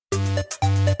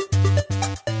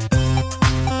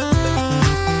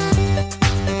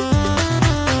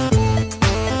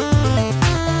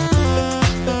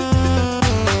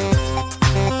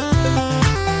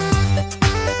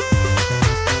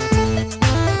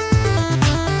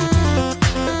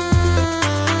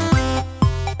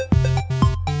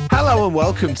and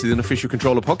welcome to the Unofficial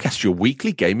Controller Podcast, your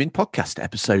weekly gaming podcast,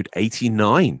 episode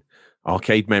 89,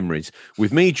 Arcade Memories.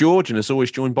 With me, George, and as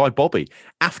always, joined by Bobby.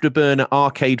 Afterburner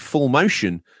Arcade Full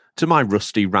Motion to my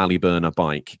rusty Rally Burner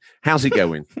bike. How's it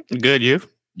going? Good, you?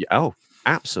 Yeah, oh,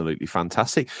 absolutely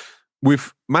fantastic.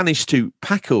 We've managed to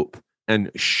pack up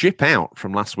and ship out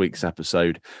from last week's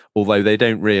episode, although they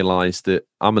don't realise that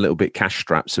I'm a little bit cash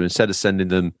strapped. So instead of sending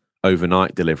them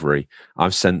overnight delivery,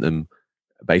 I've sent them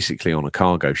basically on a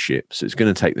cargo ship. So it's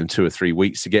going to take them 2 or 3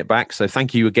 weeks to get back. So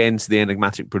thank you again to the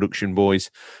Enigmatic Production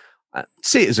boys.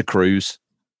 See it as a cruise,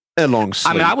 a long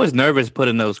sleep. I mean, I was nervous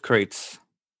putting those crates,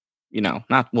 not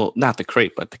the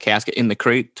crate, but the casket in the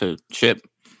crate to ship.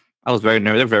 I was very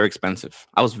nervous. They're very expensive.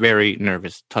 I was very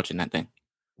nervous touching that thing.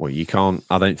 Well, you can't.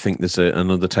 I don't think there's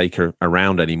another taker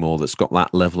around anymore that's got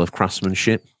that level of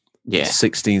craftsmanship. Yeah,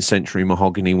 16th century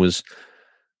mahogany was,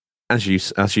 as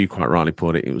you quite rightly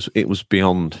put it, it was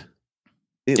beyond.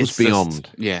 It's beyond.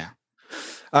 Yeah.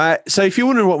 So if you're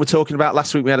wondering what we're talking about,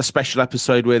 last week we had a special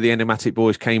episode where the Enigmatic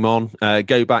boys came on.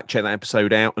 Go back, check that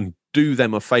episode out, and do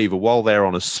them a favour while they're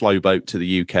on a slow boat to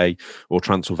the UK or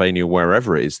Transylvania,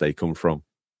 wherever it is they come from.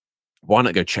 Why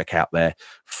not go check out their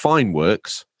fine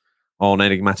works on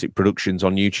Enigmatic Productions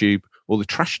on YouTube, or the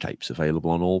trash tapes available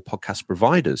on all podcast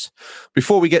providers.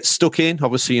 Before we get stuck in,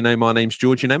 obviously, my name's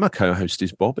George, my co-host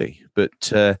is Bobby.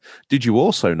 But did you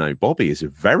also know Bobby is a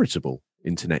veritable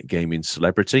internet gaming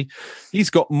celebrity?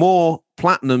 He's got more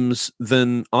platinums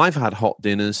than I've had hot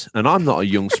dinners, and I'm not a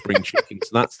young spring chicken,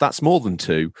 so that's more than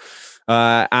 2.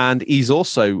 And he's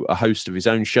also a host of his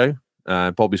own show,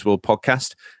 Bobby's World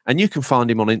Podcast, and you can find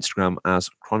him on Instagram as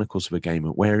Chronicles of a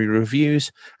Gamer, where he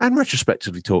reviews and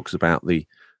retrospectively talks about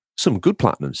some good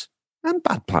platinums and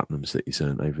bad platinums that he's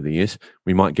earned over the years.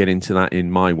 We might get into that in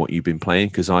my What You've Been Playing,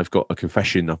 because I've got a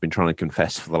confession I've been trying to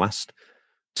confess for the last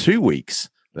 2 weeks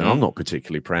that I'm not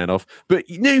particularly proud of. But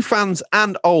new fans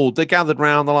and old, they're gathered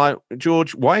round. They're like,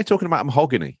 George, why are you talking about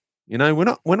mahogany? We're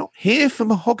not here for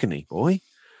mahogany, boy.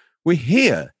 We're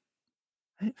here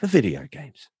for video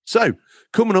games. So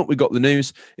coming up, we got the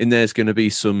news. In there's going to be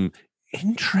some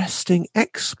interesting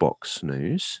Xbox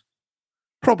news.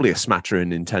 Probably a smattering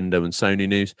Nintendo and Sony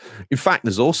news. In fact,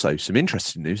 there's also some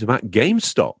interesting news about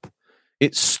GameStop.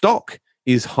 Its stock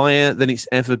is higher than it's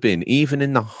ever been, even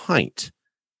in the height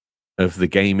of the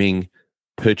gaming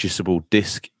purchasable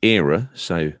disc era.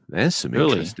 So there's some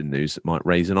interesting news that might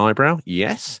raise an eyebrow.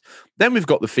 Yes. Then we've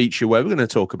got the feature where we're going to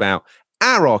talk about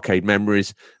our arcade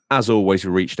memories. As always,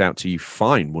 we reached out to you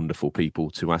fine, wonderful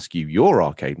people to ask you your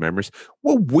arcade memories.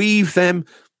 We'll weave them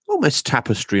almost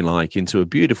tapestry-like into a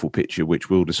beautiful picture, which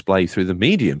we'll display through the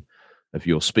medium of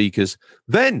your speakers.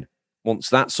 Then, once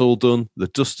that's all done, the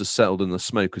dust has settled and the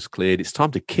smoke has cleared, it's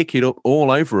time to kick it up all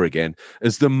over again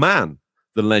as the man,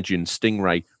 the legend,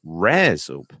 Stingray, tears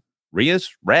up.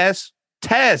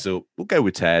 We'll go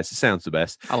with tears. It sounds the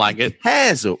best. I like it.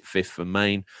 Tears up Fifth from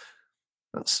Maine.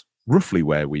 That's roughly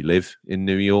where we live in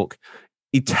New York.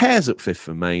 He tears up Fifth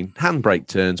and Main, handbrake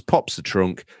turns, pops the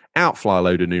trunk, out fly a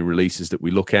load of new releases that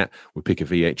we look at. We pick a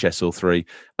VHS or 3.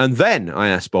 And then I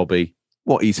asked Bobby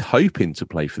what he's hoping to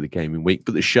play for the gaming week.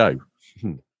 But the show,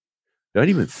 don't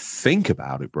even think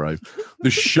about it, bro. The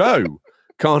show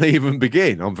can't even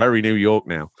begin. I'm very New York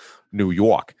now. New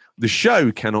York. The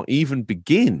show cannot even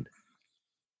begin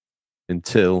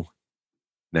until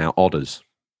now. Odders.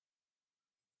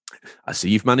 I see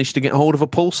you've managed to get hold of a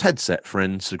Pulse headset,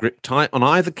 friend, so grip tight on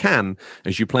either can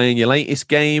as you're playing your latest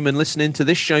game and listening to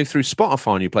this show through Spotify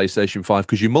on your PlayStation 5,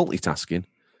 because you're multitasking.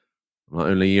 Not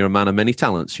only you're a man of many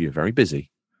talents, you're very busy.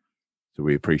 So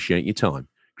we appreciate your time.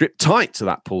 Grip tight to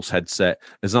that Pulse headset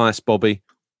as I ask Bobby,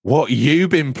 what you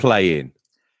been playing?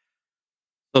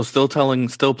 So still playing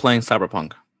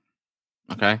Cyberpunk.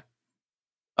 Okay.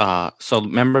 So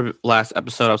remember last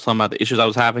episode I was talking about the issues I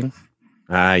was having?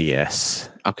 Ah, yes.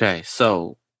 Okay,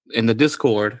 so in the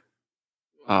Discord,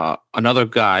 another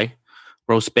guy,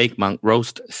 Roast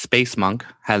Space Monk,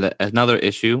 had another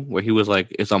issue where he was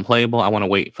like, "It's unplayable. I want to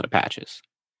wait for the patches."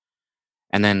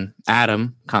 And then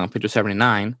Adam, kind of Picture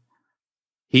 79,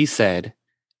 he said,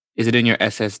 "Is it in your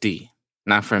SSD?"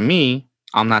 Now, for me,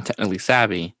 I'm not technically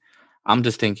savvy. I'm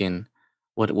just thinking,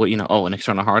 an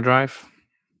external hard drive.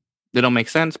 They don't make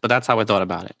sense, but that's how I thought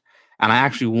about it. And I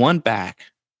actually went back.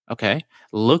 Okay,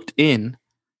 looked in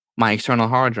my external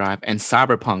hard drive, and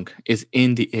Cyberpunk is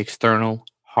in the external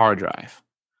hard drive.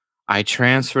 I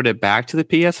transferred it back to the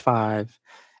PS5,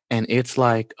 and it's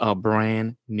like a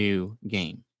brand new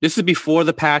game. This is before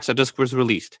the patch that just was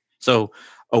released. So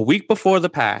a week before the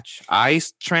patch, I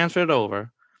transferred it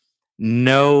over.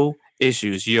 No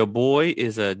issues. Your boy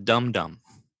is a dum-dum.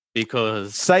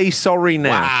 because say sorry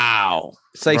now. wow,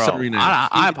 Say bro, sorry now.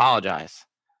 I apologize.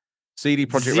 CD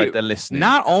Projekt Red, they're listening.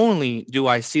 Not only do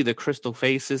I see the crystal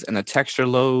faces and the texture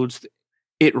loads,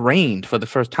 it rained for the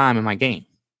first time in my game.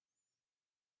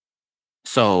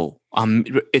 So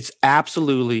it's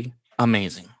absolutely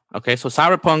amazing. Okay, so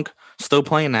Cyberpunk, still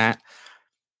playing that.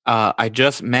 I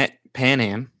just met Pan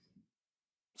Am,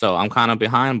 so I'm kind of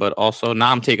behind, but also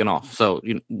now I'm taking off. So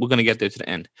we're gonna get there to the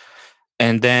end,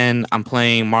 and then I'm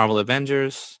playing Marvel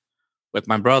Avengers with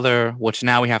my brother, which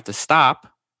now we have to stop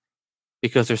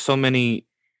because there's so many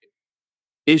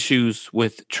issues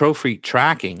with trophy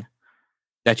tracking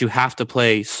that you have to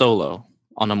play solo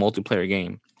on a multiplayer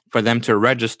game for them to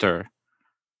register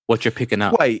what you're picking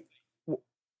up. Wait,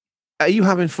 are you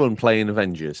having fun playing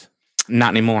Avengers?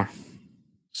 Not anymore.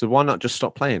 So why not just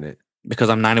stop playing it? Because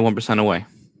I'm 91% away.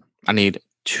 I need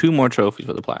 2 more trophies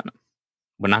for the platinum.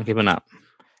 We're not giving up.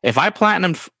 If I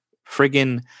platinum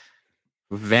friggin'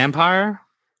 Vampire,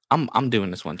 I'm doing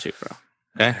this one too, bro.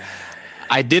 Okay.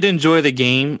 I did enjoy the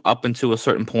game up until a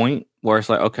certain point where it's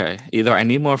like, okay, either I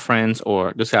need more friends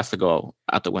or this has to go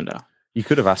out the window. You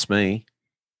could have asked me.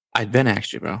 I'd been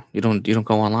asked you, bro. You don't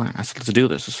go online. I said, let's do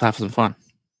this. Let's have some fun.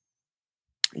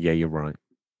 Yeah, you're right.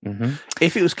 Mm-hmm.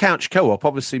 If it was couch co-op,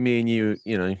 obviously me and you,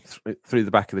 through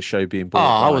the back of the show being bored. Oh,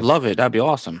 I would love it. That'd be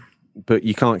awesome. But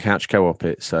you can't couch co-op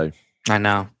it, so. I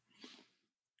know.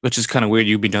 Which is kind of weird.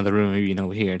 You'd be in another room, maybe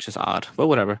over here. It's just odd, but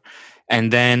whatever.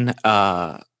 And then,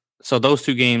 so those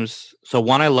 2 games. So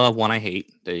one I love, one I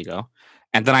hate. There you go.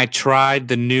 And then I tried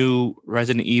the new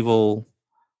Resident Evil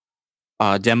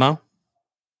demo.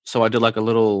 So I did like a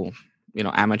little,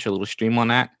 amateur little stream on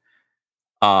that.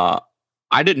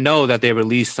 I didn't know that they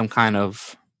released some kind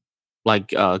of like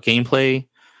gameplay,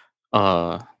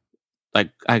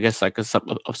 like I guess like a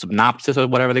synopsis or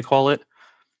whatever they call it.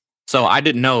 So I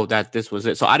didn't know that this was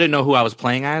it. So I didn't know who I was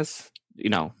playing as,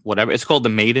 whatever. It's called The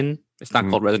Maiden. It's not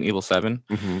called Resident Evil 7.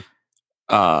 Mm-hmm.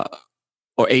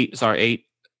 Or 8, sorry, 8.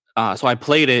 So I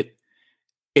played it.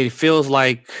 It feels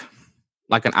like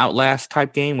an Outlast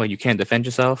type game where you can't defend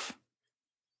yourself.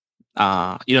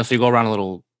 So you go around a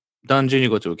little dungeon, you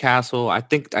go to a castle. I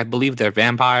believe they're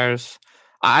vampires.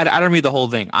 I don't read the whole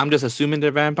thing. I'm just assuming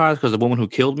they're vampires because the woman who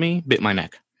killed me bit my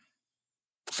neck.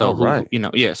 So right.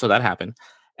 So that happened.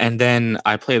 And then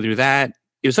I played through that.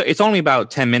 It's only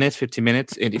about 10 minutes, 15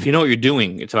 minutes. And if you know what you're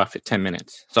doing, it's about 10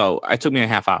 minutes. So it took me a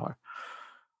half hour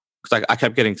because I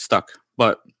kept getting stuck.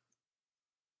 But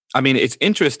I mean, it's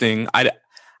interesting.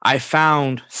 I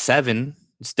found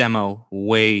 7's demo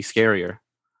way scarier.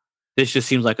 This just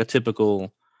seems like a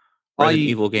typical Resident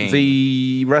Evil game.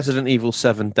 The Resident Evil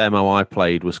 7 demo I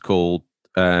played was called,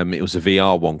 it was a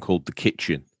VR one called The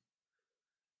Kitchen.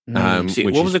 What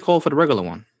was it called for the regular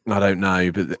one? I don't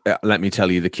know, but let me tell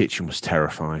you, The Kitchen was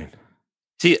terrifying.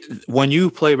 See, when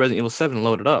you play Resident Evil 7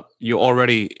 loaded up, you're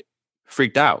already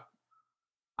freaked out.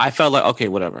 I felt like, okay,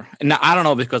 whatever. And now, I don't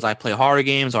know, because I play horror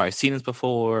games or I've seen this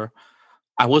before.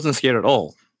 I wasn't scared at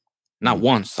all. Not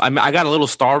once. I got a little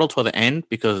startled toward the end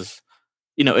because,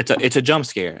 it's a jump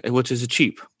scare, which is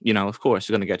cheap. Of course, it's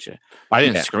going to get you. But I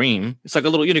didn't scream. It's like a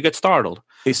little, get startled.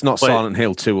 It's not Silent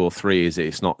Hill 2 or 3, is it?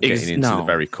 It's not getting into the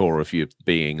very core of your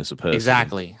being as a person.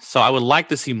 Exactly. So I would like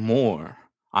to see more.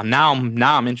 Now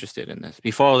I'm interested in this.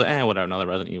 Before whatever, another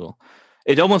Resident Evil.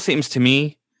 It almost seems to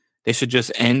me they should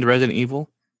just end Resident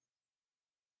Evil.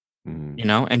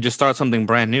 And just start something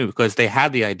brand new because they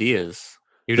had the ideas.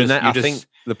 I think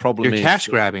the problem is cash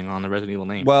grabbing on the Resident Evil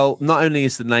name. Well, not only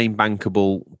is the name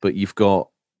bankable, but you've got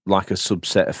like a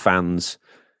subset of fans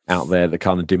out there that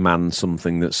kind of demand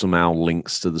something that somehow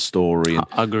links to the story. And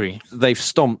I agree. They've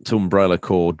stomped Umbrella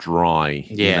Corps dry.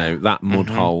 Yeah. That mud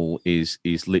hole is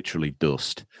literally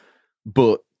dust.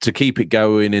 But to keep it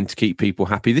going and to keep people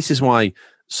happy, this is why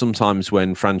sometimes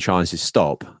when franchises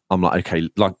stop, I'm like, okay,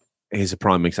 like, here's a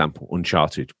prime example,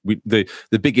 Uncharted. The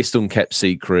biggest unkept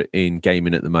secret in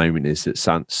gaming at the moment is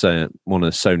that one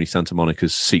of Sony Santa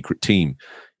Monica's secret team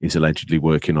is allegedly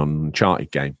working on an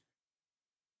Uncharted game.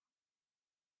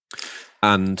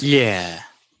 And yeah,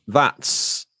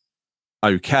 that's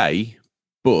okay,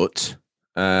 but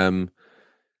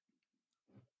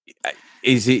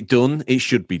is it done? It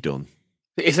should be done.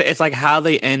 It's like how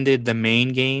they ended the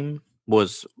main game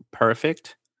was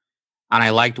perfect. And I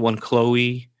liked when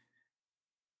Chloe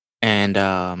and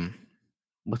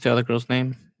what's the other girl's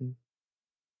name?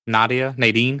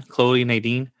 Chloe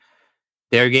Nadine.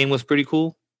 Their game was pretty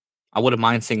cool. I wouldn't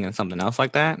mind singing something else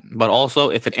like that. But also,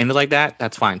 if it ended like that,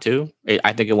 that's fine too.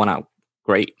 I think it went out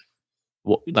great.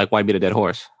 Like, why beat a dead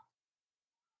horse?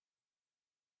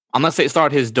 Unless they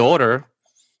start his daughter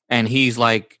and he's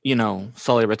like,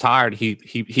 Sully retired.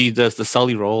 He does the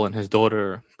Sully role, and his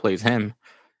daughter plays him.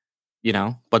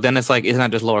 But then it's like, isn't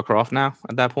that just Laura Croft now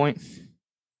at that point?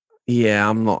 Yeah,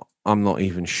 I'm not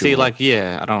even sure. See,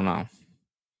 I don't know.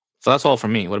 So that's all for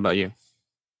me. What about you?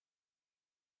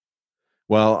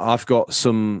 Well, I've got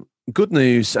some good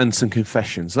news and some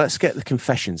confessions. Let's get the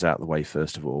confessions out of the way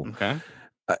first of all. Okay.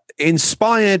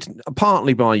 Inspired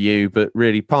partly by you, but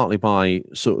really partly by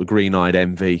sort of green-eyed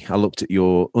envy. I looked at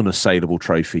your unassailable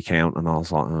trophy count and I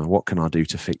was like, what can I do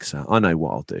to fix that? I know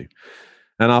what I'll do.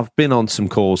 And I've been on some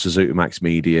calls to ZooToMax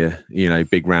Media,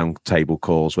 big round table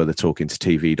calls where they're talking to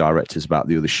TV directors about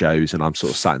the other shows, and I'm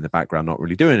sort of sat in the background not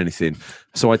really doing anything.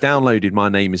 So I downloaded My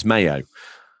Name is Mayo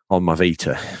on my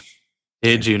Vita.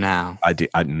 Did you now? I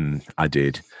did. I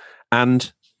did.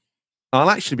 And I'll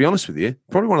actually be honest with you,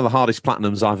 probably one of the hardest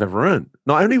platinums I've ever earned.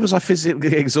 Not only was I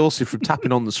physically exhausted from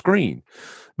tapping on the screen,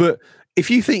 but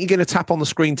if you think you're going to tap on the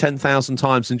screen 10,000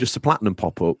 times and just a platinum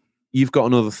pop up, you've got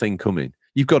another thing coming.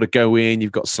 You've got to go in,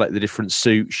 you've got to select the different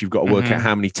suits, you've got to work out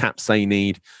how many taps they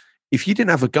need. If you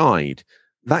didn't have a guide,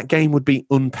 that game would be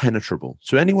unpenetrable.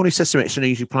 So anyone who says to me it's an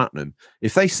easy platinum,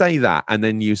 if they say that and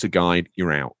then use a guide,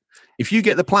 you're out. If you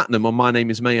get the platinum on My Name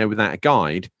is Mayo without a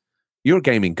guide, you're a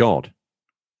gaming god.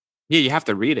 Yeah, you have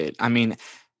to read it. I mean,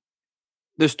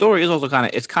 the story is also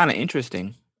kind of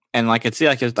interesting. And like you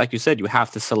said, you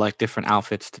have to select different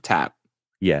outfits to tap.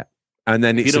 Yeah. And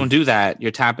then if you don't do that,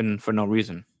 you're tapping for no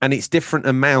reason. And it's different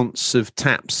amounts of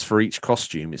taps for each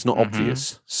costume. It's not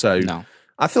obvious. So no.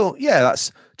 I thought, do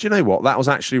you know what? That was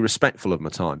actually respectful of my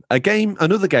time.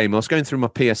 Another game, I was going through my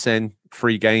PSN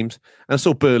free games and I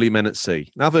saw Burly Men at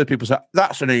Sea. Now I've heard people say,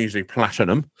 that's an easy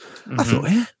platinum. I thought,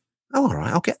 all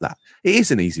right, I'll get that. It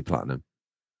is an easy platinum.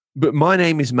 But My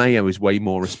Name is Mayo is way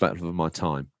more respectful of my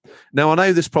time. Now, I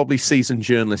know there's probably seasoned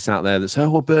journalists out there that say,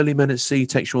 Burly Men at Sea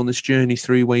takes you on this journey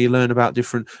through where you learn about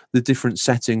the different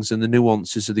settings and the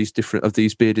nuances of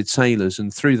these bearded sailors.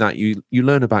 And through that, you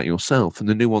learn about yourself and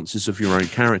the nuances of your own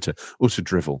character. Utter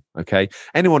drivel, okay?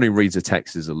 Anyone who reads a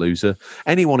text is a loser.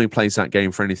 Anyone who plays that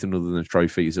game for anything other than a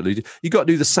trophy is a loser. You've got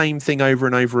to do the same thing over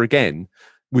and over again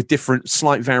with different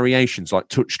slight variations like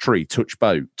touch tree, touch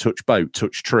boat,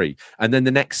 touch tree. And then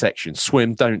the next section,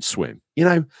 swim, don't swim.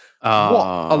 What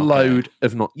a load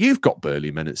of not. You've got Burly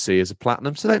Men at Sea as a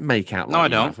platinum, so don't make out like no, I you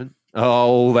don't. Haven't.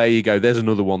 Oh, there you go. There's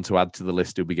another one to add to the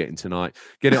list you'll be getting tonight.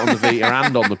 Get it on the Vita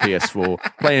and on the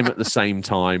PS4. Play them at the same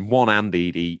time, one and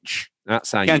each.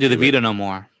 That's how you can't do the Vita no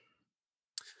more.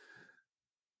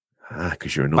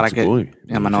 Because you're a naughty boy.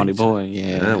 I'm a naughty boy,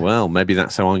 yeah. Well, maybe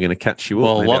that's how I'm going to catch you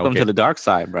up. Well, welcome to the dark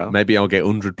side, bro. Maybe I'll get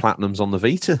 100 platinums on the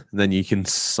Vita, and then you can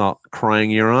start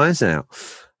crying your eyes out.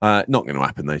 Not going to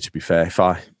happen, though, to be fair.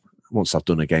 Once I've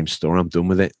done a game story, I'm done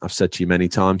with it. I've said to you many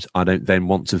times, I don't then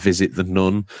want to visit the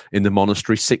nun in the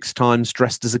monastery 6 times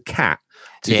dressed as a cat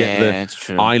to get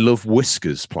the I Love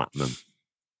Whiskers platinum.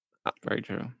 Very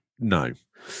true. No.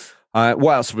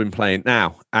 What else have we been playing?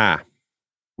 Now,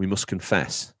 we must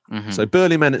confess. So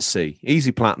Burly Men at Sea,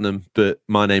 easy platinum, but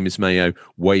My Name is Mayo,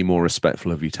 way more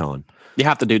respectful of your time. You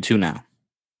have to do 2 now.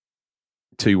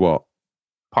 2 what?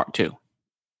 Part 2.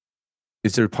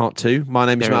 Is there a part 2? My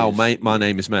Name is Mayo, mate. My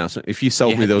Name is Mayo. So if you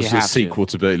sold me there was a sequel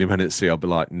to Burly Men at Sea, I'd be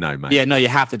like, no, mate. Yeah, no, you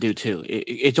have to do 2.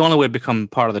 It's the only way to become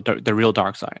part of the real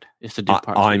dark side is to do part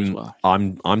 2 as well.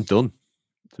 I'm done,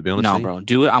 to be honest. No, bro,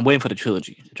 do it. I'm waiting for the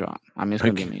trilogy to drop. I mean, it's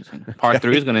going to be amazing. Part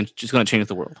 3 is just going to change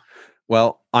the world.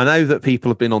 Well, I know that people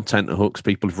have been on tenterhooks.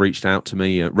 People have reached out to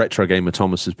me. Retro Gamer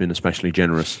Thomas has been especially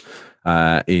generous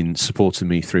in supporting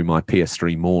me through my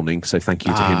PS3 morning. So thank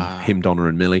you to him, Donna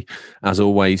and Millie. As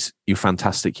always, you're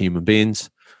fantastic human beings.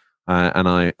 And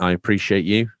I appreciate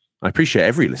you. I appreciate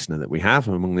every listener that we have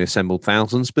among the assembled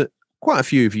thousands, but quite a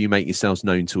few of you make yourselves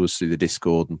known to us through the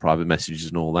Discord and private messages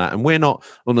and all that. And we're not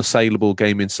unassailable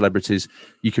gaming celebrities.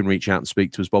 You can reach out and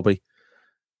speak to us, Bobby.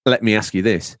 Let me ask you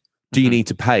this. Do you need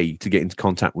to pay to get into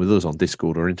contact with us on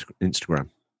Discord or Instagram?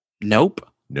 Nope.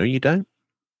 No, you don't.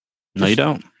 No, you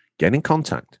don't. Get in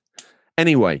contact.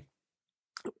 Anyway,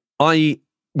 we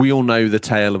all know the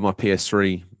tale of my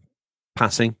PS3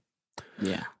 passing.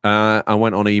 Yeah. I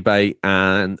went on eBay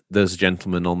and there's a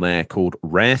gentleman on there called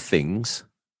Rare Things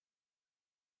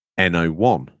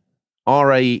NO1.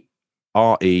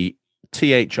 RARETHINGZ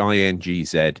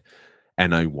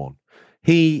NO1.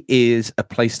 He is a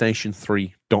PlayStation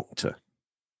 3 doctor.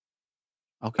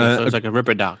 Okay, so it's like a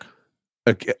ripper doc.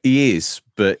 He is,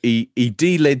 but he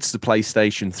delids the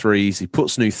PlayStation 3s. He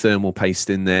puts new thermal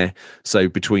paste in there. So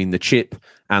between the chip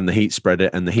and the heat spreader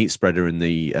and the heat spreader and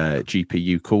the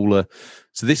GPU cooler.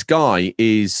 So this guy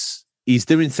he's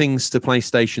doing things to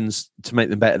PlayStations to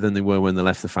make them better than they were when they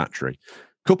left the factory.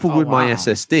 Coupled with my wow.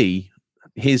 SSD,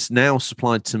 his now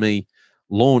supplied to me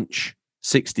launch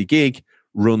 60 gig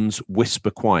runs Whisper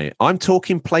quiet. I'm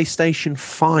talking PlayStation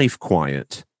 5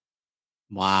 quiet.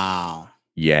 Wow.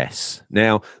 Yes.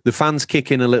 Now, the fans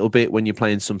kick in a little bit when you're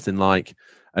playing something like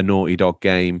a Naughty Dog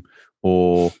game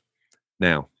or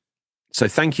now. So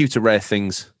thank you to Rare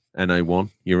Things NO1.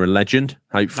 You're a legend.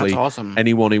 Hopefully, That's awesome.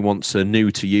 anyone who wants a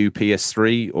new to you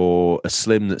PS3 or a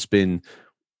Slim that's been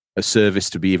a service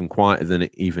to be even quieter than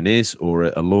it even is, or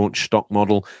a launch stock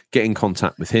model, get in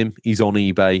contact with him. He's on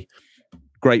eBay.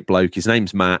 Great bloke. His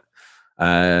name's Matt.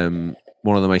 One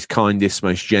of the most kindest,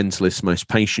 most gentlest, most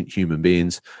patient human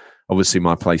beings. Obviously,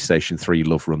 my PlayStation 3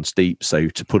 love runs deep. So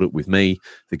to put up with me,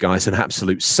 the guy's an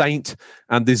absolute saint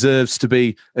and deserves to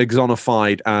be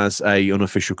exonified as a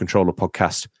unofficial controller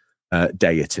podcast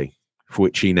deity, for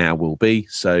which he now will be.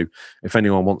 So if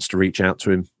anyone wants to reach out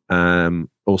to him,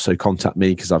 also contact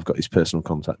me because I've got his personal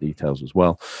contact details as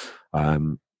well.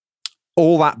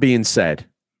 All that being said,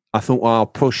 I thought, well, I'll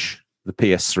push the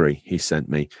PS3 he sent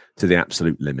me to the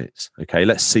absolute limits. Okay,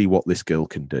 let's see what this girl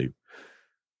can do.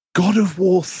 God of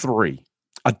War 3.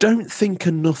 I don't think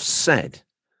enough said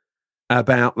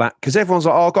about that because everyone's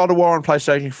like, oh, God of War on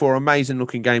PlayStation 4, amazing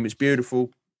looking game. It's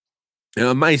beautiful.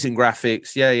 Amazing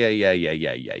graphics.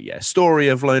 Yeah. Story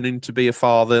of learning to be a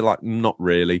father. Like, not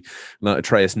really. Like,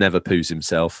 Atreus never poos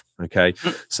himself. Okay.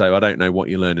 So I don't know what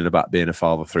you're learning about being a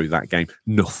father through that game.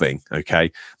 Nothing.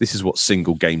 Okay. This is what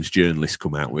single games journalists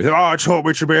come out with. Oh, it taught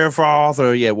me to be a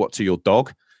father. Yeah. What, to your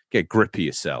dog? Get a grip of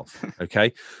yourself.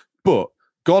 Okay. But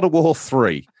God of War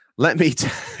 3, let me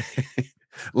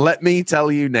tell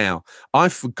you now,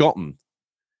 I've forgotten.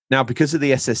 Now, because of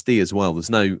the SSD as well,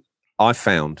 I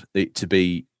found it to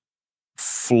be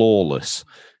flawless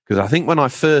because I think when I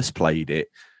first played it,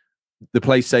 the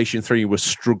PlayStation 3 was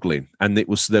struggling and there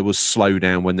was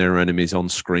slowdown when there were enemies on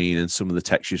screen and some of the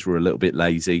textures were a little bit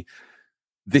lazy.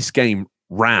 This game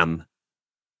ran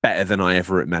better than I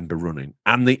ever remember running.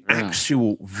 And the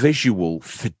actual visual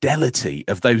fidelity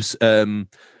of those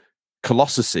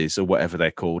Colossuses or whatever they're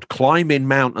called, climbing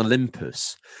Mount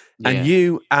Olympus, and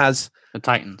you as the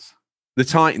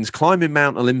Titans climbing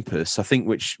Mount Olympus, I think,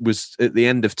 which was at the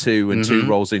end of 2 and 2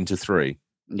 rolls into 3.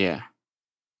 Yeah.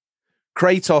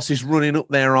 Kratos is running up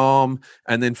their arm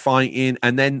and then fighting,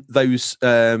 and then those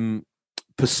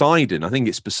Poseidon, I think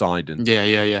it's Poseidon.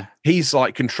 Yeah. He's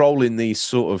like controlling these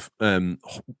sort of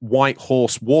white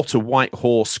horse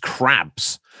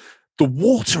crabs. The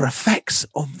water effects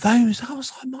on those, I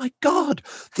was like, my God.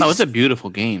 It's a beautiful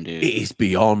game, dude. It is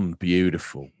beyond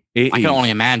beautiful. I can only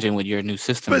imagine with your new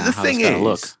system. But the thing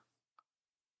is,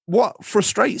 what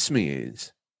frustrates me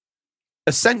is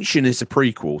Ascension is a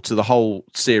prequel to the whole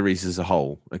series as a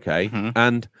whole. Okay.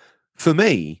 And for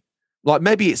me, like,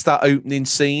 maybe it's that opening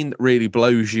scene that really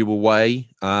blows you away.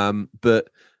 But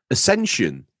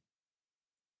Ascension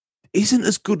isn't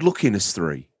as good looking as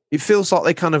 3. It feels like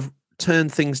they kind of turn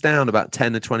things down about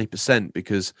 10 or 20%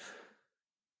 because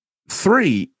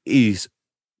 3 is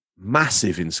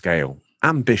massive in scale,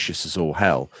 ambitious as all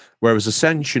hell, whereas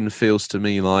Ascension feels to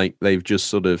me like they've just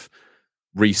sort of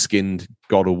reskinned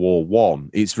God of War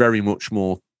 1. It's very much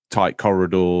more tight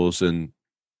corridors and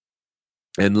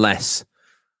less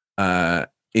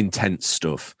intense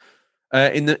stuff.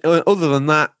 Other than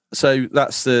that, so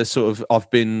that's the sort of, I've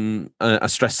been I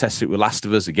stress tested with Last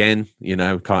of Us again. You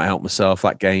know, can't help myself.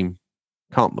 That game,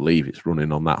 can't believe it's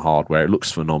running on that hardware. It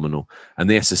looks phenomenal, and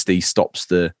the SSD stops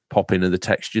the pop-in of the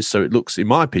textures, so it looks, in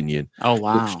my opinion,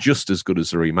 looks just as good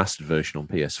as the remastered version on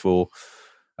PS4.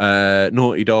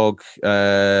 Naughty Dog.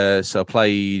 So I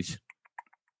played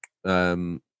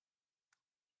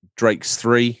Drake's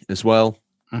 3 as well,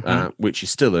 which is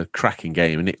still a cracking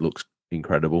game, and it looks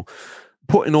incredible.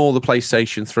 Putting all the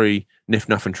PlayStation 3 Niff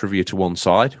Naff and trivia to one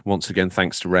side, once again,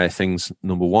 thanks to Rare Things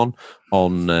 #1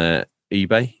 on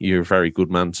eBay. You're a very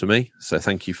good man to me, so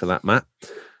thank you for that, Matt.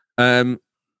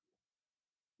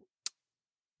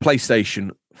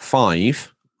 PlayStation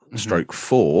 5 stroke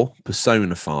 4,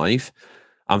 Persona 5.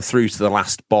 I'm through to the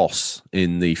last boss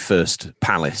in the first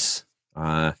palace.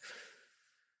 The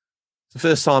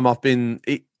first time I've been,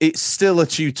 it's still a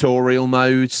tutorial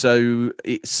mode, so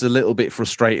it's a little bit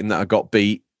frustrating that I got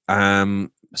beat. So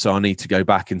I need to go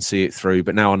back and see it through.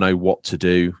 But now I know what to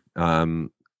do. I'll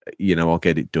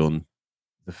get it done.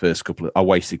 The first I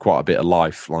wasted quite a bit of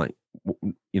life, like,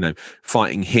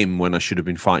 fighting him when I should have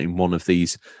been fighting one of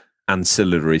these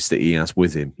ancillaries that he has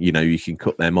with him. You can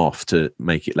cut them off to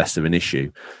make it less of an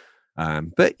issue.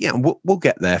 But yeah, we'll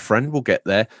get there, friend. We'll get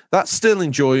there. That's still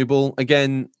enjoyable.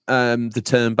 Again, the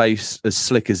turn-based, as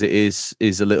slick as it is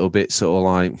a little bit sort of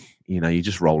like, you're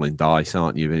just rolling dice,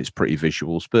 aren't you? And it's pretty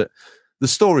visuals, but the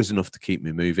story's enough to keep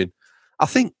me moving. I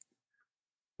think,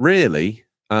 really,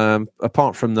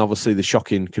 apart from obviously the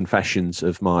shocking confessions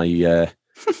of my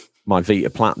my Vita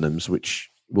Platinums, which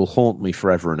will haunt me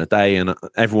forever and a day, and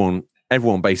everyone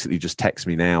basically just texts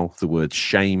me now the word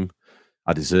shame.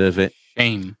 I deserve it.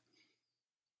 Shame.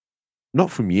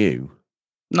 Not from you.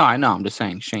 No, I know. I'm just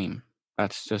saying shame.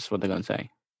 That's just what they're going to say.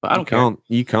 But I don't care.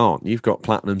 You can't. You've got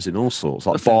platinums in all sorts.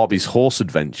 Like Listen, Barbie's Horse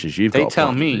Adventures. They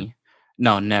tell me,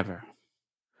 no, never.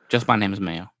 Just my name is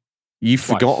Mayo. You've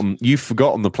forgotten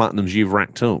the platinums you've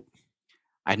racked up.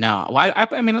 I know. Well,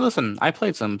 I mean, listen, I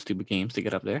played some stupid games to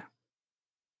get up there.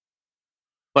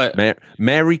 But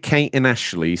Mary Kate and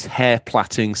Ashley's Hair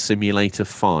Plaiting Simulator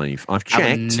 5. I've checked.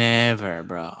 I would never,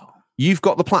 bro. You've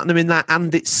got the platinum in that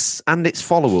and its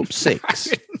follow-up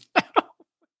 6.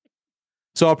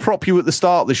 So I prop you at the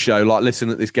start of the show, like, listen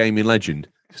at this gaming legend.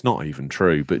 It's not even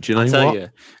true, but do you know what? Tell you,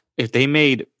 if they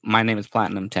made My Name is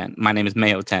Platinum 10, My Name is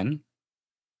Mayo 10.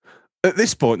 At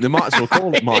this point, they might as well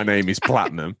call it My Name is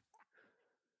Platinum.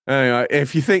 Anyway,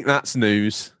 if you think that's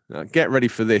news, get ready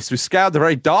for this. We scoured the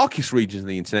very darkest regions of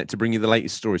the internet to bring you the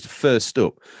latest stories. First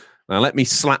up, now let me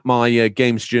slap my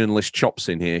games journalist chops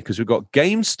in here, because we've got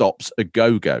GameStop's a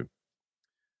go-go.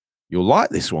 You'll like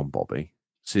this one, Bobby,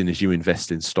 seeing as you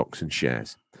invest in stocks and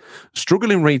shares.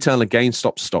 Struggling retailer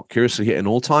GameStop stock curiously hit an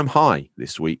all-time high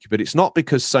this week, but it's not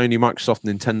because Sony, Microsoft,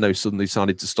 and Nintendo suddenly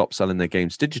decided to stop selling their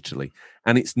games digitally,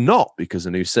 and it's not because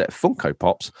a new set of Funko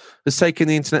Pops has taken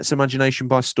the internet's imagination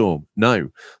by storm. No,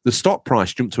 the stock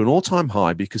price jumped to an all-time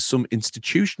high because some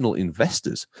institutional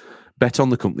investors bet on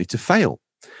the company to fail,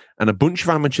 and a bunch of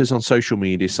amateurs on social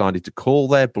media decided to call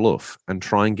their bluff and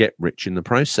try and get rich in the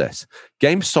process.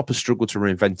 GameStop has struggled to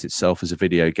reinvent itself as the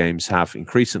video games have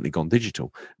increasingly gone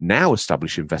digital. Now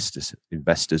established investors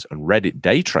and Reddit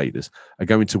day traders are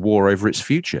going to war over its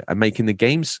future and making the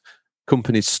games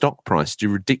company's stock price do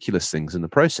ridiculous things in the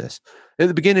process. At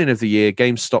the beginning of the year,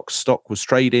 GameStop stock was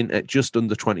trading at just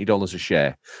under $20 a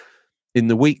share. In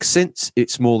the week since,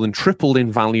 it's more than tripled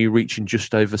in value, reaching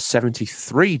just over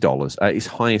 $73 at its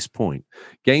highest point.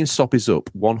 GameStop is up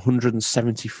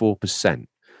 174%.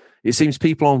 It seems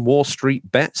people on Wall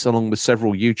Street bets, along with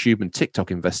several YouTube and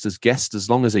TikTok investors, guessed as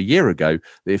long as a year ago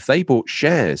that if they bought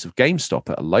shares of GameStop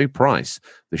at a low price,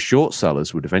 the short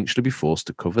sellers would eventually be forced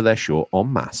to cover their short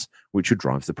en masse, which would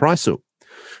drive the price up.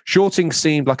 Shorting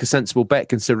seemed like a sensible bet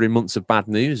considering months of bad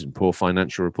news and poor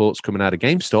financial reports coming out of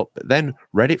GameStop, but then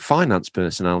Reddit finance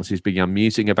personalities began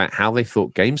musing about how they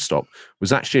thought GameStop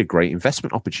was actually a great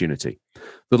investment opportunity.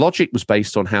 The logic was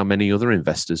based on how many other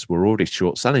investors were already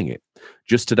short selling it.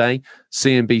 Just today,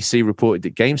 CNBC reported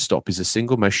that GameStop is the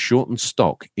single most shortened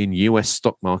stock in US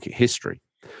stock market history.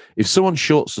 If someone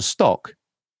shorts a stock,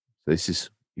 this is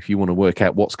if you want to work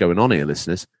out what's going on here,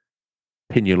 listeners,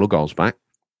 pin your lugholes back.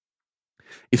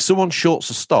 If someone shorts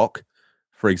a stock,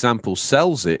 for example,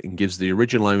 sells it and gives the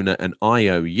original owner an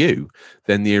IOU,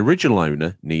 then the original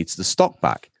owner needs the stock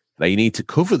back. They need to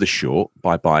cover the short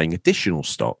by buying additional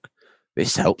stock.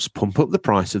 This helps pump up the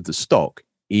price of the stock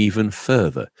even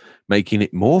further, making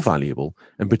it more valuable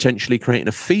and potentially creating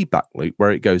a feedback loop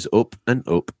where it goes up and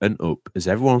up and up as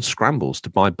everyone scrambles to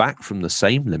buy back from the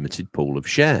same limited pool of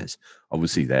shares,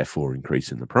 obviously therefore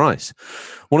increasing the price.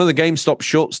 One of the GameStop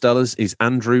short sellers is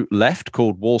Andrew Left,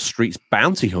 called Wall Street's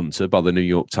bounty hunter by the New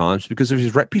York Times because of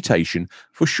his reputation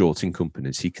for shorting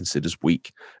companies he considers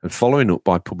weak and following up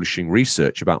by publishing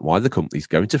research about why the company's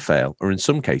going to fail, or in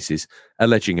some cases,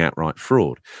 alleging outright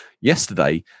fraud.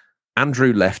 Yesterday,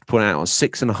 Andrew Left put out a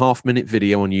 6.5-minute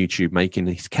video on YouTube making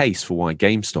his case for why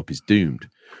GameStop is doomed.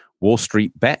 Wall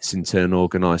Street Bets in turn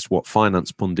organized what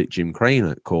finance pundit Jim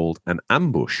Cramer called an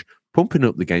ambush, pumping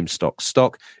up the GameStop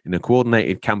stock in a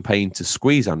coordinated campaign to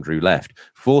squeeze Andrew Left,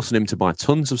 forcing him to buy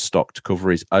tons of stock to cover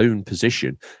his own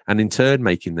position and in turn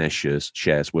making their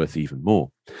shares worth even more.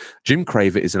 Jim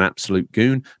Cramer is an absolute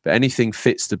goon, but anything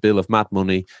fits the bill of mad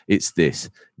money, it's this.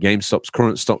 GameStop's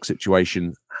current stock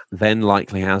situation then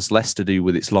likely has less to do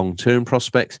with its long-term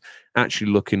prospects,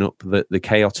 actually looking up the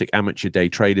chaotic amateur day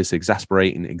traders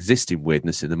exasperating existing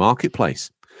weirdness in the marketplace.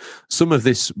 Some of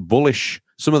those bullish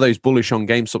on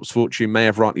GameStop's fortune may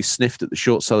have rightly sniffed that the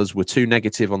short sellers were too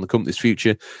negative on the company's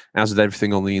future. As with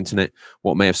everything on the internet,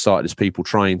 what may have started as people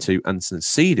trying to and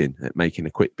succeeding at making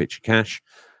a quick pitch of cash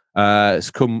has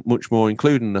come much more,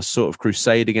 including a sort of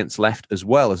crusade against Left as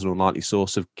well as an unlikely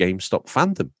source of GameStop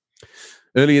fandom.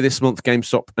 Earlier this month,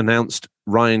 GameStop announced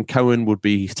Ryan Cohen would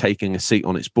be taking a seat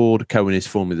on its board. Cohen is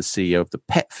formerly the CEO of the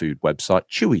pet food website,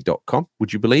 Chewy.com,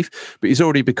 would you believe? But he's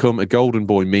already become a golden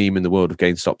boy meme in the world of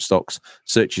GameStop stocks.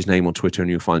 Search his name on Twitter and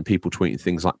you'll find people tweeting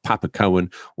things like, Papa Cohen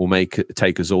will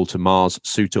take us all to Mars,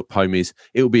 suit up homies.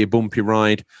 It'll be a bumpy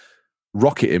ride.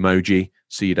 Rocket emoji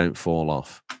so you don't fall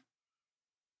off.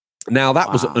 Now,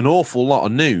 that was an awful lot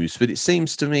of news, but it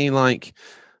seems to me like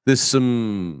there's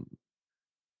some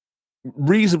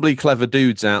reasonably clever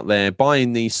dudes out there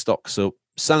buying these stocks up,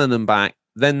 selling them back,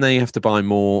 then they have to buy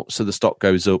more, so the stock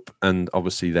goes up, and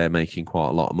obviously they're making quite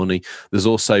a lot of money. There's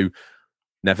also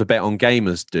never bet on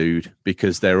gamers, dude,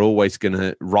 because they're always going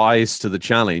to rise to the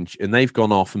challenge, and they've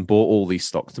gone off and bought all these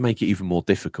stocks to make it even more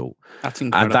difficult. That's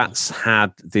incredible. And that's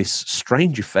had this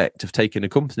strange effect of taking a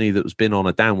company that has been on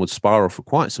a downward spiral for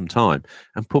quite some time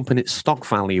and pumping its stock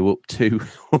value up to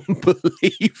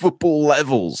unbelievable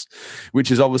levels, which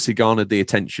has obviously garnered the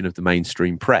attention of the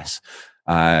mainstream press.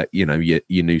 Your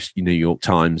New York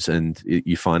Times and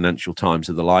your Financial Times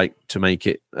and the like, to make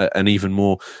it an even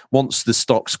more. Once the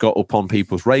stocks got up on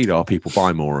people's radar, people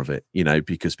buy more of it.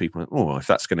 Because people, if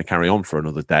that's going to carry on for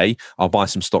another day, I'll buy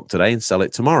some stock today and sell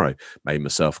it tomorrow. Made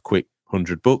myself a quick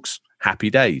 $100. Happy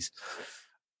days.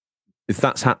 If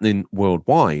that's happening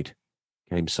worldwide,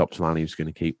 GameStop's value is going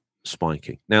to keep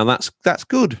spiking. Now that's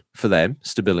good for them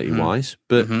stability wise,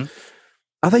 but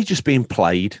are they just being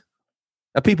played?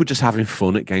 Are people just having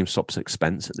fun at GameStop's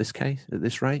expense at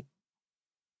this rate?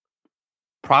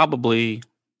 Probably.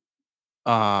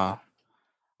 I'm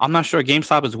not sure.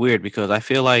 GameStop is weird because I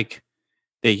feel like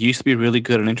they used to be really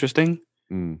good and interesting,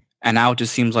 and now it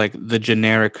just seems like the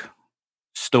generic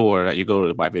store that you go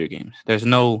to buy video games. There's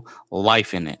no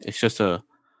life in it. It's just a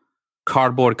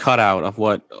cardboard cutout of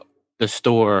what the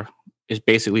store is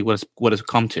basically what it's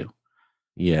come to.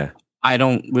 Yeah. I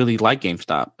don't really like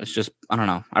GameStop. It's just, I don't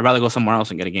know. I'd rather go somewhere else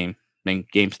and get a game than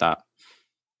GameStop.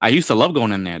 I used to love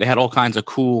going in there. They had all kinds of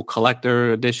cool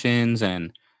collector editions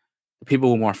and the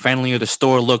people were more friendlier. The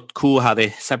store looked cool, how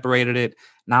they separated it.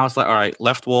 Now it's like, all right,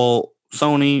 left wall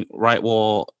Sony, right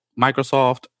wall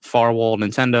Microsoft, far wall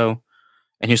Nintendo,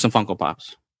 and here's some Funko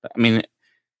Pops. I mean,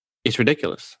 it's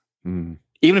ridiculous. Even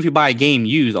if you buy a game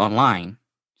used online,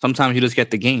 sometimes you just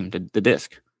get the game, the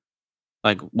disc.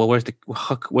 Like, well, where's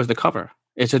the cover?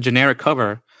 It's a generic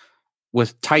cover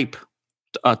with type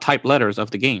letters of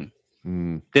the game.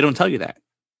 They don't tell you that.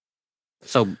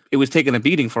 So it was taking a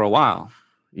beating for a while.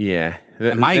 Yeah.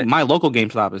 My local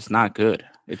GameStop is not good.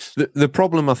 It's the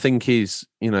problem, I think, is,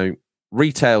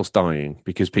 retail's dying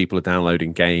because people are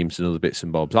downloading games and other bits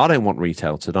and bobs. I don't want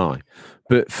retail to die.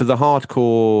 But for the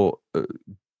hardcore,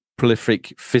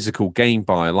 prolific physical game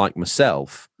buyer like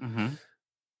myself,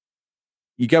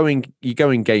 You go in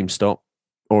GameStop,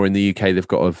 or in the UK they've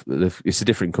got it's a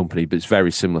different company, but it's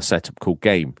very similar setup called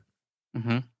Game.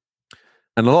 And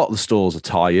a lot of the stores are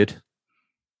tired,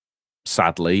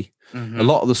 sadly. A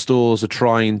lot of the stores are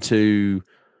trying to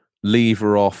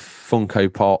lever off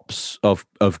Funko Pops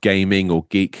of gaming or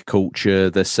geek culture.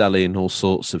 They're selling all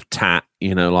sorts of tat,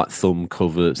 like thumb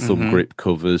covers, thumb grip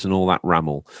covers, and all that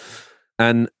ramble.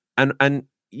 And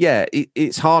yeah,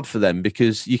 it's hard for them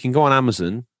because you can go on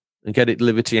Amazon and get it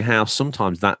delivered to your house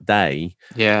sometimes that day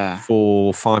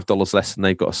for $5 less than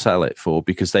they've got to sell it for,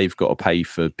 because they've got to pay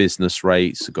for business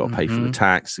rates, they've got to pay for the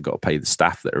tax, they've got to pay the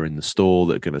staff that are in the store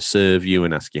that are going to serve you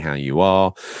and ask you how you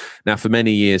are. Now, for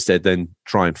many years, they'd then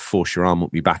try and force your arm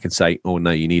up your back and say, oh, no,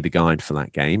 you need a guide for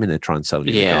that game, and they'd try and sell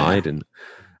you the guide. And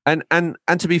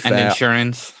to be fair, and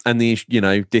insurance, and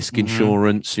the disc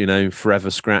insurance, forever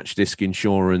scratch disc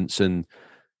insurance, and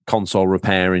console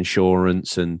repair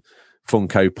insurance, and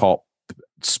Funko Pop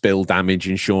spill damage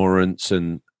insurance,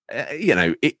 and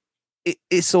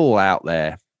it's all out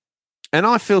there. And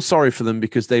I feel sorry for them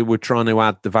because they were trying to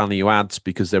add the value adds,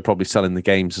 because they're probably selling the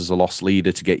games as a loss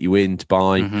leader to get you in to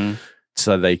buy,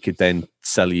 so they could then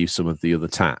sell you some of the other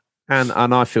tat. And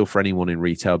I feel for anyone in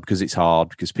retail, because it's hard,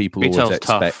 because people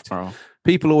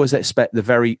always expect the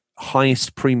very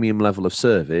highest premium level of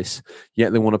service,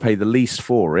 yet they want to pay the least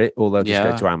for it, or they'll just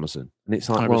go to Amazon. And it's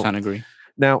like, 100% agree.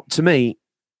 Now, to me,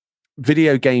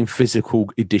 video game physical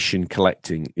edition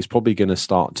collecting is probably going to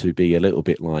start to be a little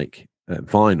bit like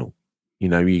vinyl. You're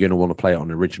going to want to play it on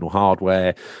original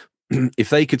hardware. If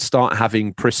they could start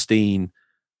having pristine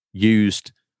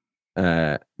used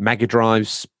Mega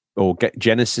Drives or get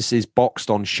Genesises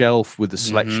boxed on shelf with a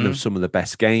selection of some of the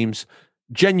best games,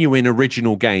 genuine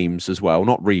original games as well,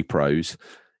 not repros,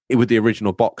 with the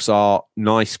original box art,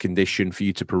 nice condition for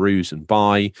you to peruse and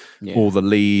buy, all the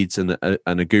leads and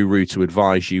a guru to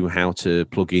advise you how to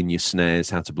plug in your snares,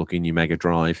 how to plug in your Mega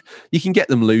Drive. You can get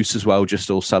them loose as well, just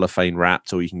all cellophane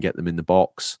wrapped, or you can get them in the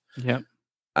box. Yeah.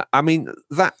 I mean,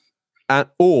 that,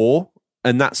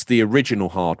 and that's the original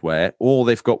hardware, or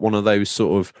they've got one of those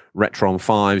sort of Retron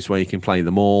 5s where you can play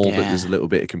them all, but there's a little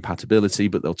bit of compatibility,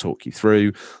 but they'll talk you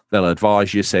through. They'll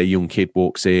advise you. Say a young kid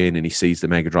walks in and he sees the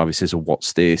Mega Drive, he says, oh,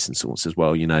 what's this? And someone says,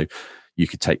 well, you know, you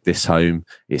could take this home,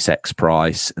 it's X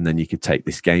price, and then you could take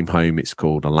this game home, it's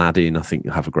called Aladdin. I think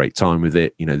you'll have a great time with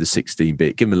it. You know, the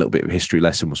 16-bit, give them a little bit of a history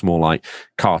lesson, was more like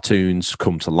cartoons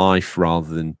come to life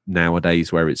rather than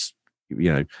nowadays where it's,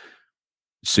 you know,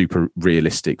 super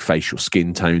realistic facial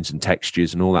skin tones and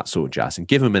textures and all that sort of jazz, and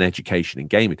give them an education in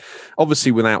gaming.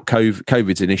 Obviously, without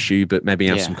COVID's an issue, but maybe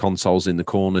have some consoles in the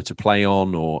corner to play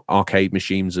on, or arcade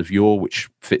machines of yore, which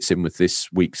fits in with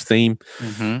this week's theme.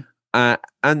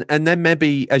 And then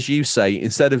maybe, as you say,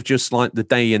 instead of just like the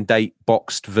day and date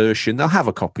boxed version, they'll have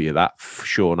a copy of that for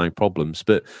sure, no problems.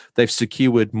 But they've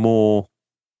secured more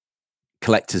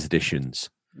collector's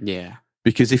editions. Yeah.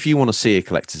 Because if you want to see a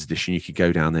collector's edition, you could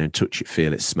go down there and touch it,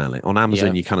 feel it, smell it. On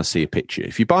Amazon, you kind of see a picture.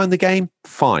 If you're buying the game,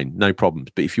 fine, no problems.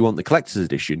 But if you want the collector's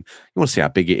edition, you want to see how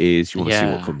big it is, you want to see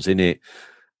what comes in it,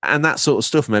 and that sort of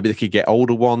stuff. Maybe they could get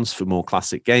older ones for more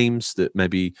classic games that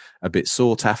maybe a bit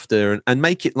sought after, and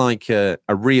make it like a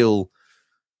real,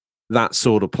 that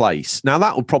sort of place. Now,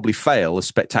 that will probably fail as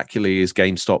spectacularly as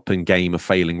GameStop and Game are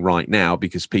failing right now,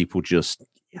 because people just,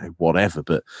 you know, whatever,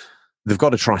 but they've got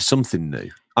to try something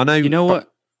new. I know. You know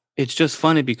what? It's just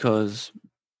funny because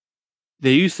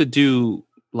they used to do,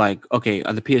 like, okay,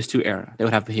 on the PS2 era, they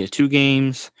would have the PS2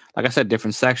 games, like I said,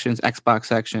 different sections, Xbox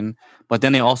section, but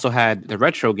then they also had the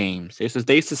retro games.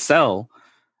 They used to sell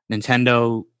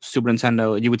Nintendo, Super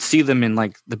Nintendo. You would see them in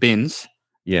like the bins,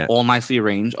 all nicely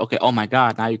arranged. Okay, oh my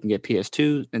God, now you can get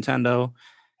PS2, Nintendo.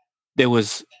 There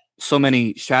was so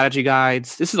many strategy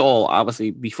guides. This is all obviously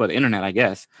before the internet, I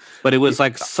guess, but it was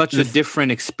like such a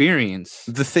different experience.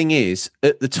 The thing is,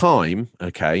 at the time,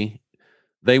 okay,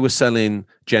 they were selling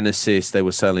Genesis, they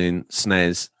were selling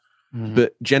SNES,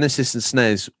 but Genesis and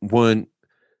SNES weren't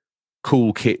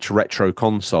cool kit retro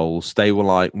consoles. They were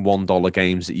like $1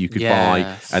 games that you could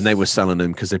buy, and they were selling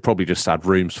them because they probably just had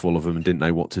rooms full of them and didn't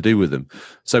know what to do with them.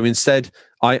 So instead,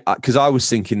 because I was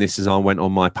thinking this as I went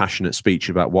on my passionate speech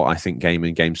about what I think Game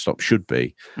and GameStop should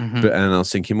be, and I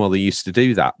was thinking, well, they used to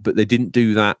do that, but they didn't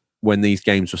do that when these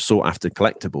games were sought after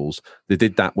collectibles. They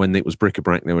did that when it was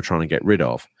bric-a-brac they were trying to get rid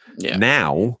of.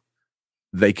 Now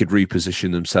they could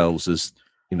reposition themselves as,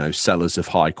 you know, sellers of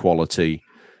high quality.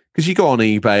 Because you go on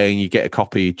eBay and you get a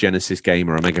copy Genesis game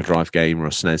or a Mega Drive game or a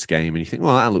SNES game, and you think,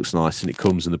 well, that looks nice, and it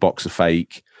comes in the box of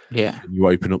fake. Yeah. And you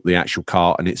open up the actual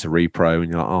cart and it's a repro,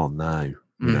 and you're like, oh no,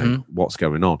 you know, what's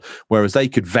going on? Whereas they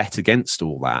could vet against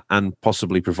all that and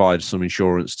possibly provide some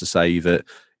insurance to say that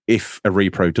if a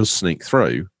repro does sneak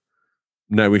through,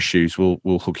 no issues, we'll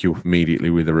hook you up immediately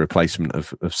with a replacement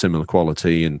of similar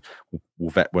quality, and we'll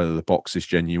vet whether the box is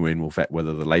genuine, we'll vet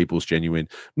whether the label's genuine.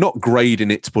 Not grading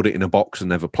it to put it in a box and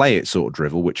never play it sort of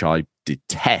drivel, which I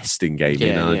detest in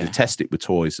gaming, and I detest it with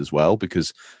toys as well,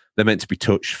 because they're meant to be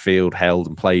touched, feel, held,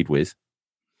 and played with.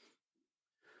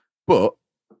 But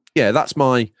yeah, that's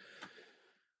my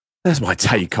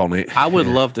take on it. I would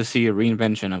love to see a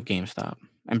reinvention of GameStop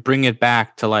and bring it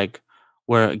back to like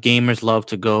where gamers love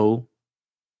to go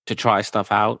to try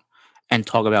stuff out and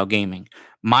talk about gaming.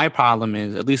 My problem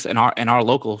is, at least in our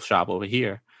local shop over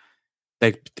here,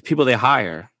 the people they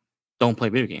hire don't play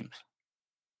video games.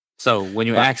 So when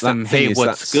you ask them, hey,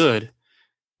 what's good?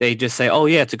 They just say, oh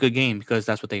yeah, it's a good game, because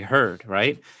that's what they heard,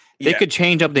 right? They could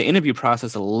change up the interview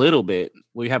process a little bit.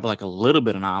 We have like a little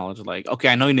bit of knowledge. Like, okay,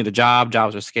 I know you need a job.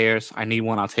 Jobs are scarce. I need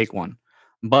one. I'll take one.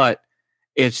 But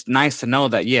it's nice to know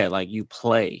that, like you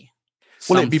play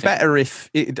something. Well, it'd be better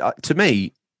if, to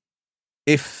me,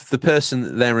 if the person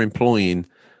that they're employing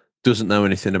doesn't know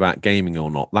anything about gaming or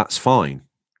not, that's fine.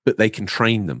 But they can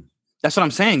train them. That's what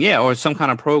I'm saying. Yeah. Or some kind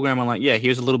of program on like,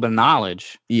 here's a little bit of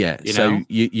knowledge. Yeah. So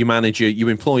you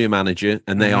employ a manager,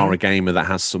 and they are a gamer that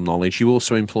has some knowledge. You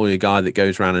also employ a guy that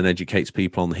goes around and educates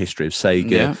people on the history of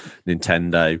Sega,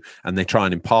 Nintendo, and they try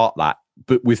and impart that,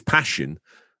 but with passion.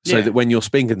 So that when you're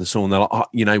speaking to someone, they're like, oh,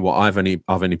 you know what, I've only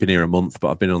been here a month, but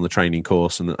I've been on the training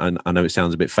course, and I know it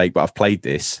sounds a bit fake, but I've played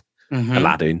this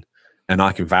Aladdin, and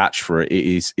I can vouch for it.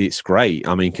 It's great.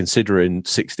 I mean, considering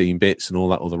 16 bits and all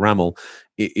that other ramble,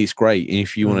 it's great. And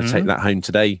if you want to take that home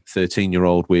today,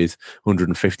 13-year-old with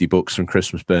 150 bucks from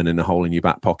Christmas burning a hole in your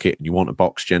back pocket, and you want a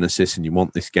box Genesis and you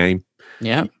want this game,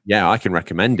 Yeah, I can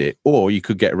recommend it. Or you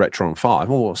could get a Retron 5.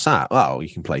 Well, what's that? Well, you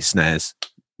can play SNES,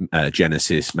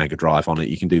 Genesis, Mega Drive on it.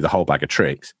 You can do the whole bag of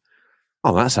tricks.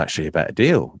 Oh, that's actually a better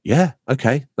deal. Yeah,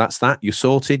 okay, that's that. You're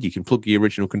sorted. You can plug the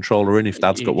original controller in if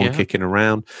Dad's got one kicking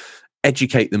around.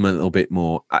 Educate them a little bit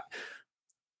more.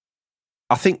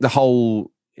 I think the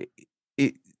whole,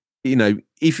 if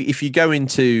you go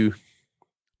into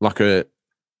like a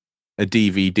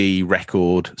DVD,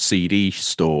 record, CD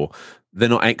store, they're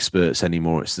not experts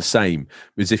anymore. It's the same.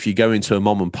 Because if you go into a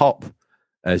mom and pop,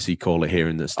 as you call it here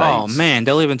in the States. Oh, man,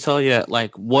 they'll even tell you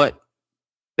like what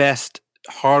best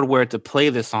hardware to play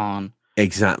this on.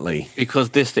 Exactly. Because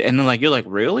and then like you're like,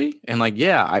 really? And like,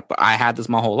 yeah, I had this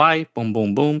my whole life. Boom,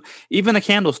 boom, boom. Even a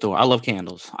candle store. I love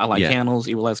candles. I like candles,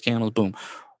 Evil Eyes candles, boom.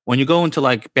 When you go into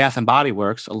like Bath and Body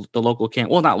Works, the local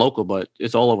well, not local, but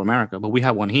it's all over America, but we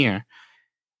have one here.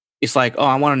 It's like, oh,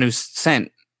 I want a new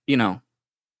scent.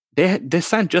 This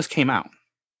scent just came out,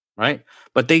 right?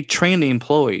 But they train the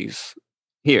employees.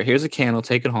 Here's a candle,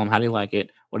 take it home. How do you like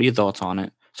it? What are your thoughts on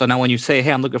it? So now when you say,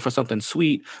 hey, I'm looking for something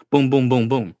sweet, boom, boom, boom,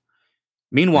 boom.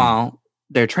 Meanwhile,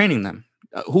 they're training them.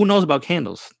 Who knows about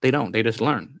candles? They don't. They just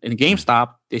learn. In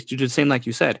GameStop, they do the same like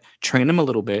you said. Train them a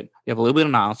little bit. You have a little bit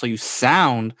of knowledge, so you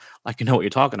sound like you know what you're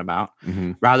talking about,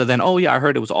 rather than, oh, yeah, I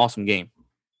heard it was an awesome game.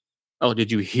 Oh,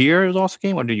 did you hear it was an awesome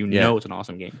game, or do you know it's an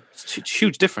awesome game? It's a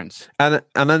huge difference. And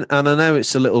I know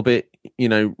it's a little bit,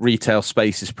 retail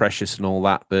space is precious and all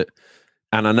that,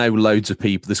 and I know loads of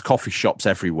people, there's coffee shops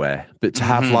everywhere, but to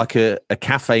have like a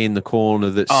cafe in the corner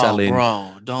that's selling...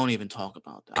 bro, don't even talk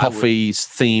about that. Coffees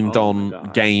themed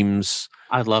on games.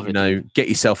 I'd love it. Get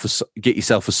yourself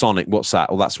a Sonic. What's that?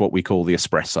 Well, that's what we call the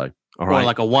espresso. All right. Or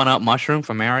like a 1-up mushroom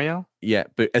from Mario. Yeah,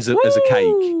 but as a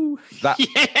cake,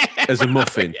 as a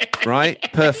muffin, right?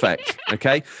 Perfect.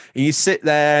 Okay, and you sit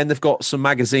there, and they've got some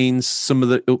magazines. Some of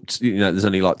there's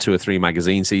only like 2 or 3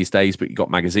 magazines these days, but you've got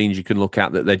magazines you can look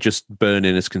at that they're just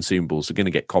burning as consumables. They're going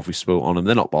to get coffee spilt on them.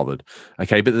 They're not bothered.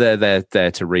 Okay, but they're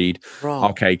there to read. Bro.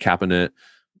 Arcade cabinet.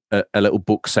 A little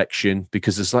book section,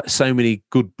 because there's like so many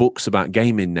good books about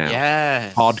gaming now.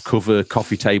 Yes. Hardcover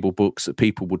coffee table books that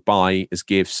people would buy as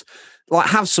gifts. Like,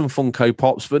 have some Funko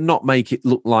Pops, but not make it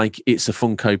look like it's a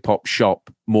Funko Pop shop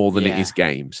more than it is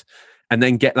games. And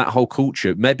then get that whole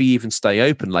culture. Maybe even stay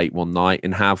open late one night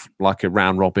and have like a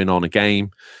round robin on a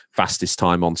game. Fastest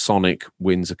time on Sonic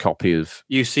wins a copy of.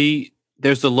 You see,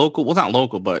 there's the local. Well, not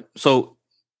local, but so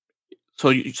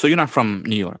you're not from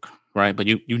New York, right? But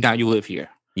you live here.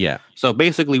 Yeah. So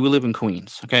basically, we live in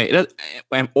Queens, okay?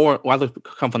 Or I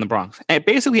come from the Bronx. And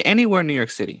basically, anywhere in New York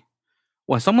City,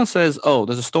 when someone says, "Oh,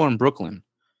 there's a store in Brooklyn,"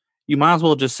 you might as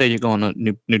well just say you're going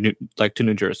to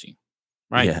New Jersey,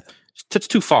 right? Yeah. It's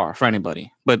too far for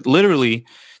anybody. But literally,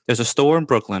 there's a store in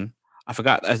Brooklyn. I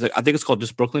forgot. I think it's called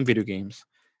just Brooklyn Video Games.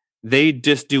 They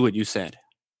just do what you said.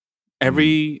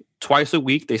 Twice a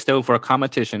week, they stay for a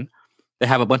competition. They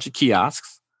have a bunch of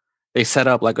kiosks. They set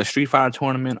up like a Street Fighter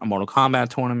tournament, a Mortal Kombat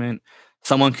tournament.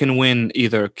 Someone can win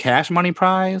either cash money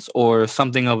prize or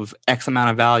something of X amount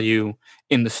of value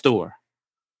in the store.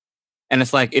 And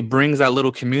it's like, it brings that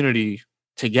little community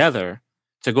together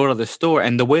to go to the store.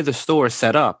 And the way the store is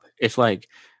set up, it's like,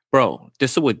 bro,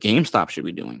 this is what GameStop should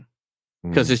be doing.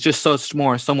 Because it's just so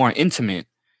more intimate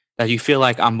that you feel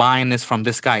like I'm buying this from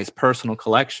this guy's personal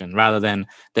collection rather than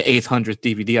the 800th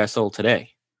DVD I sold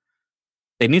today.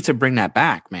 They need to bring that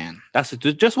back, man. That's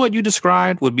just what you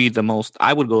described would be the most.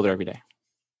 I would go there every day.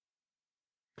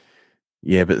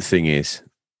 Yeah, but the thing is,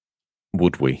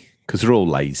 would we? Because we're all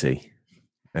lazy,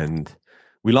 and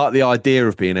we like the idea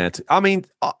of being able to. I mean,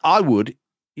 I would.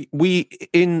 We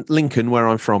in Lincoln, where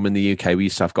I'm from in the UK, we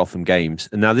used to have Gotham Games,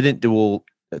 and now they didn't do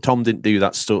Tom didn't do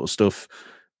that sort of stuff,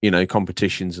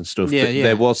 competitions and stuff. Yeah, but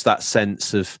there was that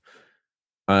sense of.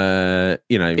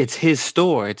 It's his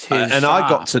store. It's his and shop. I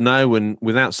got to know, and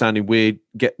without sounding weird,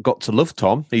 got to love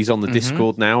Tom. He's on the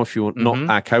Discord now. If you want, not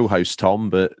our co-host Tom,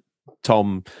 but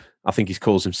Tom, I think he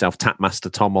calls himself Tapmaster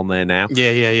Tom on there now.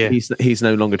 Yeah. He's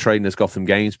no longer trading as Gotham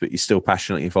Games, but he's still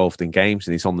passionately involved in games,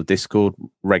 and he's on the Discord,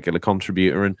 regular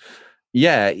contributor. And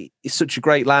yeah, he's such a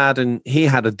great lad, and he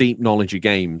had a deep knowledge of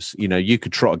games. You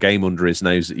could trot a game under his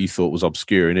nose that you thought was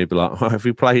obscure, and he'd be like, "Have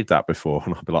you played that before?"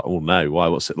 And I'd be like, "Oh no, why?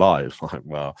 What's it like?" Like,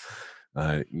 well,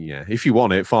 yeah, if you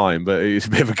want it, fine, but it's a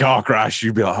bit of a car crash.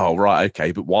 You'd be like, "Oh right,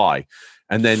 okay, but why?"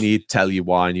 And then he'd tell you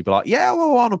why, and you'd be like, "Yeah,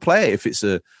 well, I want to play it if it's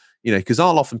a, because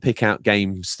I'll often pick out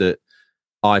games that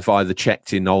I've either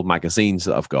checked in old magazines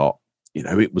that I've got.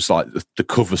 It was like the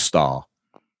cover star.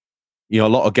 A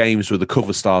lot of games were the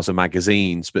cover stars of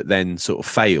magazines, but then sort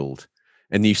of failed.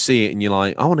 and you see it and you're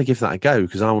like, I want to give that a go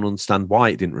because I want to understand why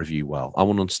it didn't review well. I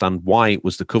want to understand why it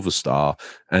was the cover star.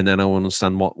 And then I want to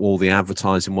understand what all the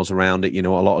advertising was around it. You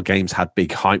know, a lot of games had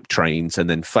big hype trains and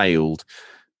then failed.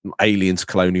 Aliens,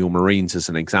 Colonial Marines as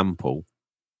an example.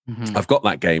 I've got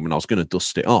that game and I was going to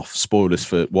dust it off. Spoilers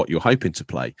for what you're hoping to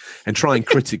play, and try and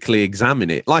critically examine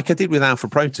it like I did with Alpha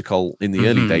Protocol in the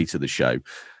early days of the show.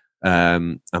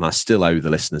 And I still owe the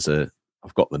listeners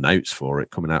I've got the notes for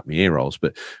it coming out my ear rolls,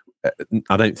 but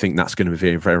I don't think that's going to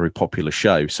be a very popular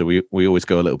show. So we always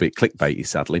go a little bit clickbaity,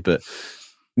 sadly, but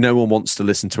no one wants to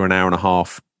listen to an hour and a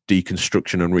half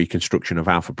deconstruction and reconstruction of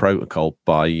Alpha Protocol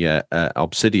by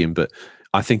Obsidian. But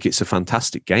I think it's a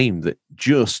fantastic game that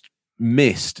just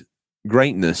missed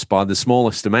greatness by the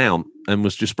smallest amount and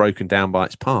was just broken down by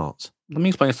its parts. Let me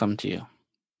explain something to you.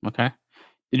 Okay.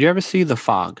 Did you ever see The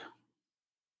Fog?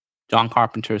 John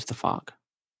Carpenter's The Fog.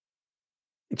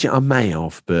 I may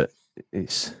have, but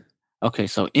it's... Okay,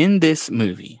 so in this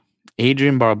movie,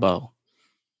 Adrienne Barbeau,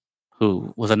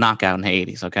 who was a knockout in the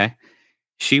 80s, okay?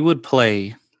 She would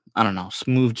play, I don't know,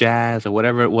 smooth jazz or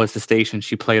whatever it was the station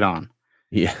she played on.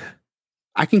 Yeah.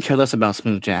 I can care less about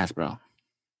smooth jazz, bro.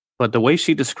 But the way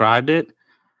she described it,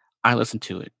 I listened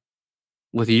to it.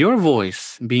 With your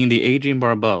voice being the Adrienne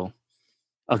Barbeau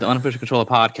of the Unofficial Controller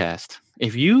podcast,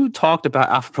 if you talked about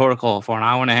Alpha Protocol for an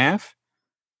hour and a half,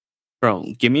 bro,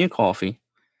 give me a coffee.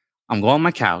 I'm going on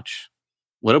my couch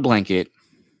with a blanket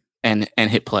and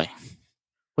hit play.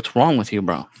 What's wrong with you,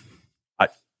 bro?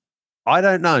 I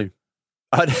don't know.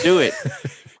 Do it.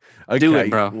 Okay. Do it,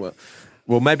 bro.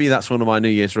 Well, maybe that's one of my New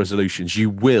Year's resolutions. You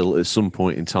will, at some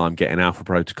point in time, get an Alpha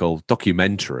Protocol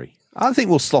documentary. I think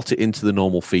we'll slot it into the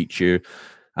normal feature,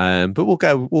 but we'll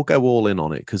go all in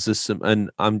on it because there's some.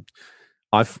 And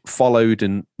I've followed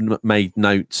and made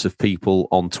notes of people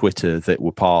on Twitter that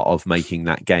were part of making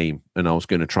that game, and I was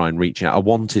going to try and reach out. I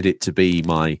wanted it to be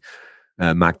my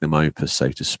magnum opus,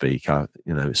 so to speak.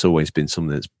 It's always been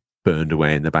something that's burned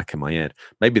away in the back of my head.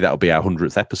 Maybe that'll be our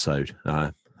 100th episode.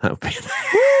 That would be.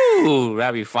 Ooh,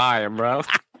 that'd be fire, bro.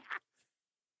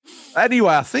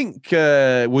 Anyway, I think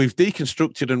we've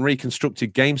deconstructed and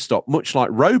reconstructed GameStop, much like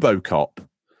RoboCop.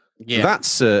 Yeah.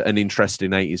 That's an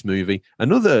interesting 80s movie.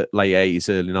 Another late 80s,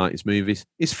 early 90s movies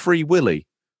is Free Willy.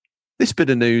 This bit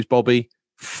of news, Bobby,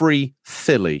 Free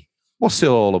Philly. What's it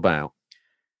all about?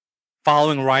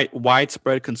 Following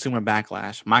widespread consumer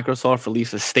backlash, Microsoft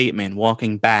released a statement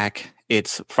walking back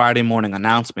its Friday morning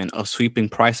announcement of sweeping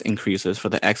price increases for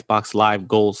the Xbox Live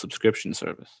Gold subscription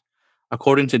service.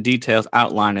 According to details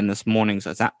outlined in this morning's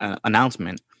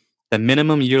announcement, the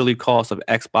minimum yearly cost of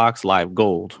Xbox Live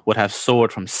Gold would have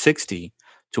soared from $60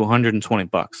 to $120.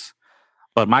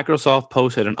 But Microsoft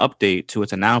posted an update to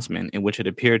its announcement in which it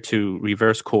appeared to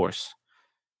reverse course,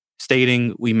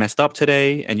 stating, "We messed up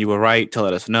today, and you were right to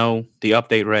let us know." The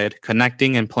update read,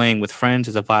 "Connecting and playing with friends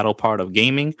is a vital part of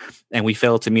gaming, and we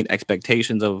failed to meet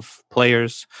expectations of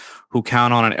players who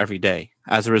count on it every day.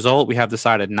 As a result, we have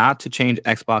decided not to change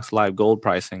Xbox Live Gold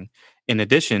pricing. In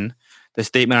addition, the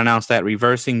statement announced that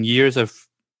reversing years of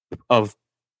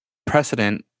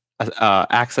precedent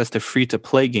access to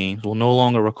free-to-play games will no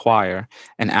longer require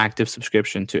an active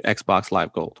subscription to Xbox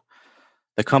Live Gold.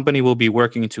 The company will be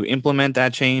working to implement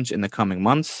that change in the coming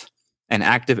months. An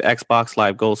active Xbox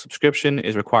Live Gold subscription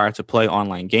is required to play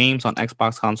online games on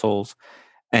Xbox consoles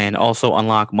and also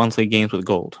unlock monthly games with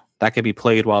Gold. That can be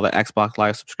played while the Xbox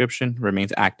Live subscription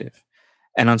remains active.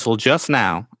 And until just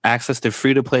now, access to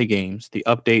free-to-play games, the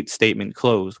update statement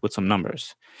closed with some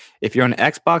numbers. If you're an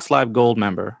Xbox Live Gold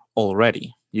member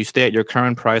already, you stay at your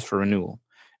current price for renewal.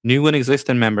 New and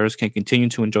existing members can continue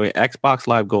to enjoy Xbox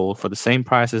Live Gold for the same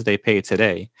prices they pay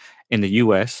today in the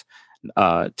US,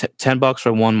 $10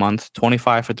 for 1 month,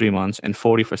 $25 for 3 months, and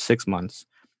 $40 for 6 months,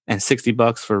 and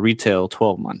 $60 for retail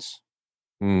 12 months.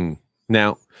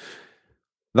 Now,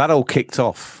 that all kicked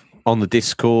off on the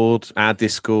Discord, our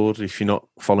Discord. If you're not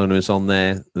following us on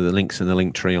there, the link's in the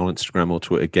link tree on Instagram or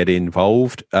Twitter. Get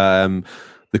involved. The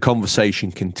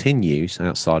conversation continues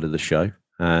outside of the show.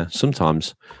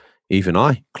 Sometimes even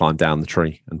I climb down the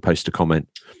tree and post a comment.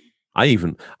 I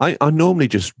normally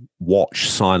just watch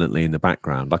silently in the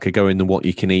background. Like I go in the What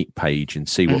You Can Eat page and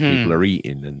see what people are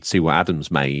eating and see what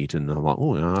Adam's made. And I'm like,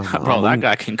 bro, that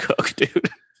guy can cook, dude.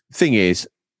 Thing is,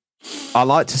 I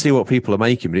like to see what people are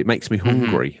making, but it makes me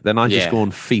hungry. Then I just go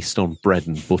and feast on bread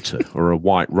and butter or a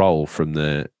white roll from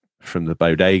the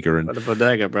bodega. And the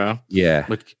bodega, bro. Yeah.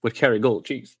 With Kerrygold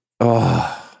cheese.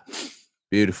 Oh,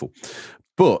 beautiful.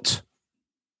 But,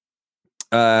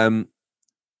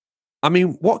 I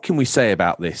mean, what can we say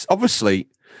about this? Obviously,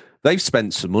 they've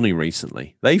spent some money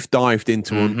recently. They've dived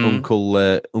into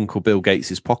Uncle Bill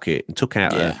Gates's pocket and took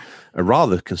out a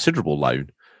rather considerable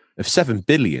loan of $7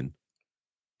 billion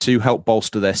to help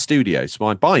bolster their studios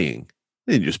by buying.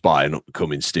 They didn't just buy an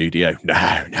upcoming studio. No.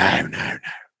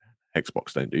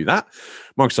 Xbox don't do that.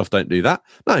 Microsoft don't do that.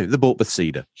 No, they bought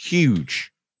Bethesda.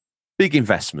 Huge, big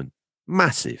investment,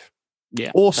 massive.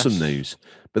 Yeah, awesome news.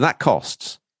 But that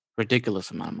costs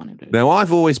ridiculous amount of money, dude. Now,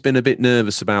 I've always been a bit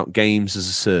nervous about games as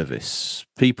a service.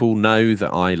 People know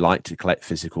that I like to collect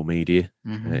physical media.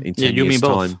 In 10 years'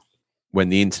 time, when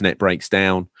the internet breaks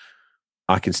down,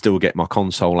 I can still get my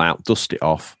console out, dust it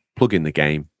off, plug in the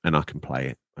game, and I can play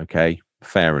it. Okay,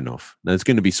 fair enough. Now, there's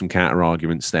going to be some counter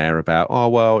arguments there about, oh,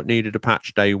 well, it needed a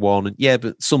patch day one. And yeah,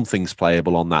 but something's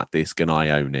playable on that disc and I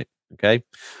own it. Okay.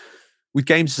 With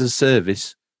games as a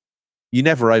service, you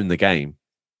never own the game.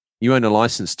 You own a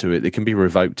license to it. It can be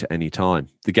revoked at any time.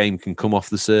 The game can come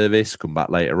off the service, come back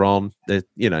later on.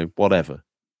 Whatever.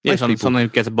 Yeah, something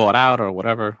gets bought out or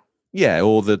whatever. Yeah,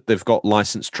 or they've got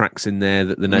licensed tracks in there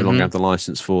that they no longer have the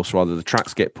license for. So either the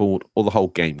tracks get pulled or the whole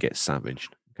game gets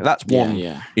savaged. Okay, that's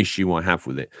one issue I have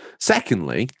with it.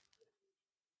 Secondly,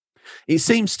 it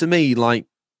seems to me like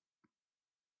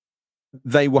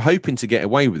they were hoping to get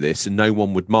away with this and no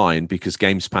one would mind because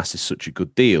Games Pass is such a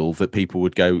good deal that people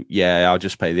would go, yeah, I'll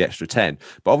just pay the extra 10.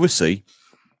 But obviously,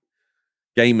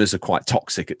 gamers are quite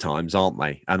toxic at times, aren't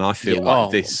they? And I feel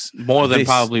like this... More than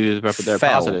probably they're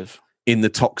positive. In the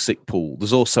toxic pool.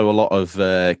 There's also a lot of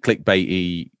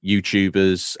clickbaity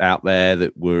YouTubers out there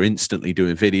that were instantly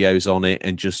doing videos on it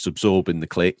and just absorbing the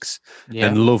clicks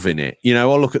and loving it.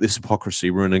 Oh, look at this hypocrisy.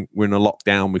 We're in a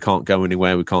lockdown. We can't go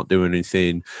anywhere. We can't do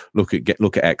anything. Look at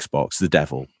Xbox, the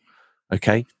devil.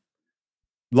 Okay,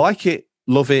 like it,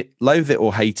 love it, loathe it,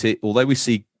 or hate it. Although we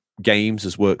see games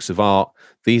as works of art,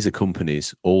 these are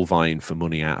companies all vying for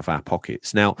money out of our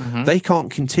pockets. Now, they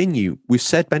can't continue. We've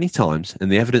said many times,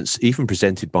 and the evidence even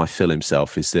presented by Phil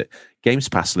himself is that Games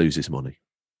Pass loses money.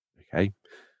 Okay.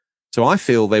 So I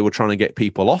feel they were trying to get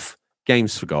people off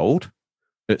Games for Gold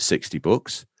at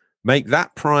 $60, make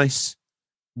that price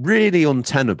really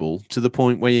untenable to the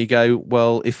point where you go,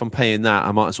 well, if I'm paying that,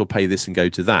 I might as well pay this and go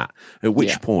to that. At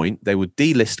which point they would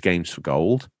delist Games for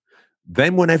Gold.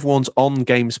 Then when everyone's on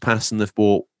Games Pass and they've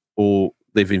bought or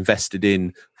they've invested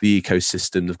in the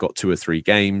ecosystem, they've got 2 or 3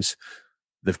 games,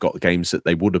 they've got games that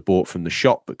they would have bought from the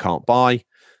shop but can't buy.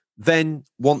 Then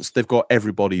once they've got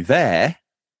everybody there,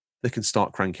 they can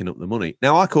start cranking up the money.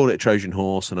 Now, I call it a Trojan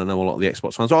horse, and I know a lot of the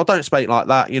Xbox fans, don't speak like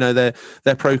that.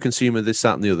 They're pro-consumer, this,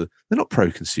 that, and the other. They're not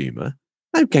pro-consumer.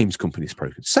 No games company's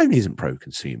pro-consumer. Sony isn't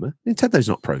pro-consumer. Nintendo's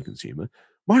not pro-consumer.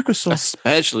 Microsoft...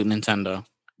 Especially Nintendo.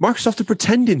 Microsoft are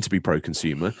pretending to be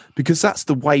pro-consumer because that's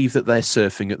the wave that they're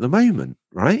surfing at the moment,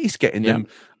 right? It's getting them.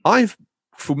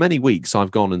 For many weeks, I've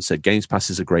gone and said Games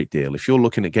Pass is a great deal. If you're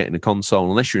looking at getting a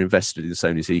console, unless you're invested in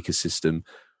Sony's ecosystem,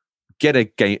 get a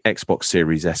Xbox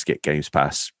Series S, get Games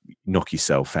Pass, knock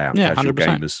yourself out. Yeah, casual 100%.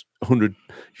 gamers. 100.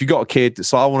 If you've got a kid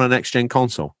that's like, I want a next-gen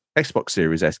console, Xbox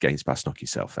Series S, Games Pass, knock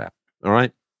yourself out. All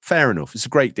right? Fair enough. It's a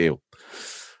great deal.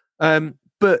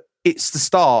 But it's the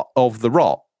start of the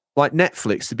rot. Like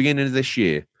Netflix, the beginning of this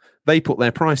year, they put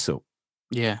their price up.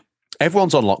 Yeah.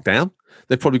 Everyone's on lockdown.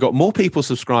 They've probably got more people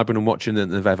subscribing and watching than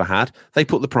they've ever had. They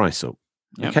put the price up.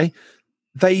 Yep. Okay.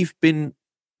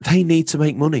 They need to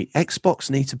make money. Xbox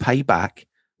need to pay back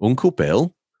Uncle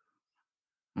Bill.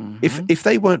 If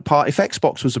they weren't if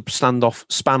Xbox was a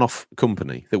span-off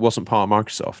company that wasn't part of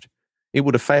Microsoft, it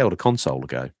would have failed a console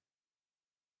ago.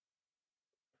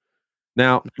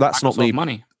 Now, that's not me.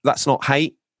 Money. That's not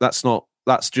hate.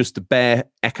 That's just the bare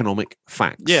economic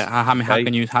facts. Yeah,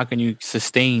 how can you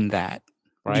sustain that?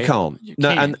 Right? You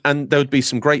can't. And there would be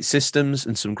some great systems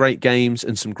and some great games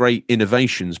and some great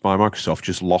innovations by Microsoft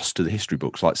just lost to the history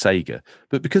books like Sega.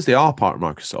 But because they are part of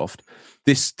Microsoft,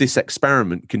 this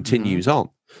experiment continues on.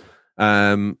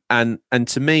 And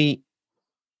to me,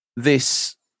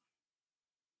 this,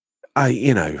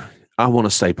 I want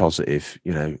to stay positive.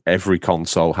 Every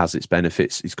console has its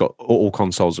benefits. All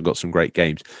consoles have got some great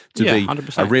games. To be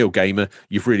 100%. A real gamer,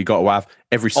 you've really got to have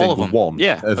every single one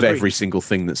of every single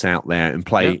thing that's out there and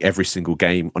play every single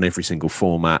game on every single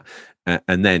format.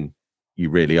 And then you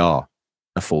really are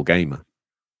a full gamer.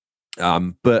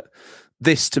 But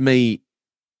this, to me,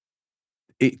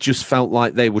 it just felt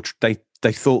like they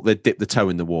thought they'd dip the toe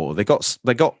in the water.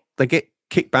 They get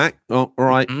kicked back. Oh, all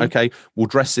right. Okay. We'll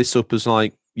dress this up as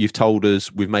like, you've told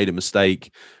us we've made a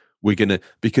mistake.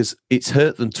 Because it's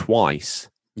hurt them twice.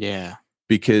 Yeah.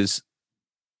 Because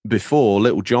before,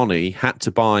 little Johnny had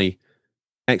to buy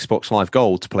Xbox Live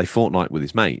Gold to play Fortnite with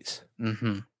his mates.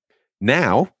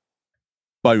 Now,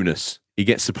 bonus, he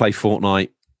gets to play Fortnite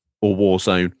or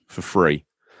Warzone for free.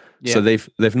 Yeah. So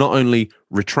they've not only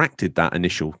retracted that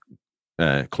initial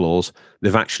clause,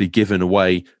 they've actually given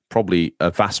away probably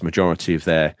a vast majority of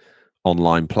their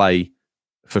online play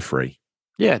for free.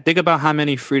 Yeah, think about how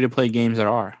many free-to-play games there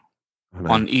are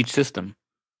on each system.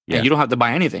 Yeah. And you don't have to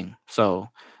buy anything. So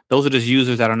those are just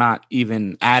users that are not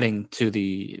even adding to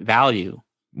the value.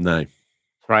 No.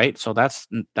 Right? So that's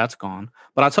gone.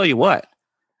 But I'll tell you what,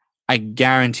 I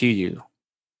guarantee you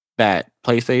that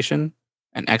PlayStation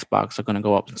and Xbox are going to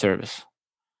go up in service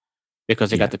because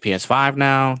they got the PS5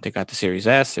 now, they got the Series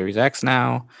S, Series X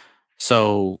now.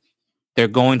 So they're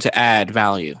going to add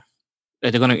value.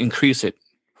 They're going to increase it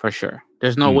for sure.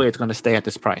 There's no way it's going to stay at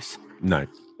this price. No.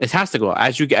 It has to go.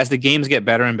 As the games get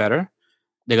better and better,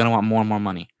 they're going to want more and more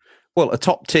money. Well, a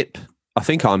top tip, I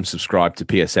think I'm subscribed to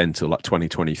PSN till like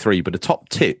 2023, but a top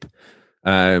tip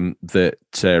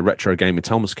that Retro Gamer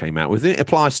Thomas came out with, it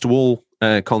applies to all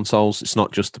consoles. It's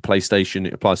not just the PlayStation.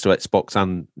 It applies to Xbox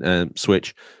and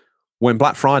Switch. When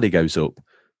Black Friday goes up,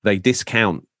 they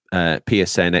discount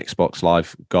PSN, Xbox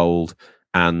Live Gold,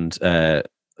 and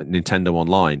Nintendo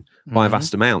Online by a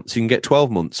vast amount. So you can get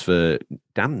 12 months for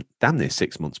damn near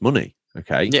 6 months money.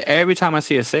 Okay. Yeah, every time I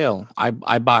see a sale,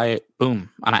 I buy it, boom,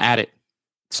 and I add it.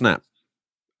 Snap.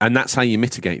 And that's how you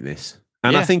mitigate this.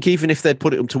 And I think even if they'd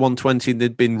put it up to 120,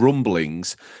 there'd been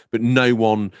rumblings, but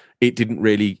it didn't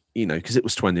really, because it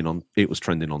was trending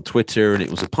on Twitter and it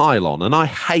was a pylon. And I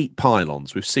hate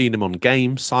pylons. We've seen them on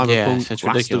games, Cyberpunk,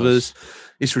 Last of Us.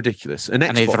 It's ridiculous. And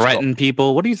they threaten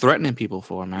people. What are you threatening people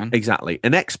for, man? Exactly.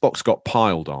 And Xbox got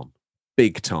piled on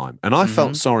big time. And I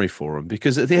felt sorry for them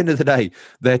because at the end of the day,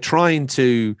 they're trying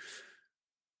to,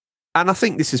 and I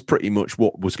think this is pretty much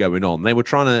what was going on. They were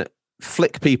trying to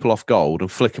flick people off gold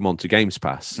and flick them onto Games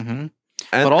Pass.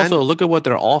 But also look at what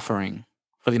they're offering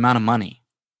for the amount of money.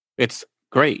 It's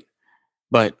great.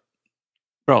 But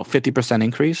bro, 50%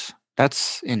 increase?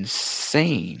 That's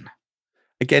insane.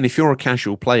 Again, if you're a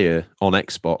casual player on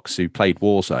Xbox who played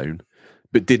Warzone,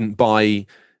 but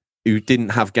who didn't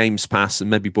have Games Pass and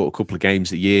maybe bought a couple of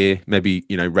games a year, maybe,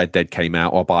 Red Dead came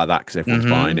out, I'll buy that because everyone's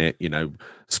buying it,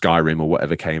 Skyrim or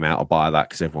whatever came out, I'll buy that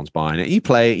because everyone's buying it. You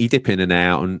play it, you dip in and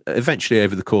out, and eventually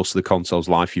over the course of the console's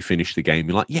life, you finish the game,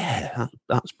 you're like, yeah,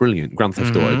 that's brilliant. Grand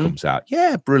Theft Auto comes out.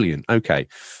 Yeah, brilliant. Okay.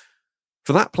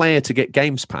 For that player to get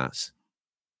Games Pass,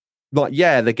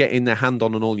 they're getting their hand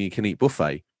on an all-you-can-eat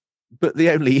buffet, but they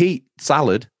only eat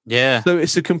salad. Yeah. So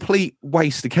it's a complete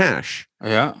waste of cash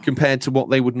compared to what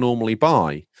they would normally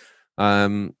buy.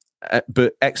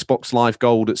 But Xbox Live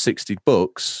Gold at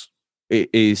 $60, it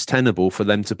is tenable for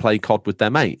them to play COD with their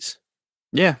mates.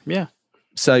 Yeah, yeah.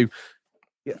 So,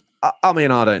 I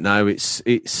mean, I don't know.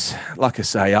 It's like I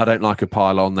say, I don't like a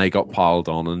pile-on. They got piled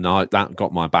on, and that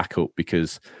got my back up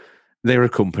because they're a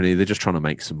company. They're just trying to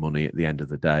make some money at the end of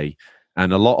the day.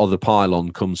 And a lot of the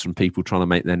pile-on comes from people trying to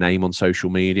make their name on social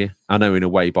media. I know in a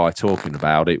way by talking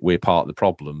about it, we're part of the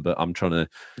problem, but I'm trying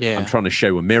to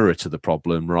show a mirror to the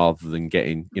problem rather than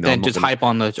getting, hype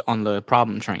on the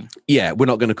problem train. Yeah, we're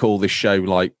not going to call this show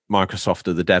like Microsoft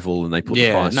are the devil and they put the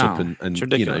price up and it's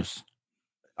ridiculous.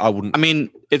 I wouldn't. I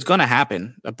mean, it's going to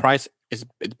happen. The price it's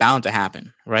bound to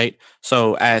happen, right?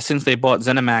 So since they bought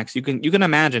ZeniMax, you can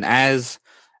imagine as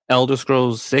Elder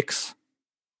Scrolls 6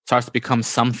 starts to become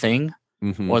something.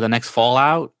 Or the next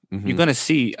Fallout, you're going to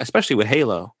see, especially with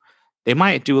Halo, they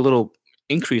might do a little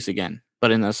increase again, but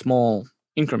in a small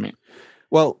increment.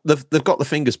 Well, they've got the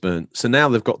fingers burnt, so now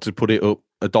they've got to put it up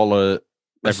 $1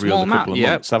 every other couple of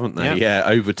months, haven't they? Yeah,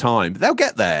 over time. They'll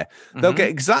get there. They'll get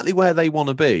exactly where they want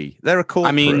to be. They're a corporate.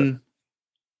 I mean,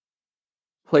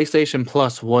 PlayStation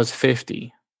Plus was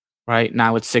 $50, right?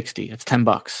 Now it's $60. It's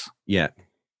 $10. Yeah.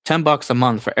 $10 a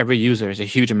month for every user is a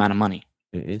huge amount of money.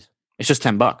 It is. It's just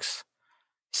 $10.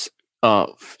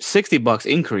 $60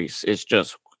 increase is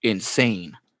just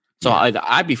insane. So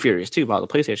I'd be furious too about the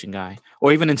PlayStation guy,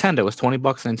 or even Nintendo. It's $20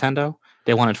 Nintendo.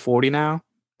 They wanted $40 now.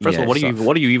 First of all,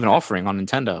 what are you even offering on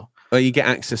Nintendo? Well, you get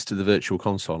access to the Virtual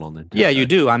Console on Nintendo. Yeah, you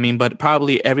do. I mean, but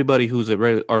probably everybody who's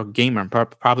a gamer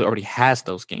probably already has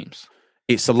those games.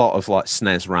 It's a lot of like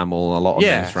SNES Ramble, a lot of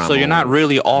NES Ramble. So you're not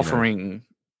really offering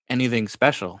anything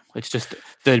special. It's just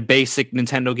the basic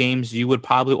Nintendo games you would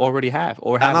probably already have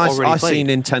or have already played. I see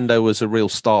Nintendo as a real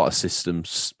starter system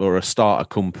or a starter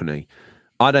company.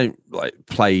 I don't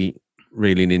play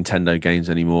really Nintendo games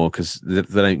anymore because they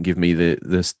don't give me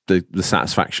the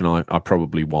satisfaction I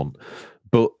probably want.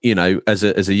 But as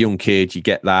a young kid, you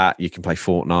get that. You can play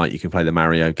Fortnite, you can play the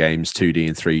Mario games, 2D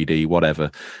and 3D,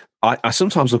 whatever. I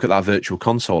sometimes look at that Virtual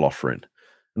Console offering,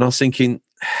 and I was thinking,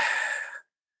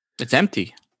 it's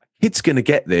empty. Kids going to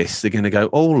get this. They're going to go,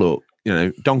 oh, look,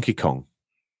 Donkey Kong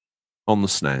on the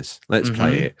SNES. Let's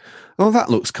play it. Oh, that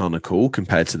looks kind of cool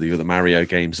compared to the other Mario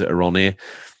games that are on here.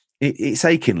 it's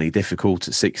achingly difficult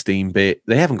at 16-bit.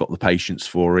 They haven't got the patience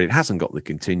for it. It hasn't got the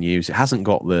continues. It hasn't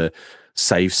got the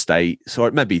save state. So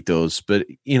it maybe does, but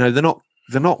they're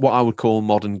not what I would call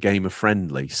modern gamer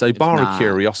friendly. So bar a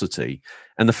curiosity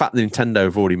and the fact that Nintendo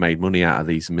have already made money out of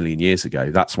these a million years ago,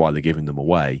 that's why they're giving them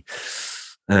away.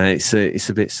 It's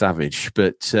a bit savage,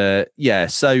 but so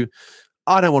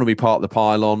I don't want to be part of the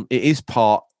pylon. It is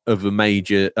part of a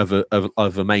major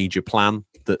plan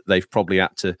that they've probably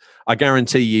had to. I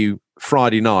guarantee you,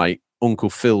 Friday night,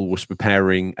 Uncle Phil was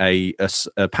preparing a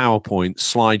PowerPoint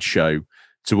slideshow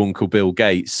to Uncle Bill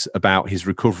Gates about his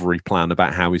recovery plan,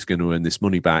 about how he's going to earn this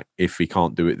money back if he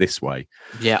can't do it this way.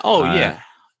 Yeah. Oh, yeah.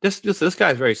 This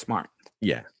guy's very smart.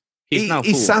 Yeah,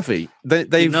 he's savvy.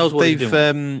 He knows what he's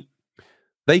doing.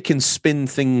 They can spin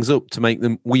things up to make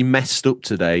them. We messed up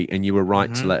today, and you were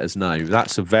right to let us know.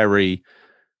 That's a very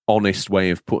honest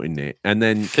way of putting it. And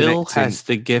then Phil has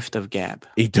the gift of gab.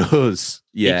 He does.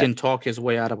 Yeah, he can talk his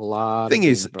way out of a lot. Thing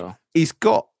of is, things, bro. He's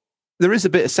got. There is a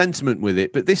bit of sentiment with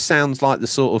it, but this sounds like the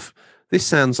sort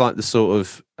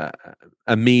of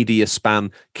a media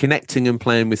span. Connecting and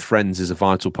playing with friends is a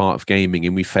vital part of gaming,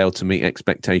 and we fail to meet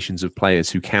expectations of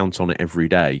players who count on it every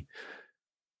day.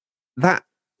 That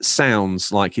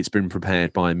sounds like it's been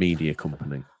prepared by a media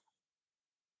company.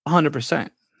 100%.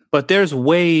 But there's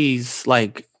ways,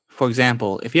 like, for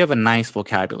example, if you have a nice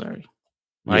vocabulary,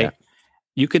 right? Yeah.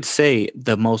 You could say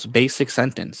the most basic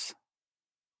sentence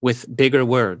with bigger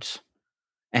words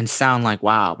and sound like,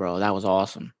 wow, bro, that was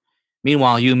awesome.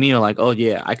 Meanwhile, you and me are like, oh,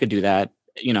 yeah, I could do that,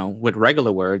 with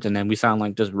regular words. And then we sound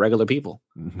like just regular people.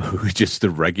 Just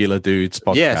the regular dudes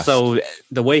podcast. Yeah. So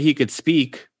the way he could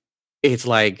speak, it's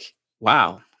like,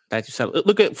 wow, that you said.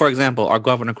 Look at, for example, our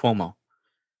Governor Cuomo.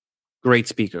 Great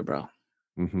speaker, bro.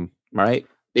 Mm-hmm. Right?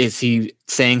 Is he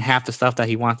saying half the stuff that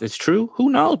he wants is true? Who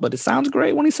knows? But it sounds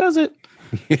great when he says it.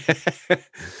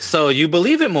 So you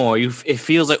believe it more. It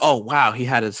feels like, oh wow, he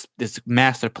had this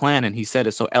master plan and he said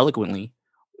it so eloquently.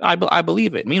 I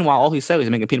believe it. Meanwhile, all he said was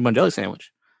make a peanut butter and jelly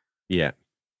sandwich. Yeah.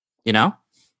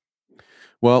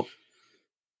 Well,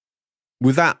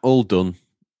 with that all done,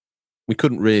 we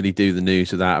couldn't really do the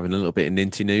news without having a little bit of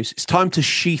Ninty news. It's time to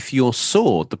sheath your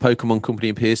sword. The Pokemon Company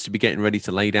appears to be getting ready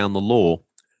to lay down the law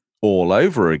all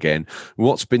over again,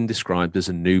 what's been described as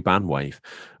a new ban wave.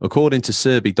 According to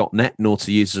Serby.net,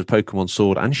 naughty users of Pokemon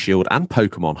Sword and Shield and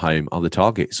Pokemon Home are the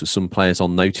targets, with some players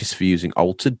on notice for using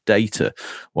altered data,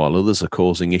 while others are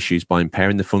causing issues by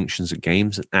impairing the functions of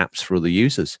games and apps for other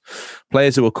users.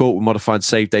 Players who are caught with modified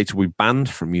save data will be banned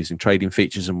from using trading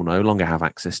features and will no longer have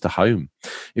access to Home.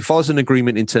 It follows an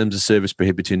agreement in terms of service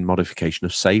prohibiting modification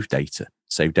of save data.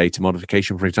 Save data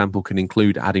modification, for example, can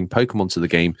include adding Pokemon to the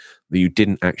game that you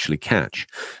didn't actually catch.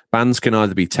 Bans can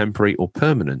either be temporary or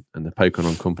permanent, and the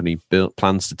Pokemon Company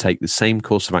plans to take the same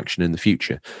course of action in the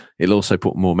future. It'll also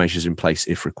put more measures in place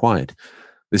if required.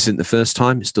 This isn't the first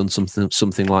time it's done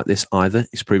something like this either.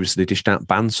 It's previously dished out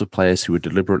bans for players who were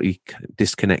deliberately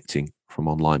disconnecting from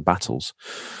online battles.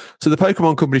 So the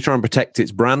Pokemon Company trying to protect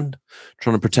its brand,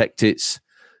 trying to protect its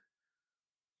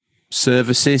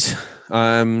services.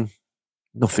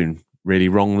 Nothing really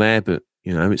wrong there, but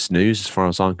it's news as far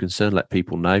as I'm concerned. Let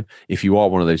people know. If you are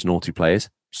one of those naughty players,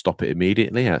 stop it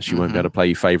immediately, else you won't be able to play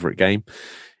your favourite game.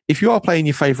 If you are playing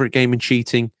your favourite game and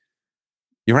cheating,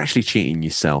 you're actually cheating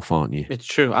yourself, aren't you? It's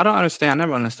true. I don't understand. I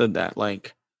never understood that.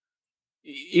 Like,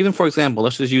 even for example,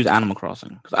 let's just use Animal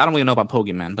Crossing, because I don't really know about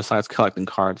Pokemon besides collecting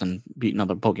cards and beating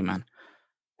other Pokemon.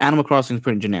 Animal Crossing is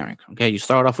pretty generic. Okay, you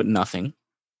start off with nothing,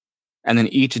 and then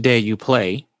each day you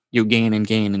play, you gain and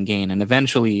gain and gain. And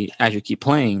eventually, as you keep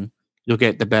playing, you'll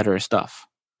get the better stuff.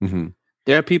 Mm-hmm.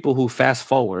 There are people who fast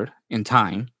forward in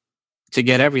time to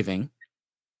get everything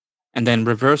and then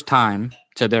reverse time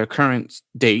to their current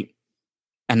date.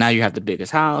 And now you have the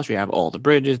biggest house, you have all the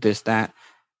bridges, this, that.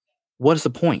 What is the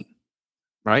point?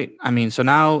 Right? I mean, so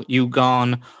now you've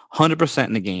gone 100%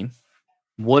 in the game.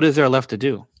 What is there left to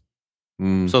do?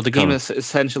 So the game is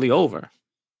essentially over.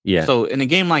 Yeah. So in a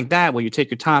game like that, where you take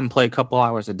your time and play a couple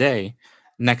hours a day,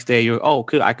 next day you're,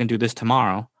 good, I can do this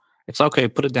tomorrow. It's okay,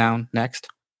 put it down, next.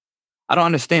 I don't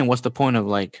understand what's the point of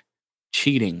like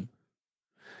cheating.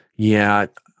 Yeah,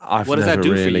 what does that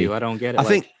do for you? I don't get it. I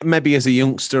think maybe as a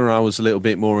youngster, I was a little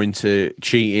bit more into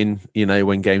cheating.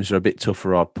 When games are a bit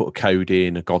tougher, I'd put a code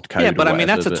in, a god code. Yeah, but I mean,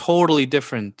 that's a totally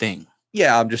different thing.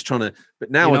 Yeah, I'm just trying to.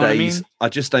 But nowadays, I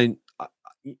just don't.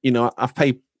 I've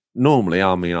paid. Normally,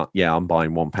 I'm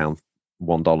buying £1, $1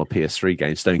 PS3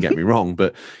 games. Don't get me wrong,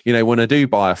 but when I do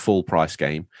buy a full price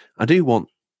game, I do want.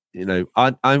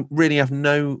 I really have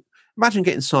no. Imagine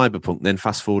getting Cyberpunk, then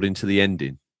fast forward into the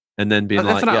ending, and then being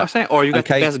that's what I'm saying. Or you got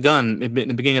the best gun in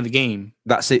the beginning of the game.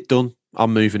 That's it, done.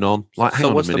 I'm moving on. Like, hang So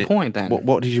on what's a minute. the point then?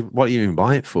 What did you even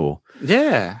buy it for?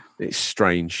 Yeah, It's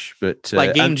strange, but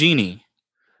like Game Genie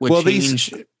would well,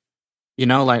 change. You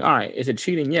know, like, all right, is it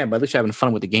cheating? Yeah, but at least you're having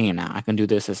fun with the game now. I can do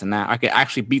this, and that. I could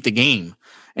actually beat the game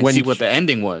and see what the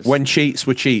ending was. When cheats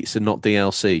were cheats and not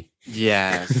DLC.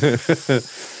 Yes.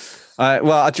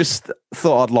 Well, I just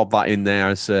thought I'd lob that in there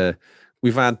as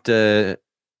we've had 2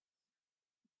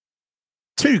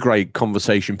 great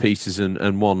conversation pieces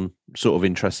and one sort of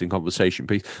interesting conversation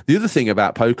piece. The other thing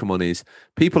about Pokemon is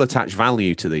people attach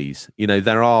value to these. You know,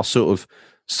 there are sort of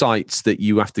sites that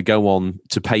you have to go on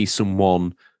to pay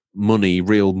someone money,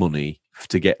 real money,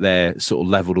 to get their sort of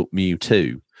leveled up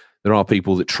Mewtwo. There are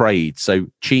people that trade. So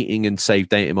cheating and save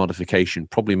data modification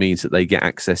probably means that they get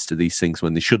access to these things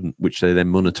when they shouldn't, which they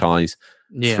then monetize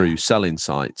through selling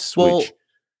sites. Well,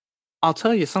 I'll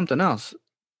tell you something else.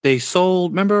 They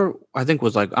sold, remember, I think it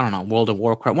was like, I don't know, World of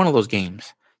Warcraft, one of those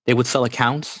games. They would sell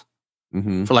accounts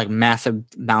for like massive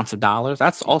amounts of dollars.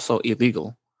 That's also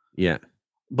illegal. Yeah.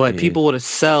 But people would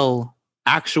sell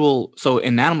actual, so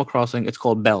in Animal Crossing, it's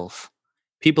called bells.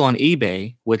 People on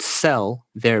eBay would sell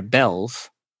their bells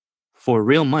for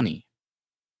real money.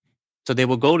 So they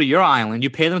will go to your island. You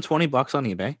pay them $20 on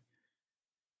eBay.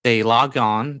 They log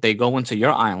on. They go into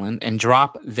your island and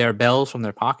drop their bells from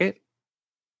their pocket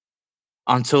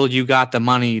until you got the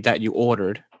money that you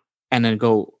ordered, and then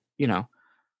go, you know,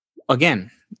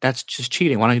 again, that's just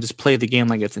cheating. Why don't you just play the game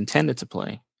like it's intended to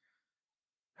play?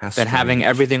 Than having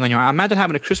everything on your... Imagine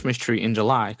having a Christmas tree in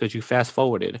July because you fast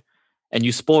forwarded and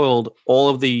you spoiled all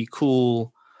of the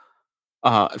cool,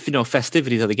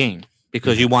 festivities of the game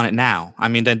because you want it now. I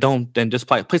mean, then just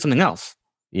play something else.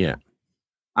 Yeah.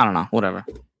 I don't know. Whatever.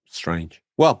 Strange.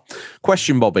 Well,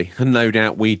 question, Bobby, and no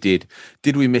doubt we did.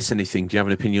 Did we miss anything? Do you have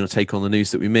an opinion or take on the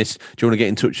news that we missed? Do you want to get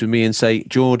in touch with me and say,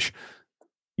 George,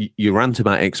 your rant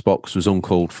about Xbox was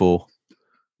uncalled for.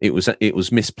 It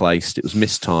was misplaced. It was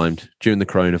mistimed during the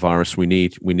coronavirus. We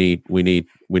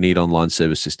need online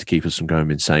services to keep us from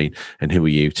going insane. And who are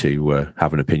you to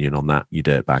have an opinion on that, you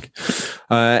dirtbag?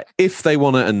 If they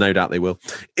want to, and no doubt they will.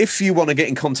 If you want to get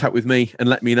in contact with me and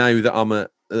let me know that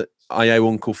I owe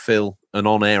Uncle Phil an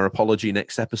on-air apology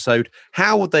next episode,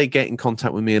 how would they get in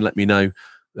contact with me and let me know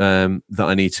that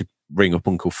I need to ring up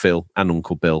Uncle Phil and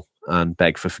Uncle Bill and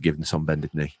beg for forgiveness on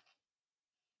bended knee?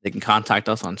 They can contact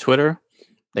us on Twitter.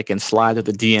 They can slide to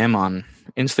the DM on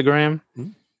Instagram.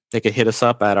 They can hit us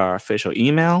up at our official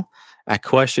email at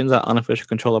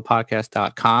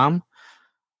questions@unofficialcontrollerpodcast.com,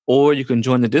 or you can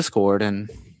join the Discord and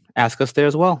ask us there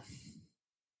as well.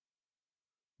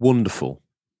 Wonderful.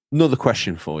 Another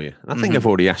question for you. I think I've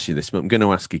already asked you this, but I'm going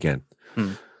to ask again.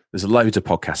 There's loads of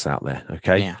podcasts out there,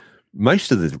 okay? Yeah. Most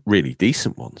of the really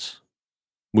decent ones,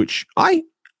 which I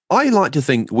like to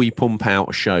think we pump out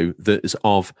a show that is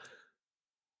of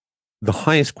the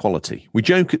highest quality. We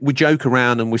joke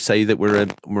around and we say that we're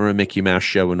a Mickey Mouse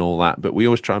show and all that, but we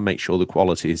always try and make sure the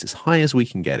quality is as high as we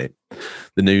can get it.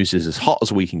 The news is as hot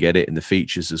as we can get it, and the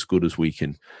features as good as we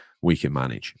can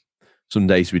manage. Some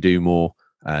days we do more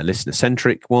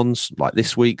listener-centric ones, like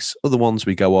this week's. Other ones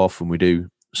we go off and we do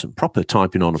some proper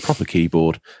typing on a proper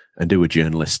keyboard and do a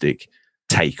journalistic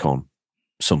take on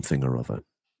something or other,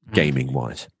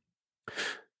 gaming-wise.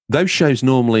 Those shows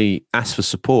normally ask for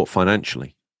support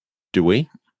financially. Do we?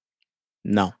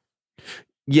 No.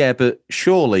 Yeah, but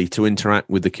surely to interact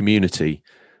with the community,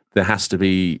 there has to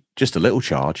be just a little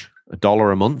charge,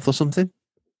 $1 a month or something?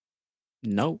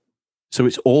 No. So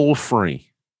it's all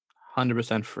free.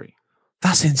 100% free.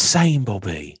 That's insane,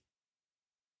 Bobby.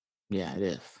 Yeah, it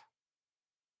is.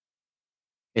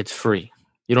 It's free.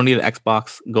 You don't need an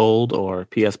Xbox Gold or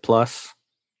PS Plus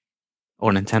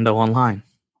or Nintendo Online.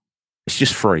 It's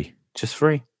just free. Just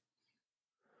free.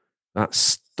 That's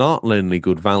startlingly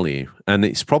good value. And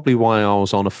it's probably why I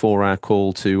was on a 4-hour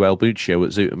call to El Buccio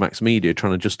at ZutaMax Media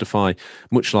trying to justify,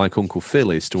 much like Uncle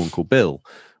Phil is to Uncle Bill,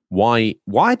 why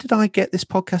did I get this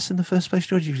podcast in the first place,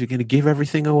 George? You're going to give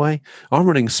everything away? I'm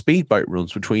running speedboat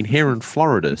runs between here and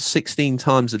Florida 16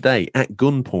 times a day at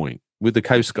gunpoint with the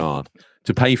Coast Guard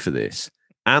to pay for this,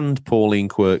 and Pauline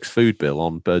Quirk's food bill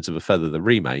on Birds of a Feather, the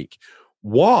remake.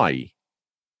 Why,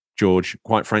 George,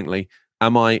 quite frankly,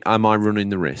 am I running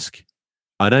the risk?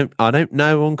 I don't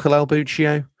know, Uncle El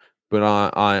Buccio, but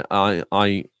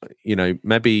I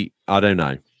maybe, I don't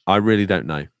know. I really don't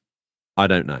know. I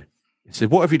don't know. He said,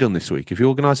 what have you done this week? Have you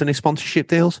organised any sponsorship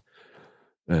deals?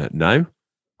 No.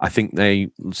 I think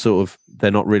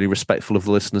they're not really respectful of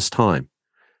the listener's time.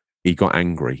 He got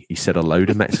angry. He said a load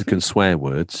of Mexican swear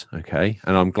words, okay?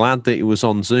 And I'm glad that it was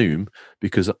on Zoom,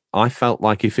 because I felt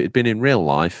like if it had been in real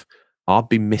life, I'd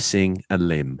be missing a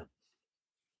limb.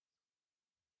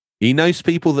 He knows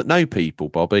people that know people,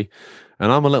 Bobby.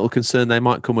 And I'm a little concerned they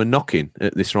might come a knocking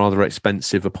at this rather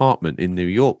expensive apartment in New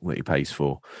York that he pays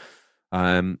for.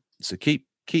 So keep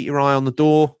your eye on the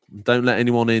door. Don't let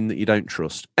anyone in that you don't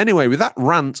trust. Anyway, with that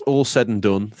rant all said and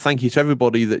done, thank you to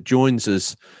everybody that joins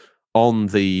us on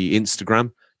the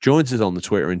Instagram, joins us on the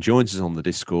Twitter, and joins us on the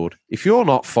Discord. If you're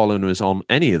not following us on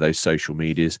any of those social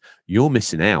medias, you're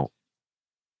missing out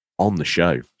on the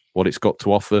show, what it's got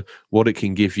to offer, what it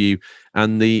can give you,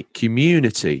 and the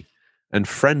community and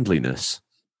friendliness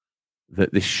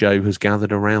that this show has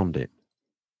gathered around it.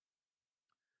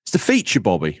 It's the feature,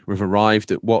 Bobby. We've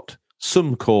arrived at what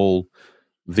some call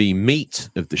the meat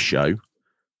of the show.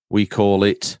 We call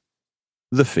it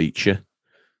the feature.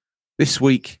 This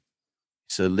week,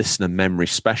 it's a listener memory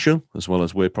special, as well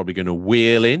as we're probably going to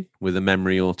wheel in with a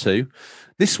memory or two.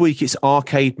 This week, it's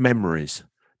arcade memories.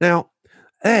 Now,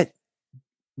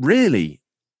 really,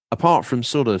 apart from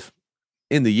sort of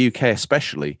in the UK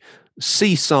especially,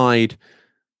 seaside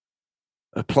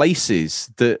places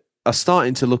that are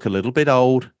starting to look a little bit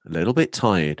old, a little bit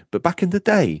tired. But back in the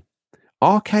day,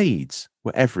 arcades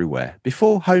were everywhere.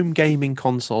 Before home gaming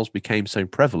consoles became so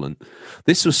prevalent,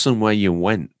 this was somewhere you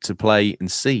went to play and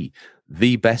see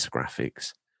the best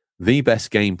graphics, the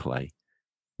best gameplay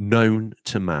known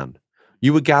to man.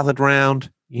 You were gathered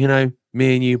round,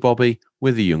 me and you, Bobby,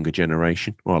 with the younger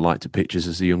generation, or I like to picture us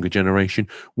as the younger generation.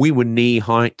 We were knee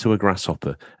height to a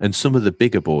grasshopper, and some of the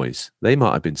bigger boys, they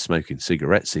might have been smoking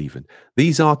cigarettes even.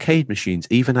 These arcade machines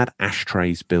even had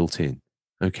ashtrays built in,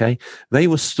 okay? They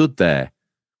were stood there,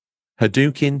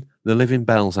 Hadouken the living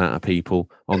bells out of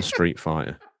people on Street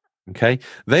Fighter, okay?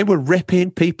 They were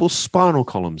ripping people's spinal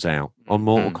columns out on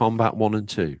Mortal Kombat 1 and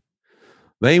 2.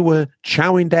 They were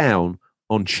chowing down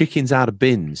on chickens out of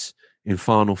bins in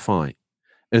Final Fight.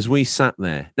 As we sat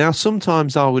there. Now,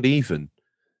 sometimes I would even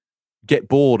get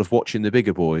bored of watching the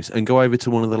bigger boys and go over to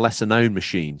one of the lesser known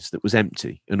machines that was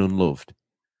empty and unloved.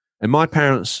 And my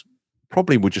parents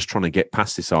probably were just trying to get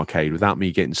past this arcade without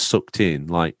me getting sucked in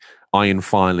like iron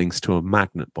filings to a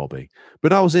magnet, Bobby.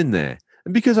 But I was in there.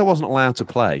 And because I wasn't allowed to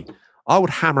play, I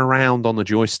would hammer around on the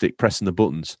joystick, pressing the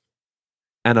buttons.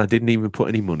 And I didn't even put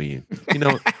any money in.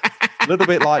 A little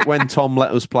bit like when Tom let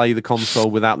us play the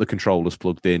console without the controllers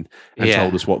plugged in and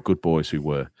told us what good boys we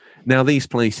were. Now, these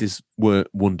places were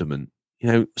wonderment.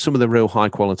 Some of the real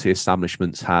high-quality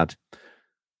establishments had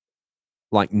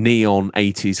like neon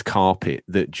 80s carpet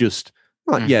that just,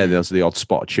 there was the odd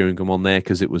spot of chewing gum on there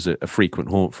because it was a frequent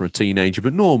haunt for a teenager.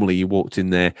 But normally you walked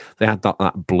in there, they had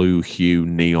that blue hue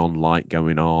neon light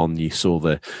going on. You saw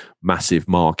the massive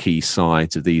marquee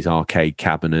sides of these arcade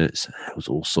cabinets. There was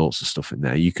all sorts of stuff in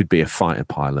there. You could be a fighter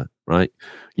pilot, right?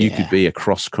 You could be a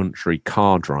cross-country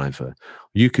car driver.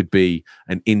 You could be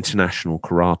an international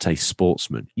karate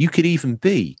sportsman. You could even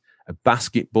be a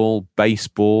basketball,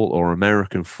 baseball, or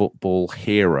American football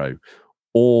hero,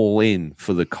 all in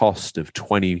for the cost of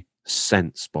 20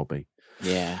 cents, Bobby.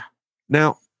 Yeah.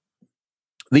 Now,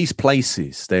 these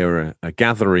places, they are a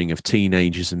gathering of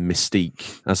teenagers and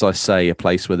mystique. As I say, a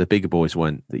place where the bigger boys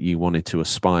went that you wanted to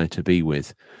aspire to be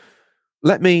with.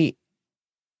 That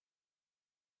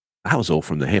was all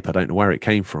from the hip. I don't know where it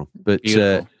came from, but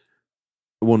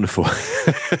wonderful.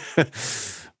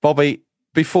 Bobby,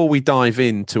 before we dive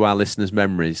into our listeners'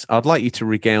 memories, I'd like you to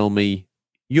regale me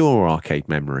your arcade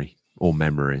memory or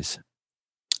memories.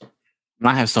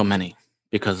 I have so many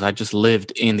because I just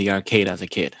lived in the arcade as a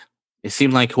kid. It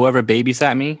seemed like whoever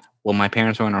babysat me while my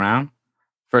parents weren't around,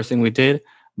 first thing we did,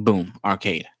 boom,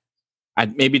 arcade.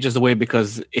 Maybe just the way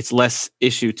because it's less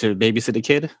issue to babysit a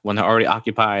kid when they're already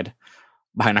occupied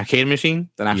by an arcade machine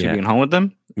than actually being home with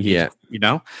them. Yeah.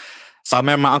 So I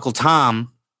remember my Uncle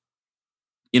Tom,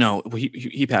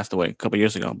 he passed away a couple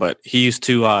years ago, but he used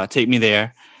to take me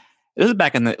there. This is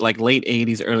back in the late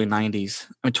 80s, early 90s.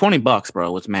 I mean, $20,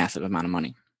 bro, was a massive amount of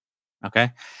money.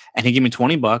 Okay. And he gave me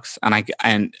 $20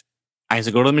 and I used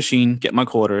to go to the machine, get my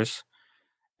quarters,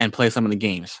 and play some of the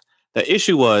games. The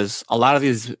issue was a lot of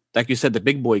these, like you said, the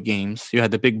big boy games, you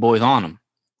had the big boys on them.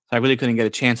 So I really couldn't get a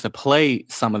chance to play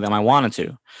some of them I wanted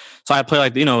to. So I play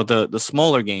the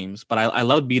smaller games, but I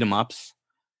loved beat 'em ups.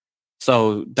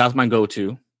 So that's my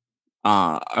go-to.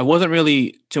 I wasn't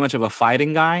really too much of a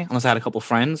fighting guy unless I had a couple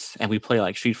friends and we play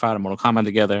like Street Fighter, Mortal Kombat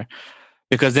together.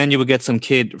 Because then you would get some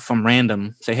kid from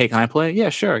random say, "Hey, can I play?" Yeah,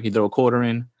 sure. He'd throw a quarter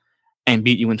in and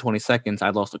beat you in 20 seconds.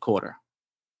 I'd lost a quarter.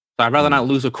 So I'd rather not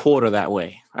lose a quarter that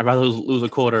way. I'd rather lose a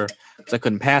quarter because I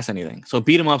couldn't pass anything. So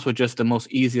beat 'em ups were just the most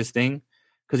easiest thing.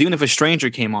 Because even if a stranger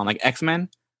came on, like X-Men,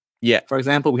 for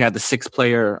example, we had the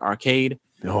 6-player arcade.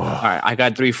 Oh. All right, I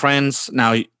got 3 friends.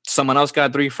 Now someone else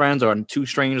got 3 friends or 2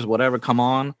 strangers, whatever, come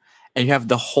on. and you have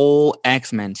the whole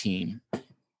X-Men team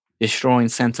destroying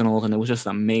Sentinels, and it was just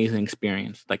an amazing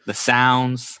experience. Like the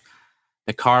sounds,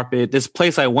 the carpet. This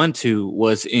place I went to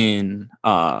was in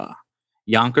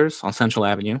Yonkers on Central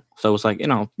Avenue. So it was like,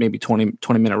 maybe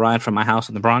 20-minute ride from my house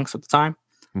in the Bronx at the time.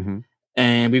 Mm-hmm.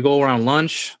 And we go around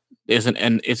lunch. I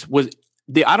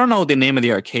don't know the name of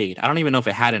the arcade. I don't even know if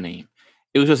it had a name.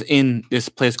 It was just in this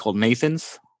place called Nathan's.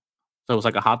 So it was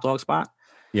like a hot dog spot.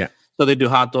 Yeah. So they do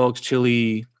hot dogs,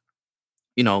 chili,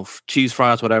 cheese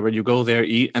fries, whatever. You go there,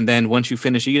 eat, and then once you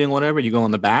finish eating, whatever, you go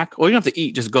in the back. Or you don't have to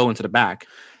eat, just go into the back.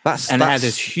 It had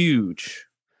this huge.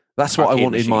 That's what I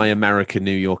wanted my American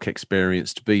New York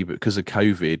experience to be, but because of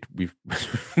COVID, we've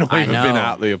not even been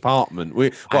out of the apartment.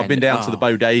 I've been down to the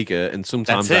bodega, and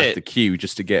sometimes I have to queue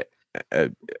just to get a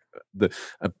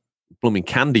blooming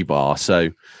candy bar.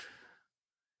 So,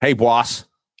 hey, boss.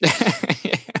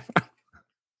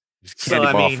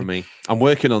 Candy bar for me. I'm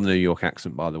working on the New York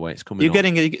accent, by the way. It's coming.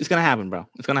 It's gonna happen, bro.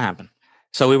 It's gonna happen.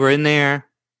 So we were in there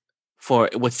for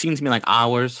what seemed to me like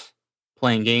hours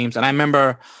playing games, and I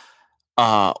remember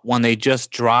when they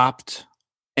just dropped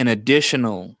an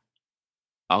additional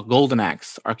Golden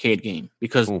Axe arcade game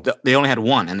because they only had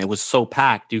one, and it was so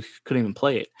packed you couldn't even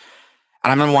play it. And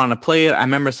I remember wanting to play it. I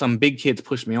remember some big kids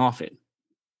pushed me off it.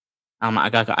 I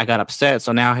got upset.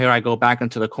 So now here I go back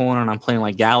into the corner and I'm playing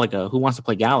like Galaga. Who wants to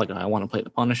play Galaga? I want to play the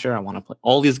Punisher. I want to play.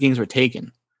 All these games were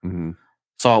taken. Mm-hmm.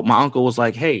 So my uncle was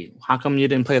like, "Hey, how come you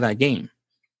didn't play that game?"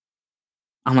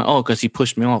 I'm like, "Oh, because he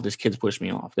pushed me off. These kids pushed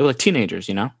me off. They were like teenagers,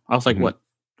 I was like,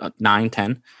 9,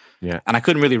 10. Yeah. And I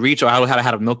couldn't really reach. Or I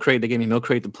had a milk crate. They gave me a milk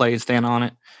crate to play and stand on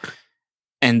it.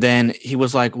 And then he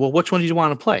was like, "Well, which one did you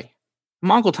want to play?"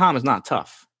 My Uncle Tom is not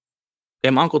tough.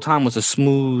 And my Uncle Tom was a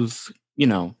smooth,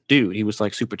 dude. He was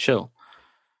like super chill.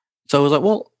 So I was like,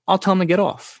 "Well, I'll tell him to get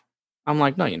off." I'm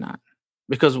like, "No, you're not."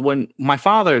 Because when my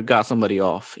father got somebody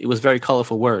off, it was very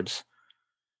colorful words.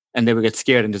 And they would get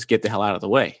scared and just get the hell out of the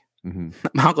way. Mm-hmm.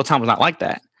 My Uncle Tom was not like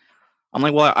that. I'm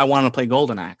like, "Well, I wanted to play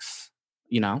Golden Axe."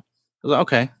 I was like,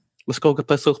 "Okay, let's go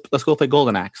play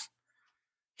Golden Axe."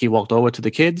 He walked over to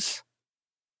the kids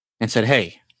and said,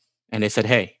 "Hey." And they said,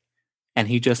 "Hey." And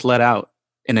he just let out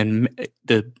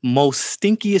the most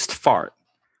stinkiest fart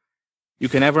you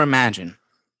can ever imagine.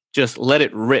 Just let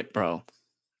it rip, bro.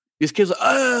 These kids,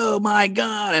 "Oh my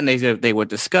God." And they were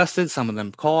disgusted. Some of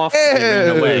them coughed. They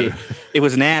ran away. It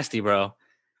was nasty, bro.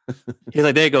 He's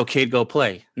like, "There you go, kid, go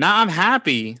play." Now I'm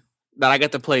happy that I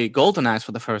got to play Golden Axe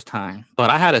for the first time, but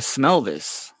I had to smell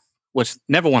this, which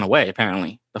never went away,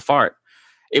 apparently. The fart.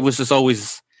 It was just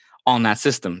always on that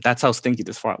system. That's how stinky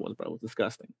this fart was, bro. It was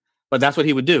disgusting. But that's what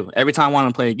he would do. Every time I wanted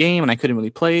to play a game and I couldn't really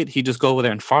play it, he'd just go over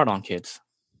there and fart on kids.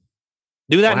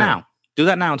 Do that now. Do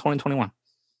that now in 2021.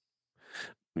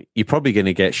 You're probably going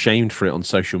to get shamed for it on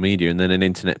social media and then an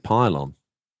internet pile-on.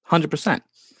 100%.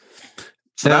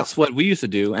 So that's what we used to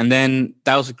do. And then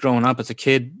that was growing up as a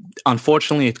kid.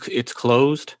 Unfortunately, it's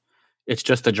closed. It's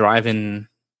just a drive-in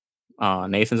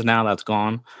Nathan's now that's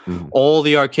gone. Mm-hmm. All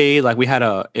the arcade, like we had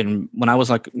when I was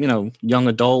like, young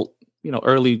adult,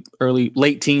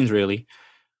 late teens, really,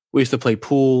 we used to play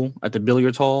pool at the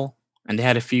billiards hall, and they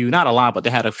had a few, not a lot, but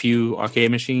they had a few arcade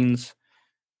machines.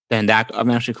 Then that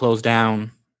eventually closed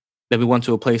down. Then we went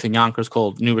to a place in Yonkers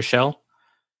called New Rochelle,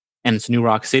 and it's New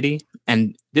Rock City.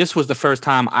 And this was the first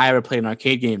time I ever played an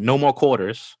arcade game. No more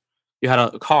quarters. You had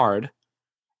a card,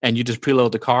 and you just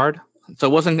preload the card. So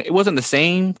it wasn't the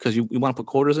same because you want to put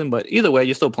quarters in, but either way,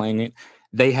 you're still playing it.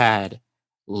 They had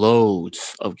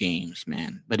loads of games,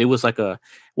 man. But it was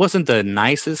wasn't the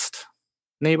nicest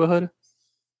neighborhood,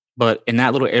 but in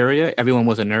that little area, everyone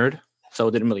was a nerd, so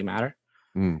it didn't really matter.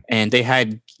 Mm. And they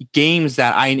had games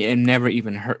that I never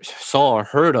even saw or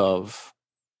heard of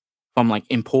from like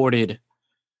imported,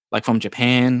 like from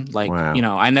Japan. Like,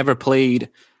 wow. I never played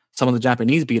some of the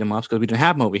Japanese beat 'em ups because we didn't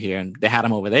have them over here, and they had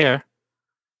them over there.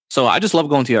 So I just love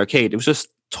going to the arcade. It was just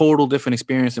total different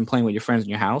experience than playing with your friends in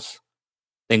your house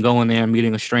than going there and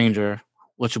meeting a stranger,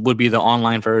 which would be the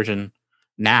online version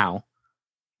now.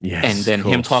 Yes, and then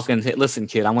him talking, "Listen,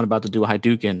 kid, I'm about to do a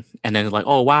Hadouken." And then it's like,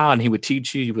 "Oh, wow." And he would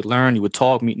teach you, you would learn, you would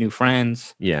talk, meet new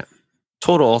friends. Yeah.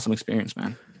 Total awesome experience,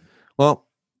 man. Well,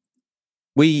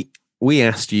 we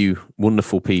asked you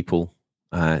wonderful people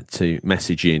to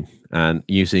message in, and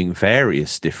using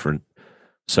various different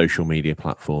social media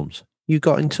platforms, you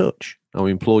got in touch. I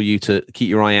implore you to keep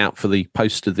your eye out for the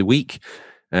post of the week.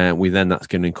 That's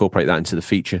going to incorporate that into the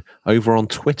feature over on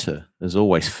Twitter. As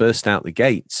always, first out the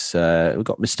gates, we've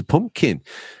got Mr. Pumpkin,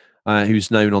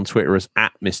 who's known on Twitter as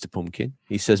 @Mr. Pumpkin.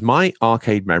 He says, "My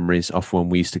arcade memories are from when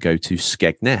we used to go to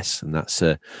Skegness, and that's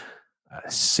a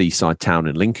seaside town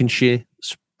in Lincolnshire.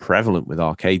 It's prevalent with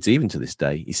arcades even to this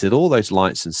day. He said all those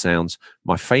lights and sounds.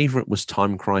 My favorite was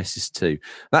Time Crisis 2.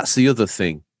 That's the other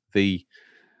thing. The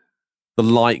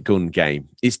light gun game.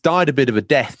 It's died a bit of a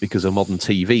death because of modern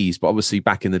TVs, but obviously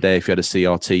back in the day, if you had a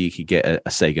CRT, you could get a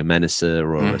Sega Menacer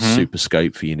or a Super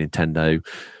Scope for your Nintendo,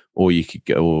 or you could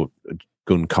get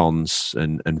gun cons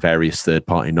and various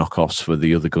third-party knockoffs for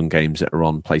the other gun games that are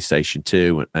on PlayStation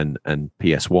 2 and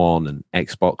PS1 and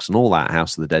Xbox and all that,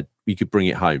 House of the Dead. You could bring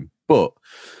it home. But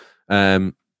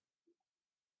the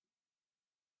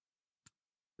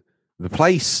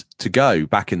place to go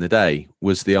back in the day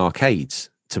was the arcades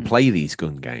to play these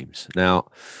gun games. Now,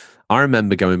 I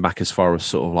remember going back as far as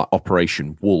sort of like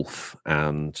Operation Wolf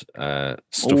and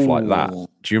stuff like that.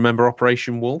 Do you remember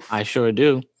Operation Wolf? I sure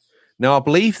do. Now, I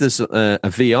believe there's a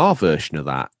VR version of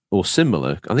that or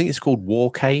similar. I think it's called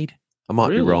Warcade. I might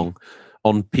be wrong.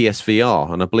 On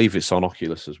PSVR, and I believe it's on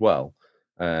Oculus as well.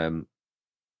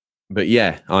 But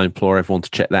yeah, I implore everyone to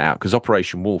check that out because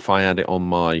Operation Wolf, I had it on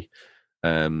my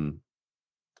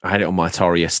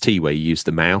Atari ST where you used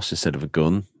the mouse instead of a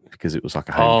gun because it was like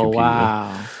a home computer.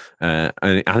 Wow.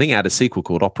 And I think it had a sequel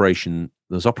called Operation.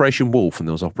 There was Operation Wolf and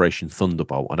there was Operation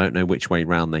Thunderbolt. I don't know which way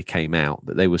round they came out,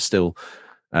 but they were still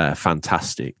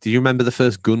fantastic. Do you remember the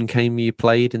first gun game you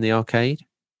played in the arcade?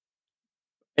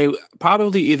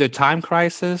 Probably either Time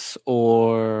Crisis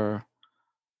or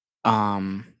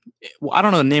well, I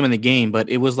don't know the name of the game, but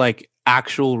it was like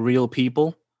actual real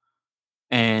people.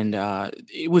 And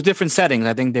it was different settings.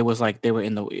 I think there was like they were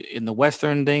in the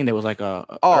Western thing. There was like a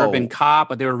urban cop,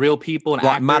 but they were real people and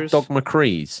like actors. Mad Dog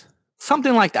McCree's,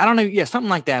 something like that. I don't know. Yeah, something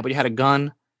like that. But you had a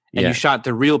gun and you shot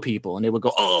the real people, and they would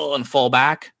go and fall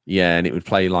back. Yeah, and it would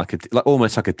play like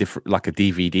almost like a different like a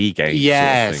DVD game.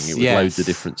 Yes, sort of thing. It would load the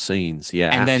different scenes. Yeah,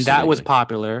 and then that was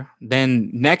popular. Then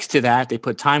next to that, they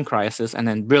put Time Crisis, and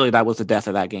then really that was the death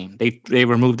of that game. They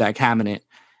removed that cabinet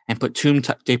and put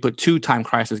two Time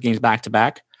Crisis games back to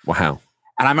back. Wow.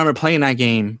 And I remember playing that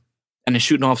game and then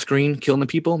shooting off screen, killing the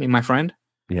people, me and my friend.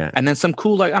 Yeah. And then some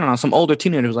cool, like, I don't know, some older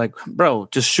teenager was like, bro,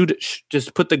 just shoot it.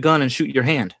 Just put the gun and shoot your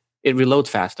hand. It reloads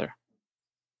faster.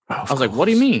 I was like, what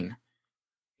do you mean?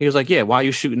 He was like, yeah, why are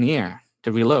you shooting in the air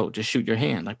to reload? Just shoot your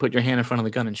hand. Like, put your hand in front of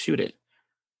the gun and shoot it.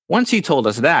 Once he told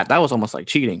us that was almost like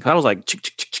cheating. Because I was like,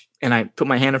 and I put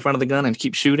my hand in front of the gun and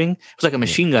keep shooting. It was like a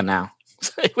machine gun now.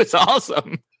 It was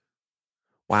awesome.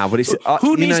 Wow, but it's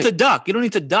who needs to duck? You don't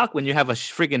need to duck when you have a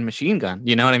friggin' machine gun.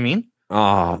 You know what I mean?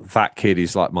 Oh, that kid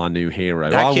is like my new hero.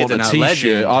 That I want a kid's a t-shirt.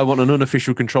 legend. I want an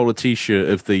unofficial controller t-shirt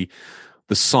of the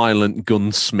silent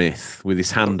gunsmith with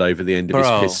his hand over the end of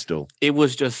his pistol. It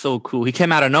was just so cool. He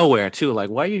came out of nowhere too. Like,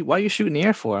 why are you shooting the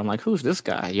air for? I'm like, who's this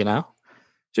guy? You know?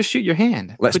 Just shoot your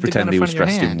hand. Let's pretend he was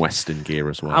dressed in Western gear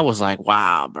as well. I was like,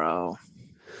 wow, bro.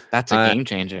 That's a game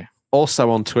changer. Also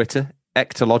on Twitter,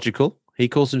 Ectological. He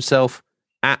calls himself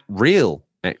 @real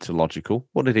Ectological.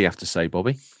 What did he have to say,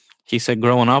 Bobby? He said,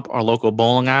 growing up, our local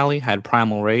bowling alley had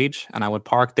Primal Rage, and I would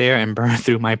park there and burn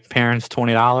through my parents'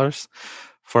 $20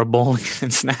 for bowling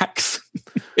and snacks.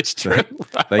 It's true.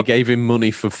 They gave him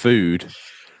money for food,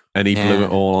 and he blew it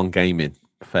all on gaming.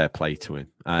 Fair play to him.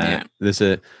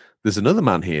 There's another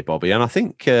man here, Bobby, and I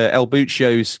think El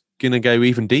Buccio's going to go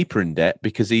even deeper in debt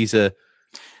because he's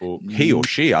he or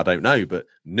she, I don't know, but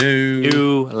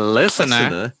new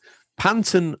listener.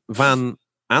 Panton van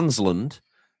Ansland,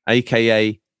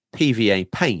 a.k.a. PVA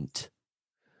Paint.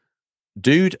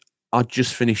 Dude, I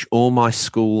just finished all my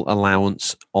school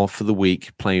allowance off for the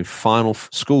week playing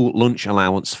school lunch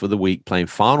allowance for the week playing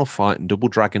Final Fight and Double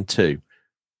Dragon 2.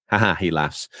 Haha, he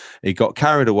laughs. He got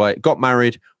carried away, got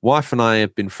married. Wife and I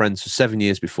have been friends for 7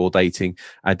 years before dating.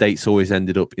 Our dates always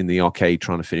ended up in the arcade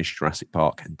trying to finish Jurassic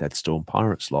Park and Dead Storm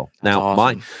Pirates lol. Now,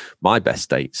 awesome. my best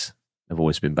dates have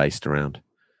always been based around,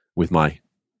 with my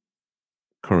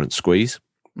current squeeze,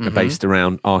 are based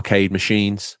around arcade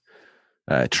machines,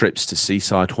 trips to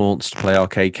seaside haunts to play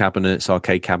arcade cabinets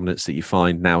that you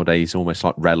find nowadays almost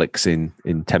like relics in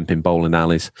Tenpin bowling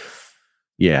alleys.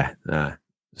 Yeah,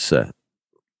 so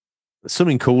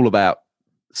something cool about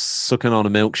sucking on a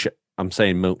milkshake. I'm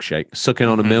saying milkshake. Sucking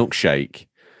on a milkshake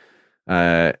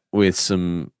with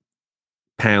some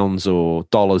pounds or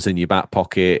dollars in your back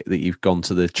pocket that you've gone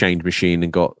to the change machine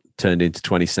and got turned into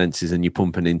 20 cents, and you're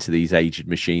pumping into these aged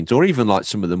machines, or even like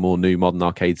some of the more new modern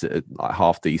arcades that are like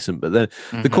half decent, but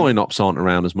the coin ops aren't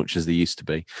around as much as they used to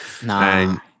be.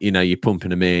 And you're pumping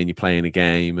them in, you're playing a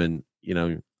game, and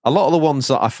a lot of the ones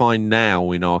that I find now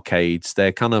in arcades,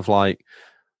 they're kind of like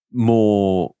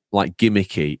more like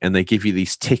gimmicky, and they give you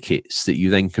these tickets that you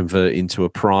then convert into a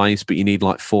prize, but you need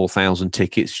like 4,000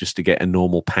 tickets just to get a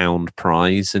normal pound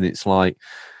prize. And it's like,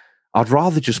 I'd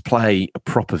rather just play a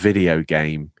proper video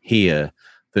game here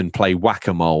than play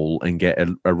whack-a-mole and get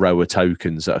a row of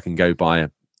tokens that I can go buy.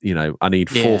 I need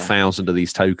 4,000 of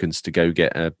these tokens to go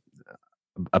get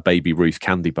a Baby Ruth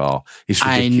candy bar. It's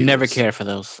ridiculous. I never care for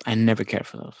those.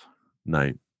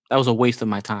 No. That was a waste of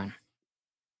my time.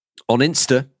 On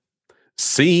Insta,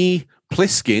 C.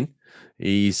 Pliskin,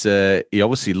 he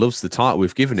obviously loves the title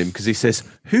we've given him because he says,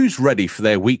 "Who's ready for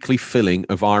their weekly filling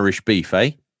of Irish beef,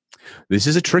 eh?" This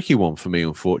is a tricky one for me,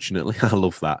 unfortunately. I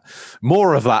love that.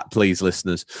 More of that, please,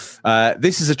 listeners.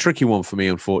 This is a tricky one for me,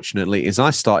 unfortunately, as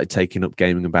I started taking up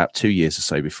gaming about 2 years or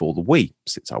so before the Wii,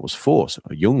 since I was 4. So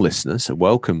a young listener, so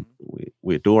welcome.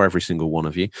 We adore every single one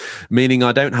of you, meaning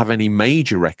I don't have any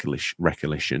major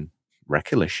recollection.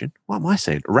 What am I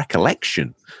saying?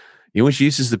 Recollection. He always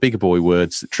uses the bigger boy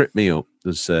words that trip me up,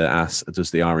 does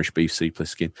the Irish beef C.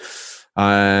 Pliskin.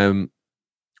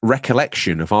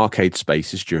 Recollection of arcade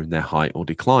spaces during their height or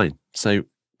decline. So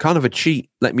kind of a cheat.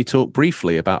 Let me talk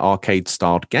briefly about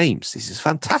arcade-styled games. This is a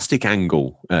fantastic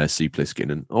angle, C.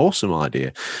 Pliskin, an awesome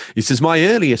idea. He says, my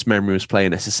earliest memory was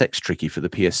playing SSX Tricky for the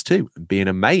PS2 and being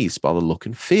amazed by the look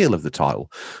and feel of the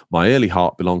title. My early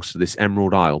heart belongs to this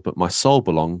Emerald Isle, but my soul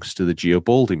belongs to the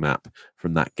Geobaldi map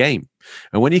from that game.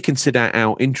 And when you consider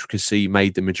how intricacy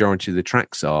made the majority of the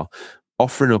tracks are,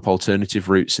 offering up alternative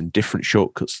routes and different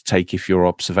shortcuts to take if your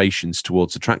observations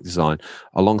towards the track design,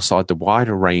 alongside the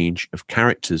wider range of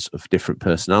characters of different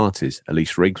personalities.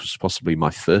 Elise Riggs was possibly my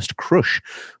first crush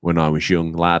when I was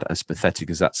young lad, as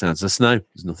pathetic as that sounds. There's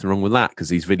nothing wrong with that, because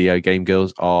these video game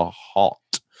girls are hot.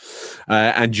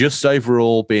 And just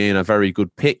overall being a very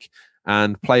good pick.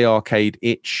 And Play Arcade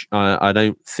itch, I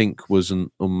don't think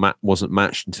wasn't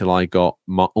matched until I got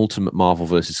Ultimate Marvel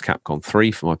vs. Capcom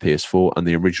 3 for my PS4 and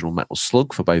the original Metal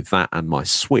Slug for both that and my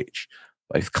Switch.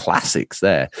 Both classics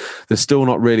there. They're still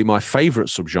not really my favourite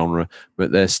subgenre,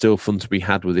 but they're still fun to be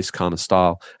had with this kind of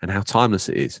style and how timeless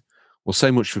it is. Well,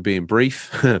 so much for being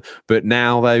brief. But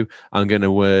now, though, I'm going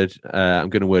to word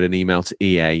an email to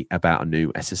EA about a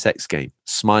new SSX game.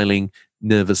 Smiling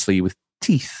nervously with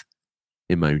teeth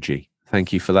emoji.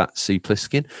 Thank you for that, C.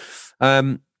 Pliskin.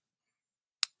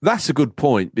 That's a good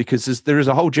point, because there is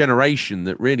a whole generation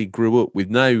that really grew up with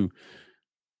no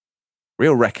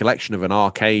real recollection of an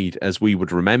arcade as we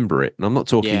would remember it. And I'm not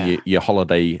talking your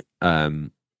holiday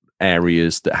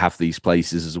areas that have these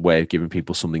places as a way of giving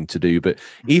people something to do, but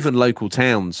even local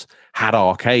towns had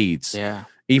arcades,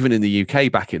 even in the UK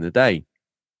back in the day.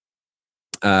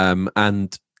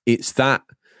 And it's that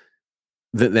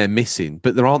they're missing,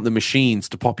 but there aren't the machines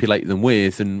to populate them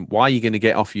with. And why are you going to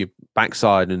get off your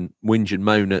backside and whinge and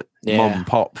moan at mom and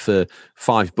pop for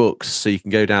 $5 so you can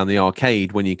go down the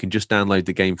arcade when you can just download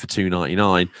the game for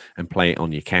 $2.99 and play it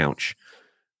on your couch?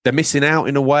 They're missing out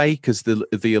in a way, because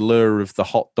the allure of the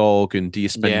hot dog, and do you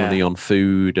spend money on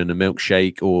food and a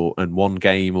milkshake and one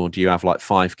game, or do you have like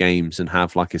 5 games and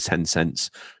have like a 10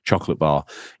 cents chocolate bar?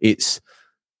 It's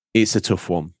a tough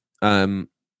one.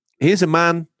 Here's a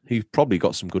man who's probably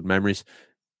got some good memories.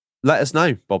 Let us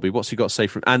know, Bobby. What's he got to say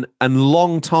from and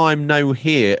long time no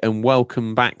here, and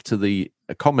welcome back to the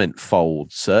comment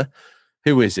fold, sir.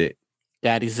 Who is it?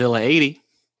 Daddyzilla 80.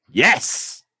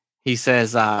 Yes. He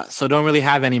says, so don't really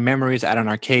have any memories at an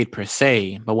arcade per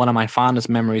se, but one of my fondest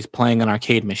memories playing an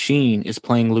arcade machine is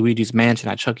playing Luigi's Mansion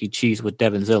at Chuck E. Cheese with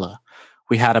Devinzilla.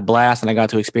 We had a blast, and I got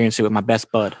to experience it with my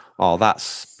best bud. Oh,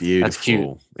 that's beautiful, that's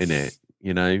cute, isn't it?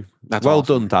 You know, that's well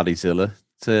awesome. done, Daddyzilla.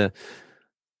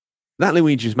 That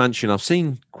Luigi's Mansion, I've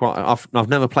seen I've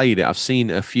never played it. I've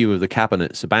seen a few of the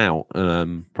cabinets about.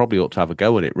 Probably ought to have a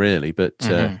go at it, really. But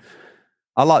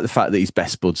I like the fact that he's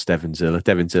best buds Devinzilla.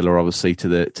 Devinzilla, obviously, to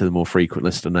the more frequent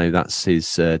listener, know that's his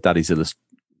Daddyzilla's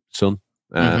son.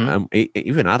 And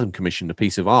even Adam commissioned a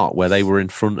piece of art where they were in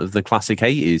front of the classic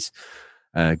 80s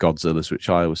Godzillas, which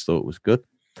I always thought was good.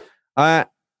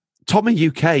 Tommy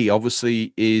UK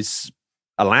obviously is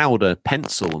allowed a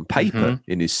pencil and paper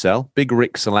in his cell. Big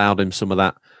Rick's allowed him some of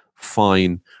that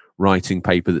fine writing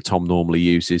paper that Tom normally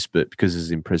uses, but because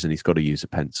he's in prison, he's got to use a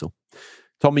pencil.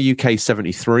 Tommy UK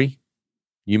 73.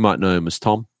 You might know him as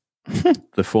Tom,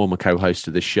 the former co-host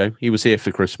of this show. He was here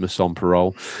for Christmas on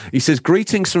parole. He says,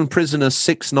 greetings from prisoner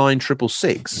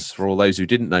 69666. For all those who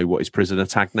didn't know what his prisoner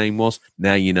tag name was,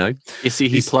 now you know. You see,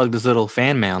 he plugged his little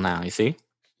fan mail now, you see?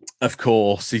 Of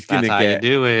course. He's going to get... That's how you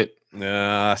do it.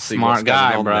 Smart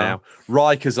guy, bro. Now.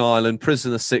 Rikers Island,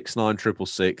 prisoner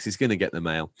 69666. He's going to get the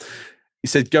mail. He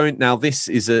said, this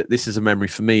is a memory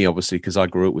for me, obviously, because I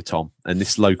grew up with Tom, and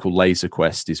this local Laser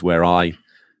Quest is where I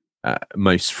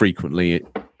most frequently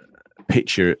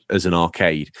picture as an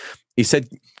arcade. He said,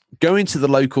 Going to the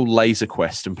local Laser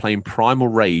Quest and playing Primal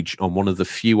Rage on one of the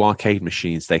few arcade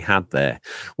machines they had there.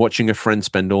 Watching a friend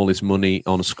spend all his money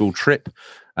on a school trip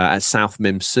at South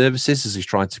Mims Services as he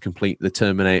tried to complete the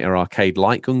Terminator arcade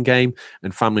light gun game,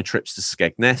 and family trips to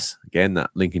Skegness, again,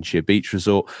 that Lincolnshire beach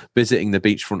resort, visiting the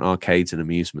beachfront arcades and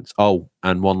amusements. Oh,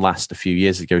 and one last, a few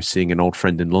years ago, seeing an old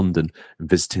friend in London and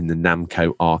visiting the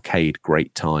Namco arcade.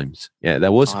 Great times. Yeah,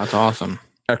 there was. Oh, that's awesome.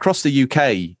 Across the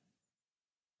UK,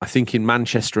 I think in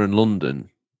Manchester and London,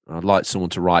 I'd like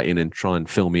someone to write in and try and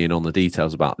fill me in on the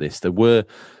details about this. There were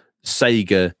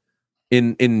Sega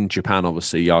in Japan.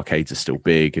 Obviously, arcades are still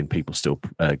big and people still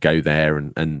go there,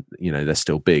 and you know they're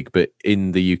still big. But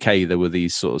in the UK, there were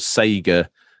these sort of Sega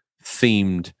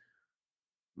themed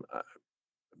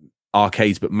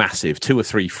arcades, but massive, 2 or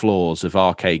 3 floors of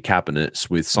arcade cabinets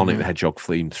with Sonic the Hedgehog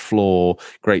themed floor,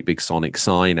 great big Sonic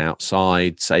sign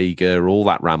outside, Sega, all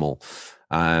that ramble.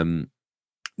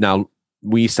 Now,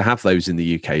 we used to have those in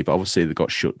the UK, but obviously they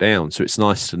got shut down. So it's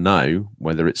nice to know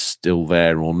whether it's still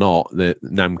there or not that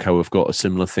Namco have got a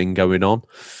similar thing going on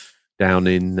down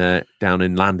in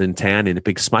London town in a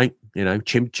big smoke. You know,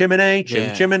 chim chimney,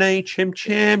 chimney, chim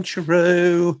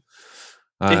chiroo.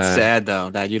 It's sad though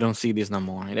that you don't see these no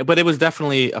more. But it was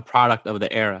definitely a product of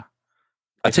the era.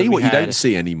 I tell you what, you don't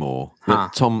see anymore.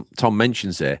 That Tom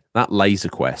mentions there, that Laser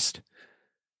Quest.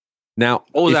 Now,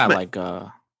 what was that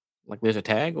like laser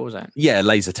tag? What was that? Yeah,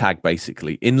 laser tag,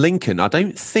 basically. In Lincoln, I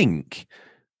don't think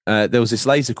there was this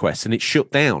Laser Quest, and it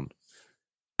shut down.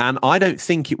 And I don't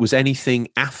think it was anything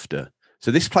after.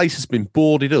 So this place has been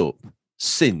boarded up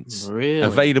since,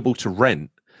 available to rent.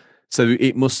 So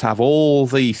it must have all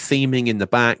the theming in the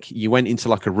back. You went into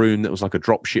like a room that was like a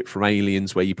drop ship from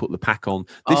Aliens where you put the pack on.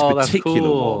 This particular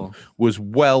one was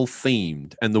well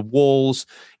themed, and the walls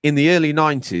in the early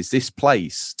 90s, this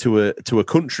place to a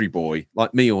country boy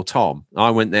like me or Tom, I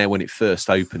went there when it first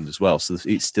opened as well. So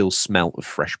it still smelt of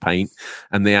fresh paint,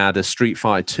 and they had a Street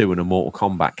Fighter 2 and a Mortal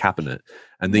Kombat cabinet.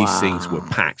 And these things were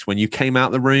packed. When you came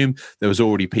out the room, there was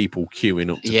already people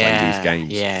queuing up to play these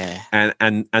games. Yeah.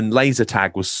 And laser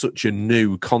tag was such a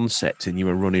new concept, and you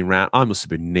were running around. I must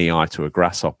have been knee-high to a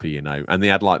grasshopper, you know. And they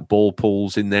had like ball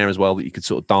pools in there as well that you could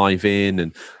sort of dive in,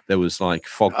 and there was like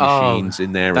fog machines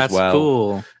in there as well.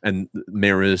 Cool. And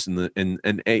mirrors, and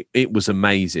it was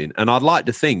amazing. And I'd like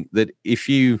to think that if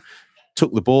you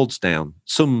took the boards down,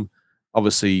 some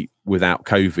obviously without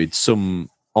COVID, some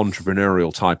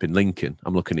entrepreneurial type in Lincoln,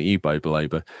 I'm looking at you,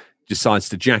 Boba, decides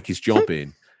to jack his job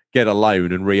in, get a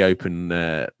loan, and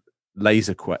reopen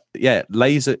Laser Quest. Yeah,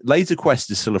 Laser Quest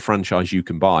is still a franchise you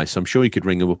can buy. So I'm sure you could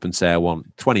ring them up and say, I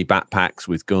want 20 backpacks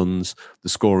with guns, the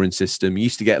scoring system. You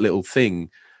used to get a little thing.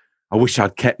 I wish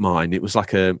I'd kept mine. It was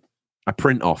like a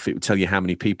print off. It would tell you how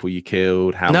many people you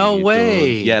killed. No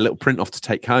way. Yeah, a little print off to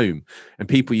take home. And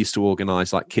people used to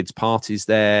organize like kids' parties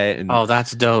there. And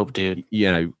that's dope, dude.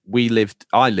 You know,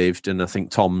 I lived, and I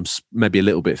think Tom's maybe a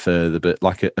little bit further, but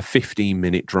like a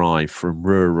 15-minute drive from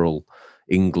rural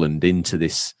England into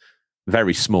this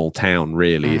very small town,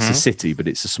 really. It's a city, but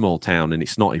it's a small town, and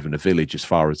it's not even a village as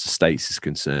far as the States is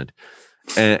concerned.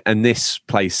 And this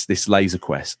place, this Laser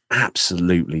Quest,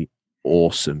 absolutely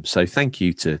awesome. So thank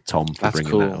you to Tom for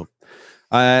bringing that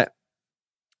up.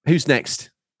 Who's next?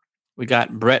 We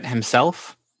got Brett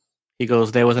himself. He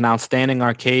goes, there was an outstanding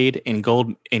arcade in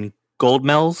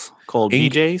Goldmells called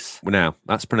BJ's. Now,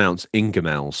 that's pronounced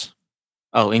Ingamells.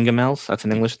 Oh, Ingamells? That's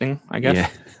an English thing, I guess.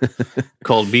 Yeah.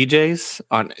 Called BJ's.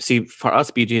 See, for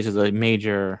us, BJ's is a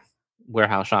major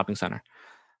warehouse shopping center.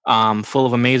 Full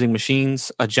of amazing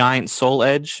machines, a giant Soul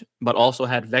Edge, but also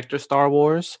had Vector Star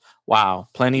Wars. Wow,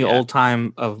 plenty of old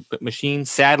time of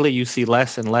machines. Sadly, you see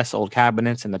less and less old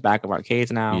cabinets in the back of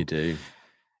arcades now. You do.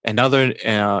 And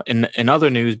in other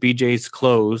news, BJ's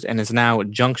closed and is now a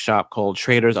junk shop called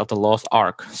Traders of the Lost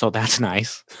Ark. So that's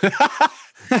nice.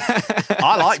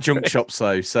 I like junk shops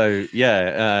though. So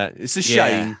yeah, it's a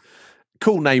shame. Yeah.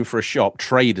 Cool name for a shop,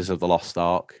 Traders of the Lost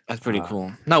Ark. That's pretty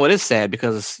cool. No, it is sad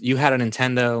because you had a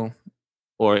Nintendo,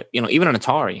 or even an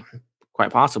Atari,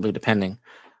 quite possibly, depending,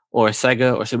 or a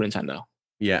Sega or Super Nintendo.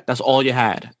 Yeah, that's all you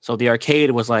had. So the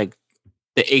arcade was like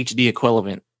the HD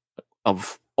equivalent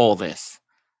of all this.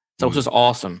 So it was just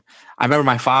awesome. I remember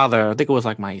my father, I think it was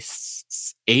like my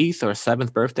 8th or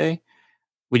 7th birthday,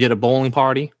 we did a bowling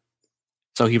party.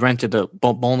 So he rented the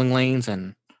bowling lanes,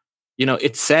 and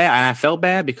it's sad, and I felt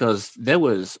bad because there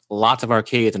was lots of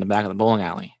arcades in the back of the bowling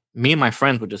alley. Me and my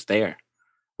friends were just there.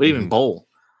 We didn't even bowl.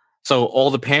 So all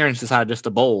the parents decided just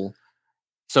to bowl.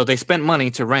 So they spent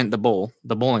money to rent the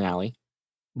bowling alley,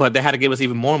 but they had to give us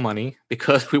even more money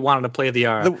because we wanted to play the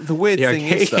weird thing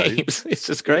is, though, games. It's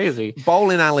just crazy.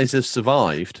 Bowling alleys have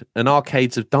survived and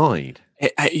arcades have died.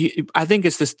 I think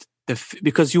it's this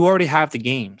because you already have the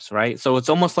games, right? So it's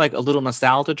almost like a little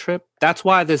nostalgia trip. That's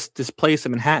why this place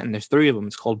in Manhattan, there's 3 of them.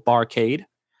 It's called Barcade,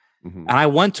 and I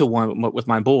went to one with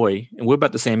my boy, and we're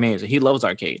about the same age. He loves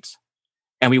arcades,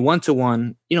 and we went to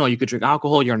one. You know, you could drink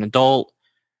alcohol. You're an adult.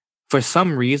 For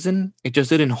some reason, it just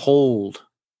didn't hold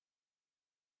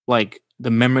like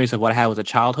the memories of what I had as a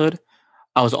childhood.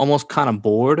 I was almost kind of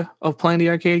bored of playing the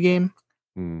arcade game.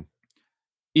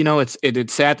 You know, it's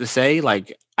sad to say,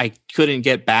 like I couldn't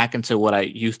get back into what I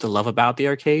used to love about the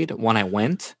arcade when I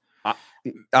went.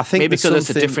 I think maybe because it's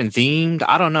a different themed.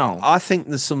 I don't know. I think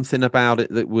there's something about it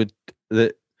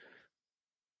that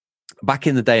back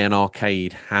in the day, an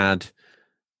arcade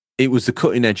it was the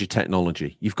cutting edge of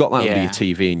technology. You've got that under your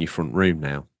TV in your front room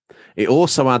now. It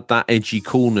also had that edgy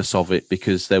coolness of it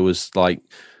because there was like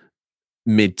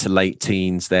mid to late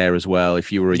teens there as well.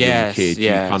 If you were a young kid,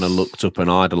 you kind of looked up and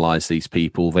idolized these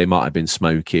people. They might have been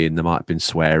smoking, they might have been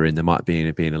swearing, they might be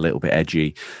being a little bit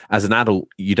edgy. As an adult,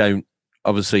 you don't,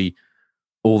 obviously,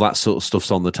 all that sort of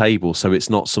stuff's on the table. So it's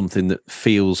not something that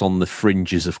feels on the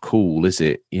fringes of cool, is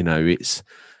it? You know,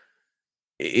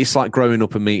 it's like growing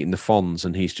up and meeting the Fonz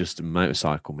and he's just a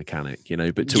motorcycle mechanic, you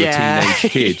know, but to a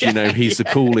teenage kid, you know, he's the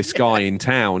coolest guy in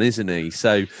town, isn't he?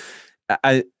 So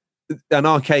an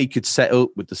arcade could set up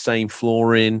with the same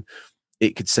flooring,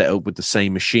 it could set up with the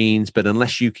same machines, but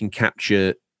unless you can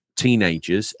capture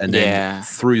teenagers and then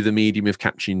through the medium of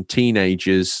capturing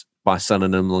teenagers by selling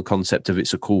them the concept of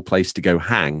it's a cool place to go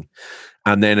hang,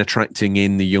 and then attracting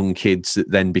in the young kids that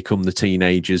then become the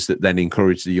teenagers that then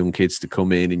encourage the young kids to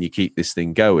come in, and you keep this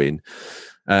thing going.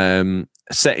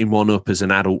 Setting one up as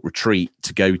an adult retreat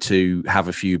to go to have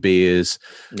a few beers.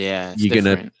 Yeah, you're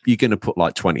gonna put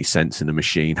like 20 cents in a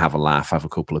machine, have a laugh, have a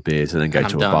couple of beers, and then go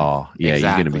to a bar. Yeah,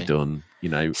 exactly. You're gonna be done. You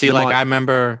know, see, like I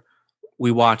remember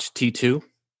we watched T2.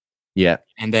 Yeah,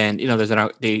 and then you know there's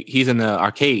he's in the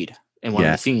arcade in one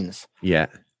of the scenes. Yeah.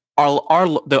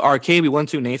 The arcade we went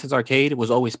to, Nathan's Arcade, was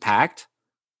always packed.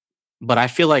 But I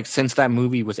feel like since that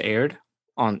movie was aired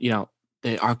on, you know,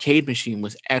 the arcade machine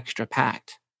was extra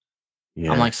packed.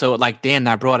 Yeah. I'm like, so like, damn,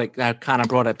 that kind of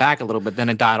brought it back a little bit. Then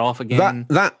it died off again.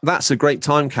 That's a great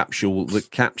time capsule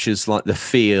that captures like the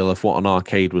feel of what an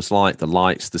arcade was like. The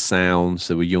lights, the sounds.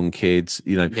 There were young kids.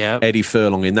 You know, Eddie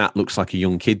Furlong in that looks like a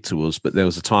young kid to us. But there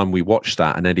was a time we watched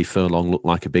that, and Eddie Furlong looked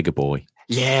like a bigger boy.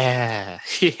 Yeah.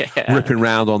 Ripping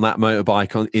around on that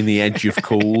motorbike in the edge of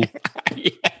cool.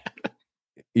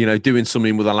 You know, doing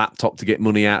something with a laptop to get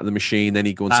money out of the machine, then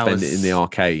he'd go and spend it in the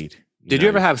arcade. Did you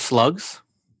ever have slugs?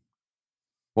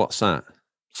 What's that?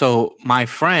 So my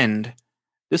friend,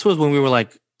 this was when we were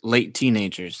like late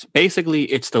teenagers. Basically,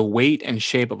 it's the weight and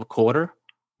shape of a quarter,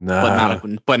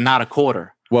 but not a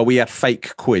quarter. Well, we had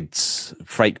fake quids,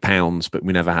 fake pounds, but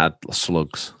we never had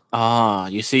slugs. Ah,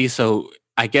 you see, so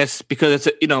I guess because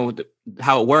it's, you know,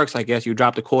 how it works, I guess you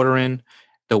drop the quarter in,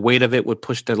 the weight of it would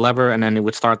push the lever, and then it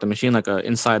would start the machine like a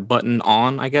inside button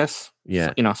on, I guess. Yeah.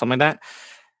 So, you know, something like that.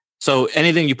 So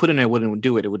anything you put in there wouldn't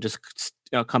do it. It would just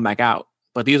come back out.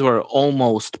 But these were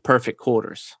almost perfect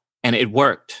quarters, and it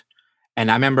worked.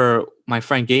 And I remember my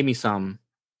friend gave me some.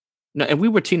 And we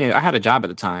were teenagers. I had a job at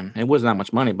the time. It wasn't that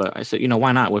much money, but I said, you know,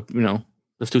 why not? You know,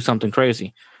 let's do something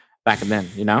crazy back then,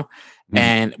 you know?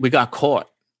 And we got caught.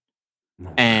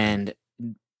 And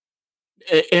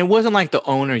it wasn't like the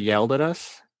owner yelled at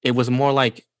us. It was more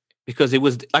like, because it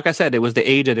was, like I said, it was the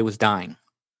age that it was dying.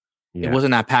 Yeah. It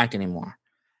wasn't that packed anymore.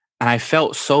 And I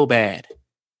felt so bad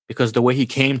because the way he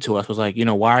came to us was like, you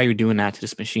know, why are you doing that to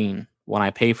this machine when I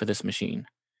pay for this machine?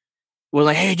 We're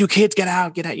like, hey, you kids, get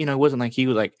out. You know, it wasn't like he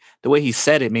was like, the way he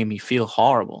said it made me feel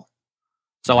horrible.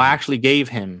 So I actually gave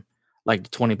him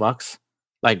like $20.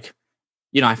 Like,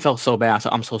 you know, I felt so bad. I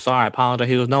said, I'm so sorry. I apologize.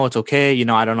 He goes, no, it's okay. You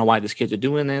know, I don't know why these kids are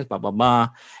doing this, blah, blah, blah.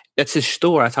 That's his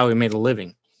store. That's how he made a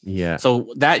living. Yeah.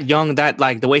 So like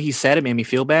the way he said it made me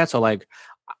feel bad. So like,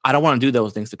 I don't want to do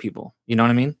those things to people. You know what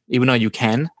I mean? Even though you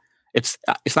can, it's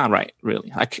not right,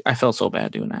 really. I felt so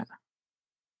bad doing that.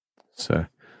 So,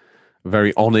 a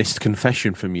very honest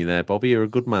confession from you there, Bobby. You're a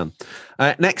good man.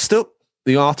 Next up,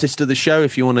 the artist of the show.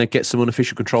 If you want to get some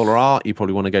unofficial controller art, you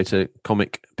probably want to go to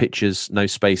Comic Pictures No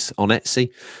Space on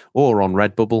Etsy or on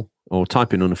Redbubble, or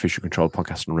type in Unofficial Controller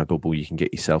Podcast on Redbubble. You can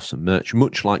get yourself some merch,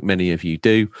 much like many of you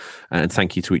do. And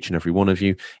thank you to each and every one of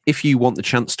you. If you want the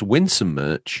chance to win some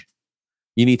merch,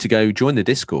 you need to go join the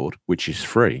Discord, which is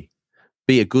free.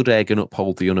 Be a good egg and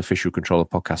uphold the Unofficial Controller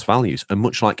Podcast values. And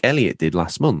much like Elliot did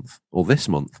last month or this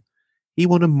month, he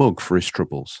won a mug for his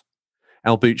troubles.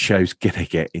 El Bucio's gonna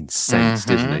get incensed,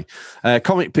 isn't he?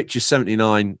 Comic Pictures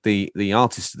 79, the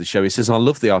artist of the show, he says, I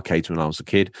loved the arcades when I was a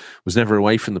kid, was never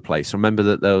away from the place. I remember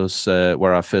that there was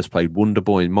where I first played Wonder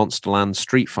Boy in Monsterland,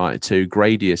 Street Fighter 2,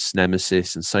 Gradius,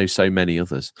 Nemesis, and so many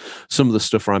others. Some of the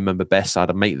stuff I remember best, I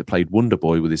had a mate that played Wonder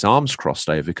Boy with his arms crossed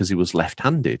over because he was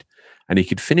left-handed, and he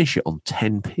could finish it on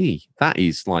 10p. That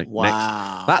is like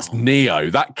wow. That's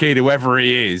Neo. That kid, whoever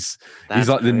he is, he's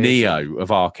like the Neo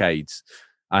of arcades.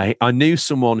 I knew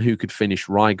someone who could finish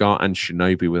Rygar and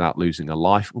Shinobi without losing a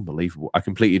life. Unbelievable. I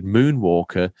completed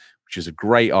Moonwalker, which is a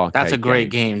great arcade. That's a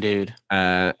great game, dude.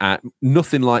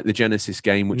 Nothing like the Genesis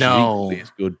game, which is equally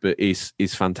as good, but is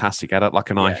fantastic. It had like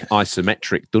an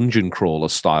isometric dungeon crawler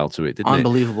style to it, didn't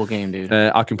Unbelievable game, dude.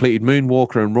 I completed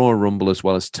Moonwalker and Royal Rumble, as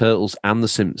well as Turtles and The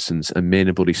Simpsons, and me and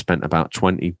a buddy spent about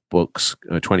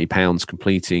 £20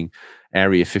 completing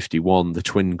Area 51, the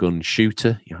twin gun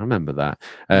shooter. Yeah, I remember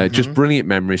that. Just brilliant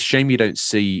memories. Shame you don't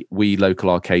see local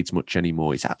arcades much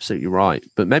anymore. He's absolutely right.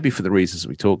 But maybe for the reasons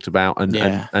we talked about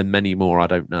and many more, I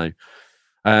don't know.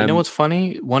 You know what's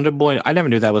funny? Wonder Boy, I never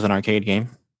knew that was an arcade game.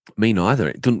 Me neither.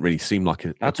 It doesn't really seem like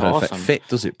a perfect fit,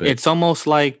 does it? But it's almost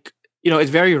like, it's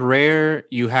very rare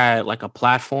you had like a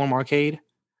platform arcade.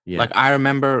 Yeah. Like I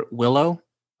remember Willow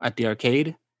at the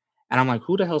arcade. And I'm like,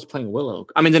 who the hell's playing Willow?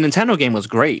 I mean, the Nintendo game was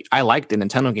great. I liked the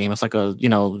Nintendo game. It's like a,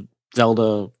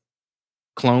 Zelda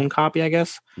clone copy, I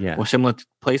guess. Yeah. Or similar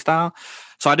play style.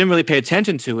 So I didn't really pay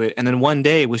attention to it. And then one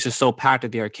day it was just so packed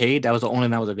at the arcade. That was the only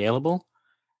one that was available.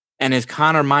 And it's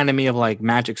kind of reminded me of like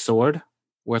Magic Sword,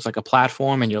 where it's like a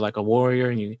platform and you're like a warrior.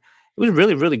 And it was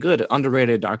really, really good,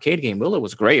 underrated arcade game. Willow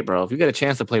was great, bro. If you get a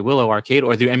chance to play Willow arcade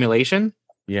or do emulation,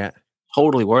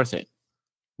 totally worth it.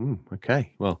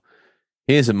 Okay. Well,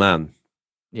 here's a man.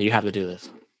 Yeah, you have to do this.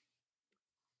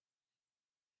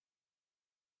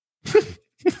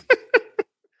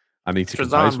 I need to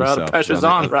compose myself. The pressure's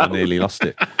on, bro. I nearly lost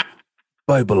it.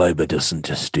 Boboloba doesn't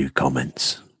just do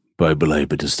comments.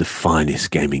 Boboloba does the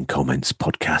finest gaming comments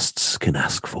podcasts can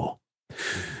ask for.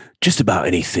 Just about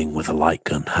anything with a light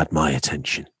gun had my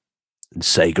attention. And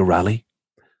Sega Rally?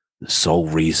 The sole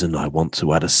reason I want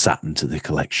to add a Saturn to the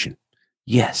collection.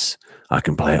 Yes, I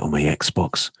can play it on my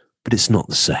Xbox, but it's not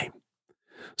the same.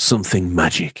 Something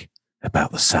magic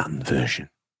about the Saturn version.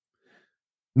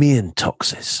 Me and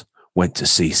Toxis went to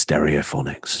see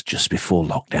Stereophonics just before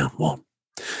Lockdown 1,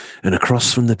 and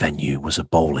across from the venue was a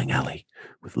bowling alley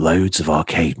with loads of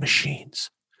arcade machines.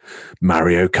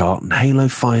 Mario Kart and Halo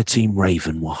Fireteam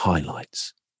Raven were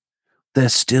highlights. They're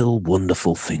still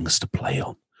wonderful things to play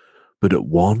on, but at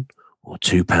 £1 or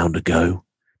 £2 a go,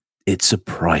 it's a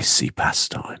pricey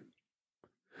pastime.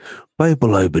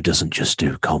 Boboloba doesn't just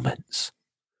do comments.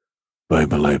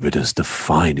 Boboloba does the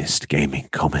finest gaming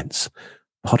comments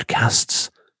podcasts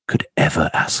could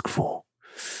ever ask for.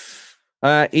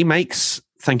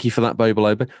 Thank you for that,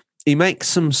 Boboloba. He makes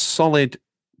some solid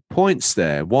points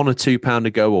there. £1 or £2 a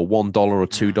go, or $1 or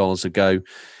 $2 a go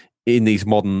in these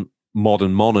modern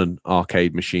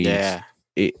arcade machines. Yeah.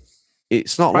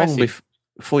 It's not long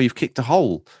before you've kicked a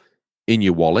hole in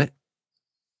your wallet.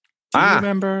 Do you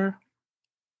remember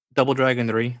Double Dragon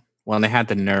 3 when they had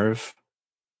the nerve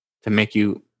to make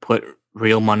you put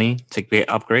real money to get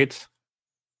upgrades?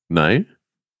 No.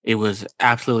 It was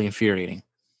absolutely infuriating.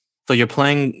 So you're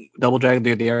playing Double Dragon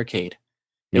at the arcade.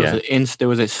 There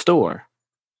was a store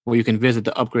where you can visit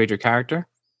to upgrade your character.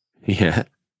 Yeah.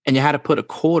 And you had to put a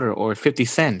quarter or 50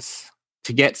 cents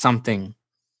to get something.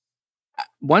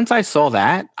 Once I saw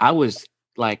that, I was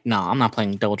like, no, I'm not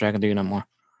playing Double Dragon 3 no more.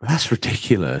 That's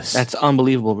ridiculous. That's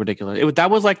unbelievable ridiculous. That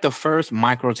was like the first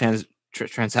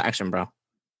transaction, bro.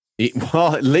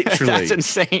 Literally. That's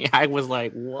insane. I was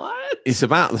like, what? It's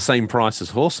about the same price as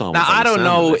Horse Armor. Now, I don't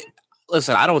know.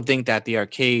 Listen, I don't think that the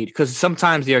arcade, because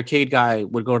sometimes the arcade guy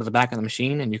would go to the back of the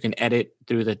machine and you can edit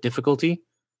through the difficulty.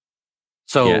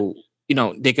 So,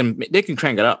 they can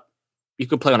crank it up. You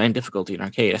could play on any difficulty in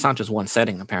arcade. It's not just one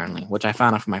setting, apparently, which I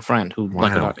found out from my friend who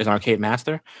is an arcade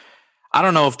master. I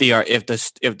don't know if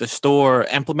the store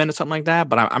implemented something like that,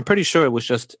 but I'm pretty sure it was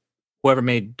just whoever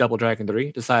made Double Dragon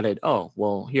 3 decided, oh,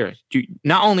 well, here,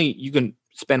 not only you can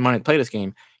spend money to play this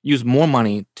game, use more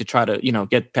money to try to,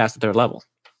 get past the third level.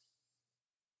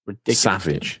 Ridiculous.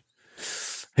 Savage.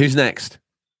 Who's next?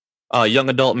 Young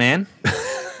adult man.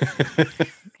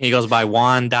 He goes by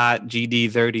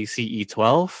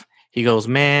Juan.GD30CE12. He goes,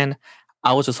 man,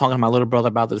 I was just talking to my little brother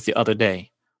about this the other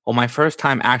day. Well, my first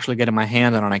time actually getting my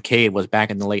hands on an arcade was back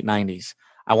in the late 90s.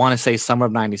 I want to say summer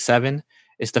of 97.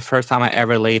 It's the first time I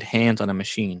ever laid hands on a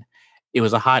machine. It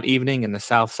was a hot evening in the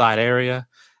South Side area.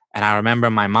 And I remember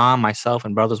my mom, myself,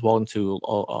 and brothers walking to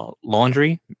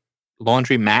laundry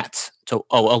mats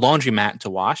a laundromat to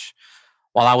wash.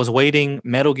 While I was waiting,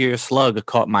 Metal Gear Slug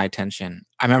caught my attention.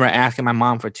 I remember asking my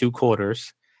mom for 2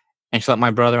 quarters, and she let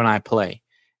my brother and I play.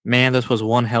 Man, this was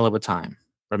one hell of a time.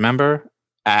 Remember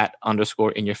at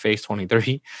 _ in your face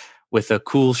 23 with a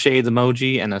cool shades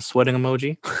emoji and a sweating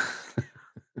emoji.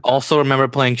 Also remember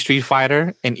playing Street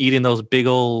Fighter and eating those big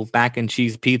old mac and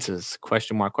cheese pizzas. ?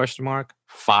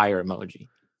 Fire emoji.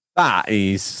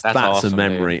 That's awesome, a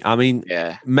memory. Dude. I mean,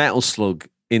 Metal Slug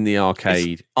in the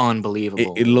arcade, it's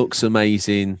unbelievable. It looks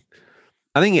amazing.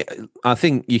 I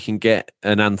think you can get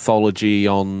an anthology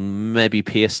on maybe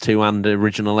PS2 and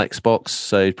original Xbox,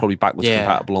 so it's probably backwards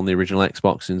compatible on the original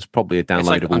Xbox, and it's probably a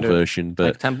downloadable version.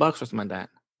 But $10 or something like that.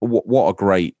 What a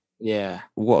great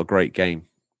game!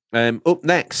 Up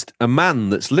next, a man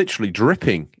that's literally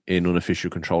dripping in unofficial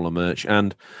controller merch,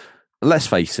 and let's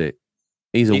face it,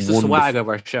 he's the swag of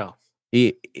our show.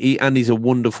 He's a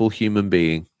wonderful human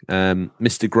being.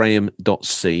 Mr.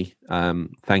 Graham.c.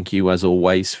 Thank you as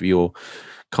always for your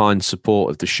kind support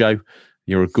of the show.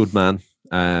 You're a good man.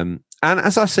 And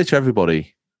as I say to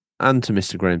everybody and to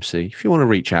Mr. Graham C, if you want to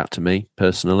reach out to me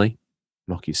personally,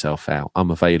 knock yourself out.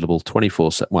 I'm available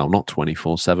 24/7. Well, not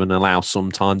 24/7. Allow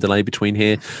some time delay between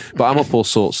here, but I'm up all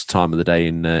sorts of time of the day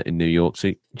in New York.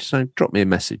 So just drop me a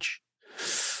message.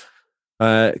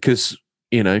 Because,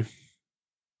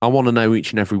 I want to know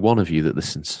each and every one of you that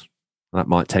listens. That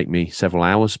might take me several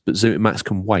hours, but Max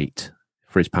can wait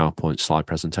for his PowerPoint slide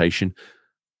presentation.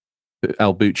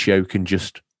 El Buccio can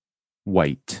just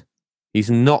wait. He's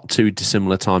not too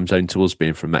dissimilar time zone to us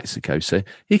being from Mexico, so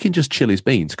he can just chill his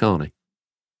beans, can't he?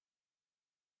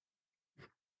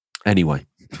 Anyway,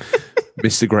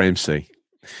 Mr. Graham C.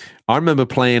 I remember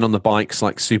playing on the bikes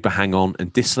like Super Hang-On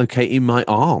and dislocating my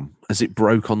arm as it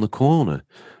broke on the corner.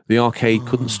 The arcade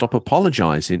couldn't stop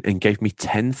apologizing and gave me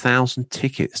 10,000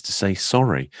 tickets to say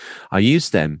sorry. I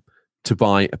used them to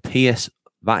buy a PS.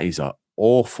 That is an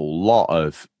awful lot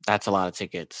of. That's a lot of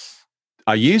tickets.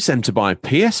 I used them to buy a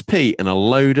PSP and a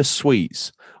load of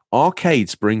sweets.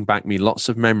 Arcades bring back me lots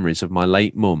of memories of my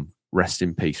late mum. Rest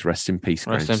in peace. Rest in peace.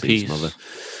 Rest in peace,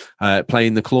 mother.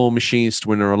 Playing the claw machines to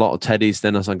win her a lot of teddies.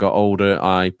 Then as I got older,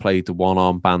 I played the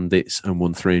one-arm bandits and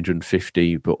won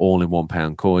 350, but all in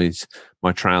 £1 coins.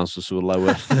 My trousers were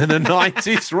lower than a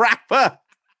 90s rapper.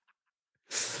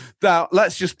 Now,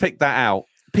 let's just pick that out.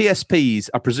 PSPs,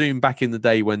 I presume back in the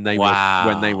day when they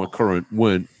were current,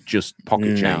 weren't just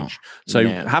pocket change. So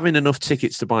having enough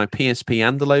tickets to buy a PSP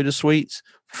and a load of sweets,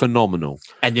 phenomenal.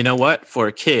 And you know what? For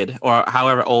a kid, or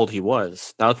however old he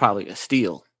was, that was probably a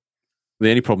steal. The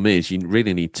only problem is you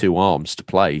really need 2 arms to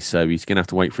play, so he's going to have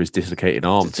to wait for his dislocated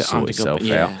arm to sort itself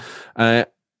out.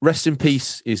 Rest in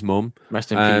peace, his mum.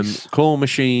 Rest in peace. Claw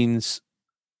machines,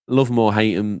 love them or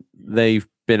hate them, they've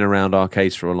been around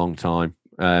arcades for a long time.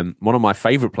 One of my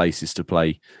favourite places to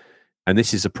play, and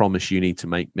this is a promise you need to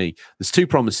make me. There's 2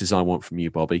 promises I want from you,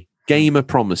 Bobby. Gamer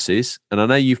promises, and I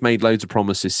know you've made loads of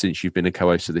promises since you've been a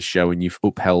co-host of this show, and you've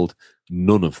upheld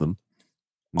none of them.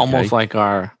 Okay? Almost like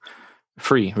our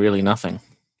free, really nothing.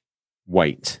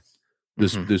 Wait.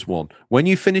 There's one. When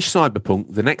you finish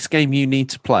Cyberpunk, the next game you need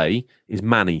to play is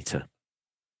Maneater.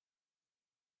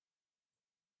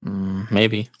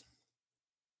 Maybe.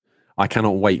 I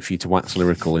cannot wait for you to wax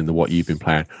lyrical in what you've been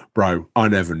playing. Bro, I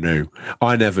never knew.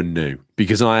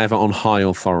 Because I have it on high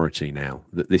authority now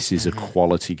that this is a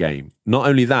quality game. Not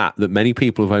only that many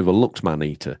people have overlooked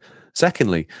Maneater.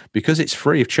 Secondly, because it's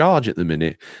free of charge at the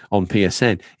minute on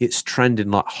PSN, it's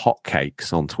trending like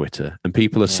hotcakes on Twitter. And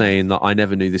people are saying that I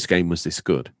never knew this game was this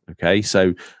good. Okay,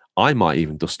 so I might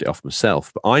even dust it off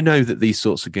myself. But I know that these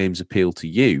sorts of games appeal to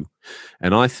you.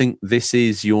 And I think this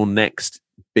is your next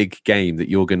big game that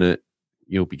you'll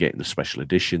be getting the special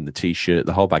edition, the t-shirt,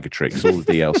 the whole bag of tricks, all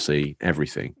the DLC,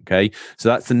 everything. Okay. So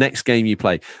that's the next game you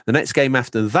play. The next game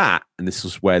after that, and this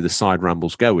is where the side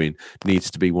ramble's going,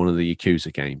 needs to be one of the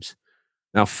Yakuza games.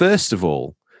 Now, first of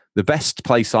all, the best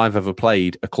place I've ever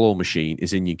played a claw machine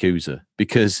is in Yakuza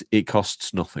because it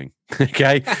costs nothing.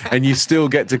 Okay. And you still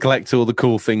get to collect all the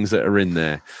cool things that are in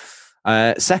there.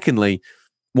 Secondly,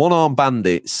 one-arm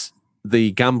bandits,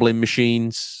 the gambling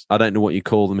machines, I don't know what you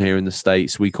call them here in the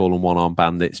States. We call them one-arm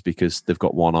bandits because they've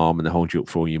got one arm and they hold you up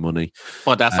for all your money.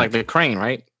 Well, that's like the crane,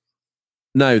 right?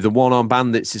 No, the one-arm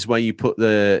bandits is where you put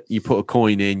a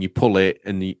coin in, you pull it,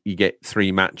 and you get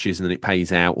 3 matches, and then it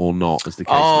pays out or not, as the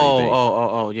case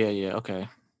may be. Yeah, okay.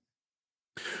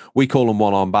 We call them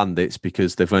one-arm bandits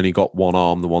because they've only got one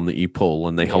arm, the one that you pull,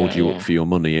 and they hold you up for your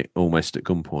money almost at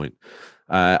gunpoint.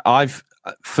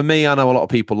 For me, I know a lot of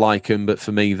people like them, but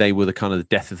for me, they were the kind of the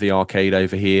death of the arcade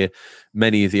over here.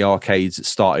 many of the arcades that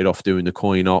started off doing the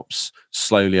coin ops,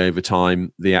 slowly over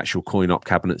time, the actual coin op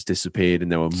cabinets disappeared,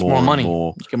 and there were more and money.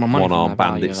 more You get more money from one-armed the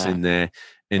value of bandits that. in there.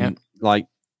 And like,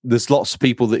 there's lots of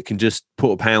people that can just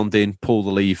put a pound in, pull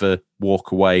the lever,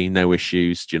 walk away, no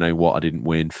issues. Do you know what? I didn't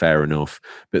win. Fair enough.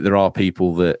 But there are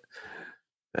people that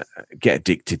get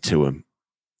addicted to them,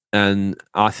 and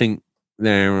I think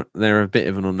they're a bit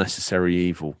of an unnecessary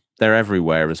evil. They're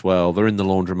everywhere as well. They're in the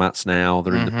laundromats now.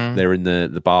 They're in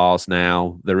the bars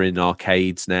now. They're in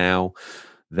arcades now.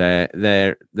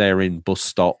 They're in bus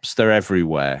stops. They're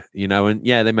everywhere, you know. And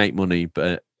yeah, they make money,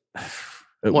 but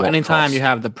anytime cost? you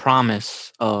have the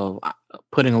promise of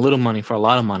putting a little money for a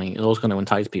lot of money, it's always going to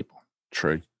entice people.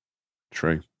 True.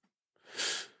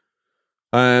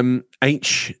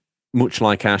 H, much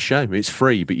like our show, it's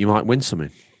free, but you might win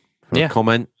something for a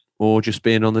comment or just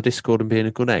being on the Discord and being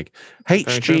a good egg.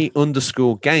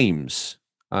 HG_games.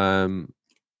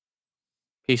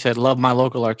 He said, "Love my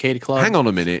local arcade club." Hang on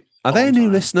a minute. Are they a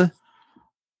new listener?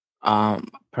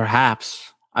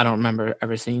 Perhaps. I don't remember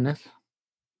ever seeing this.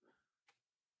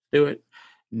 Do it.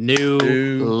 New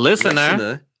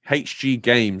listener. HG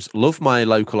Games. Love my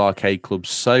local arcade club.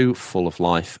 So full of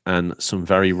life and some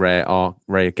very rare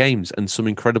games and some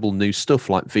incredible new stuff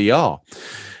like VR.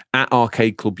 At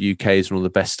Arcade Club UK is one of the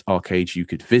best arcades you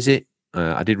could visit.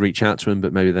 I did reach out to them,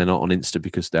 but maybe they're not on Insta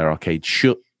because their arcade's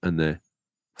shut and they're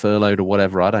furloughed or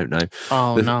whatever. I don't know.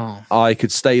 No. I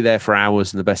could stay there for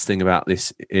hours, and the best thing about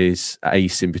this is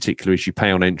Ace in particular is you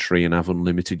pay on entry and have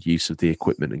unlimited use of the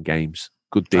equipment and games.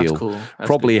 Good deal. That's cool.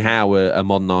 Probably how a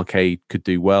modern arcade could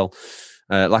do well.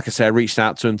 Like I say, I reached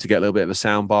out to them to get a little bit of a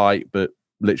soundbite, but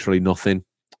literally nothing.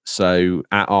 So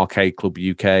at Arcade Club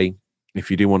UK, if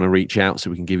you do want to reach out so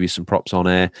we can give you some props on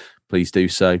air, please do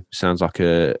so. Sounds like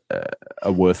a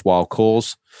worthwhile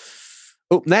cause.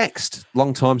 Up next,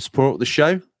 long-time support of the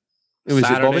show. Who is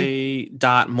it, Bobby?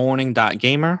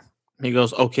 Saturday.morning.gamer. He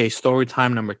goes, okay, story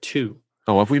time number 2.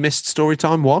 Oh, have we missed story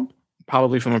time 1?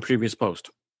 Probably from a previous post.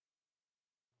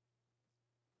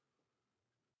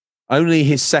 Only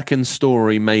his second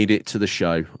story made it to the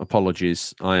show.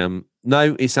 Apologies.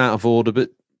 No, it's out of order, but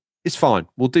it's fine.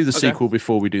 We'll do the sequel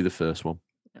before we do the first one.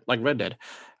 Like Red Dead.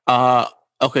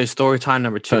 Okay, story time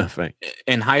number 2. Perfect.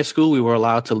 In high school, we were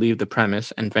allowed to leave the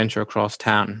premise and venture across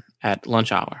town at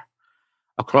lunch hour.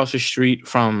 Across the street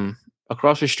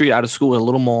out of school was a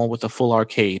little mall with a full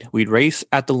arcade. We'd race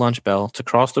at the lunch bell to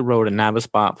cross the road and nab a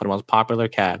spot for the most popular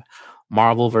cab,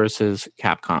 Marvel versus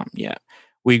Capcom. Yeah.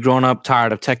 We'd grown up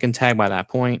tired of Tekken Tag by that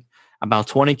point. About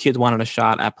 20 kids wanted a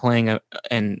shot at playing,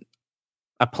 and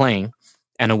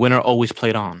a winner always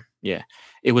played on. Yeah.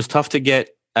 It was tough to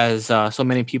get as so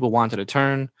many people wanted a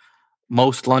turn.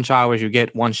 Most lunch hours, you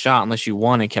get one shot unless you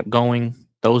won and kept going.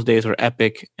 Those days were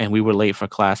epic, and we were late for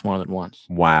class more than once.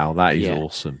 Wow, that is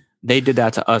awesome. They did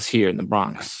that to us here in the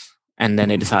Bronx, and then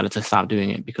they decided to stop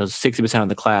doing it because 60% of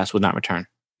the class would not return.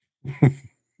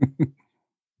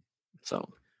 So...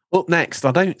 Up next,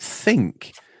 I don't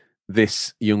think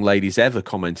this young lady's ever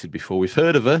commented before. We've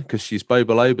heard of her because she's Boba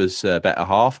Loba's better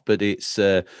half, but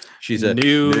she's a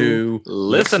new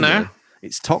listener.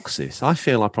 It's Toxis. I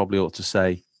feel I probably ought to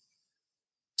say,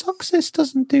 Toxis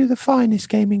doesn't do the finest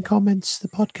gaming comments the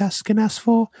podcast can ask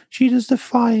for. She does the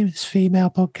finest female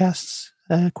podcasts,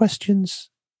 questions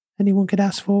anyone could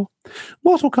ask for.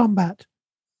 Mortal Kombat.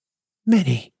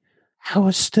 Many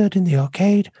hours stood in the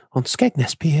arcade on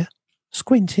Skegness Pier,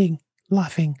 squinting,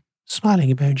 laughing,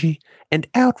 smiling emoji, and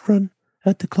Outrun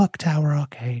at the Clock Tower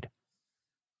Arcade.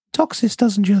 Toxis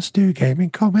doesn't just do gaming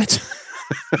comments.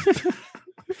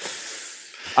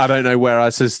 I don't know where I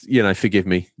says, forgive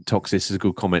me, Toxis is a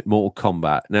good comment. Mortal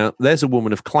Kombat. Now, there's a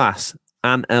woman of class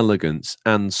and elegance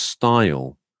and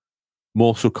style.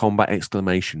 Mortal Kombat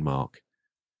exclamation mark.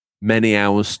 Many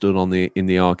hours stood in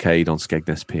the arcade on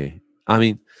Skegness Pier. I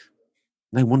mean,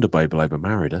 no wonder Boba Loba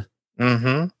married her.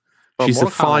 Mm-hmm. She's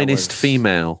the finest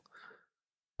female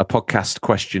a podcast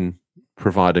question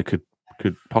provider could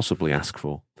possibly ask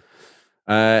for.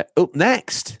 Up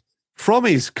next, from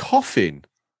his coffin,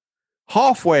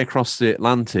 halfway across the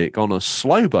Atlantic on a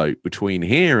slow boat between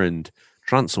here and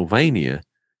Transylvania,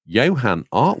 Johan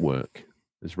Artwork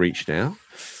has reached out.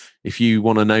 If you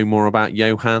want to know more about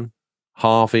Johan,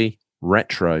 Harvey,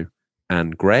 Retro,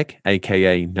 and Greg,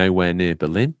 a.k.a. Nowhere Near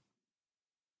Berlin,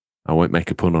 I won't make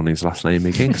a pun on his last name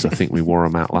again because I think we wore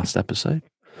him out last episode.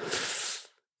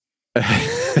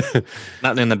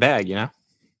 Nothing in the bag,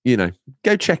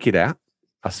 go check it out.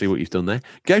 I see what you've done there.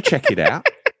 Go check it out.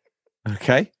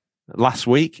 Okay. Last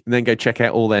week, and then go check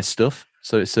out all their stuff.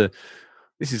 So this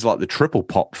is like the triple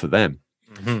pop for them.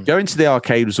 Mhm. Going to the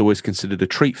arcade was always considered a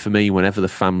treat for me whenever the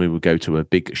family would go to a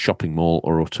big shopping mall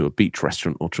or to a beach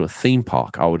restaurant or to a theme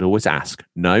park. I would always ask,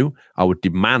 no, I would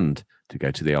demand to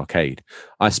go to the arcade.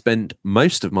 I spent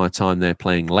most of my time there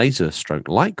playing laser stroke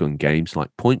light gun games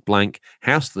like Point Blank,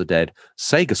 House of the Dead,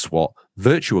 Sega SWAT,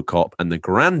 Virtua Cop, and the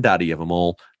granddaddy of them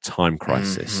all, Time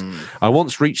Crisis. Mhm. I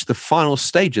once reached the final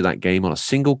stage of that game on a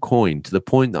single coin to the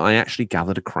point that I actually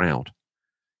gathered a crowd.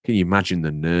 Can you imagine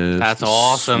the nerves? That's the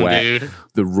awesome, sweat, dude.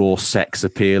 the raw sex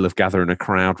appeal of gathering a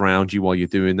crowd round you while you're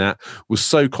doing that? Was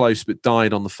so close, but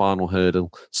died on the final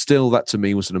hurdle. Still, that to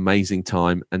me was an amazing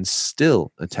time and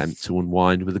still attempt to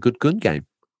unwind with a good gun game.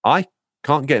 I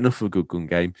can't get enough of a good gun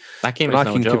game. That game But is I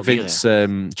no can joke convince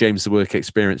either. James, the work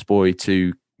experience boy,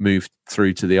 to move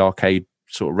through to the arcade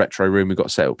sort of retro room we've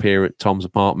got set up here at Tom's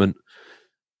apartment.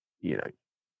 You know,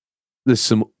 there's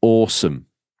some awesome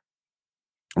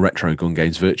retro gun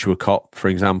games. Virtua Cop, for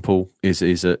example, is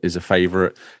a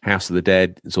favorite. House of the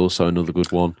Dead is also another good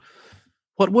one.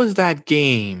 What was that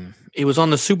game? It was on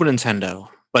the Super Nintendo,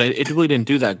 but it really didn't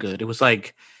do that good. It was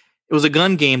a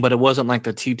gun game, but it wasn't like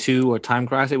the T2 or Time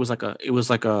Crisis. It was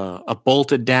like a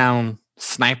bolted down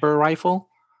sniper rifle,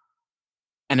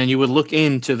 and then you would look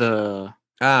into the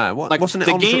Wasn't it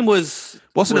the on game was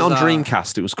wasn't it on was,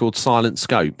 Dreamcast? It was called Silent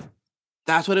Scope.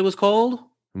 That's what it was called.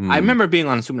 I remember being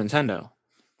on Super Nintendo.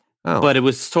 Oh. But it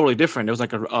was totally different. It was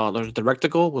like the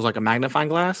reticle was like a magnifying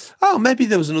glass. Oh, maybe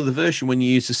there was another version when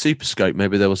you used the Super Scope.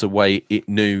 Maybe there was a way it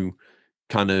knew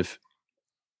kind of.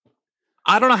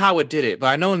 I don't know how it did it, but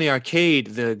I know in the arcade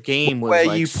the game was where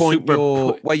like you point super.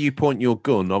 where you point your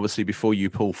gun, obviously before you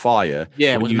pull fire.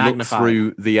 Yeah, it when was you magnified. look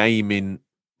through the aiming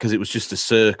because it was just a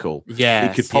circle.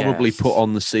 Yes, you could probably yes. put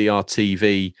on the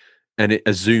CRTV and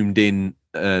a zoomed in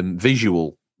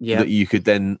visual that you could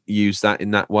then use that in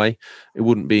that way. It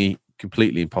wouldn't be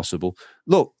completely impossible.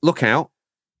 Look out.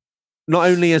 Not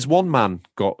only has one man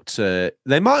got,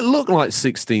 they might look like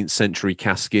 16th century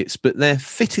caskets, but they're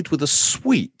fitted with a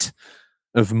suite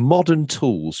of modern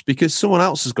tools because someone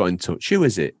else has got in touch. Who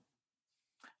is it?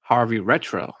 Harvey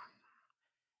Retro.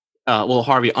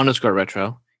 Harvey _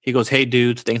 Retro. He goes, "Hey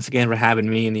dudes, thanks again for having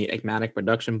me and the Enigmatic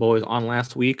Production boys on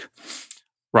last week."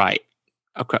 Right.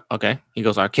 Okay. He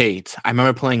goes, arcades. I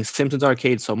remember playing Simpsons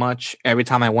Arcade so much. Every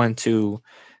time I went to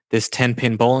this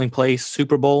 10-pin bowling place,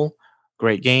 Super Bowl,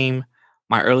 great game.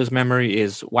 My earliest memory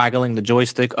is waggling the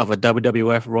joystick of a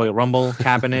WWF Royal Rumble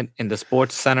cabinet in the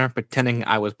sports center, pretending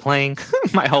I was playing.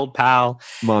 My old pal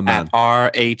My man.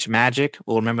 at RH Magic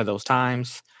will remember those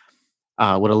times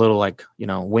with a little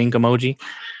wink emoji.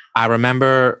 I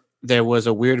remember there was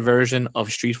a weird version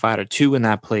of Street Fighter 2 in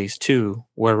that place too,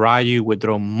 where Ryu would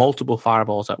throw multiple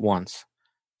fireballs at once.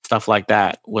 Stuff like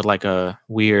that with like a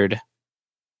weird,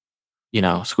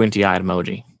 squinty-eyed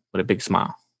emoji with a big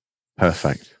smile.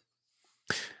 Perfect.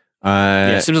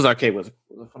 Simpsons Arcade was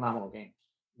a phenomenal game.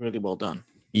 Really well done.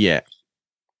 Yeah.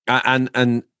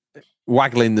 And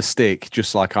waggling the stick,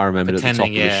 just like I remembered at the top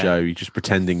of the show, you're just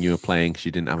pretending you were playing because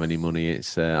you didn't have any money.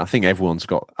 It's I think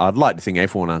I'd like to think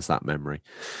everyone has that memory.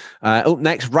 Up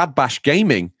next, Radbash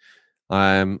Gaming.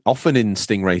 Often in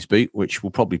Stingray's boot, which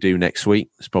we'll probably do next week.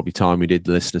 It's probably time we did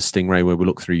the listener Stingray where we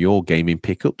look through your gaming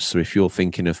pickups. So if you're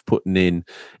thinking of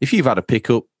if you've had a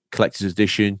pickup, collector's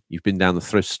edition, you've been down the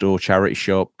thrift store, charity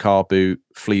shop, car boot,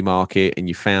 flea market, and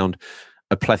you found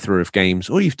a plethora of games,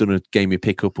 or you've done a gaming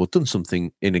pickup or done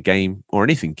something in a game or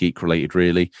anything geek related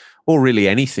really, or really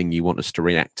anything you want us to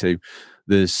react to,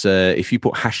 there's if you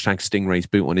put hashtag Stingray's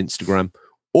boot on Instagram,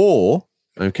 or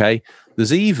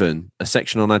there's even a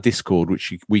section on our Discord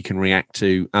which we can react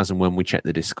to as and when we check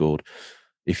the Discord.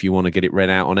 If you want to get it read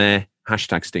out on air,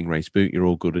 hashtag Stingray's boot, you're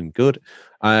all good and good.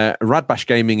 Radbash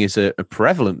Gaming is a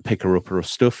prevalent picker-upper of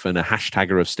stuff and a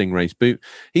hashtagger of Stingray's boot.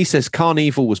 He says,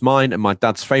 Carnival was mine and my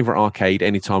dad's favourite arcade.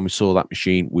 Anytime we saw that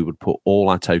machine, we would put all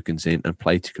our tokens in and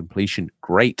play to completion.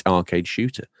 Great arcade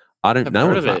shooter. I don't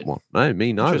know of that one. No,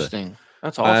 me neither. Interesting.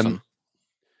 That's awesome.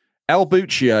 El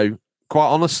Buccio, quite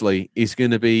honestly, is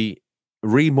going to be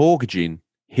remortgaging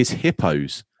his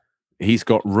hippos he's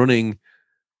got running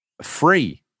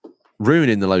free,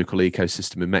 ruining the local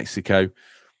ecosystem in Mexico.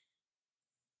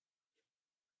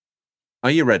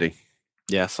 Are you ready?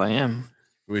 Yes, I am.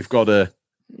 We've got a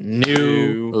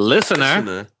new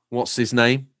listener. What's his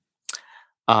name?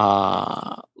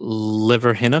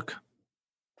 Liver Hinnock.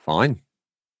 Fine.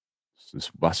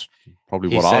 That's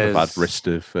probably what I'd have had risk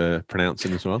of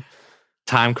pronouncing as well.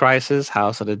 Time Crisis,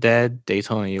 House of the Dead,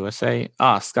 Daytona USA.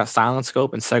 It's got Silent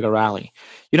Scope and Sega Rally.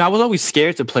 I was always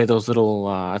scared to play those little,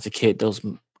 as a kid,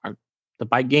 the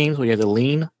bike games where you had to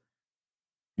lean.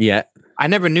 Yeah. I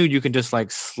never knew you could just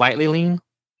like slightly lean.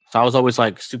 So I was always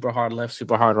like super hard left,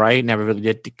 super hard right. Never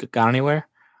really got anywhere.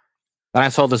 Then I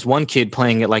saw this one kid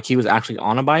playing it like he was actually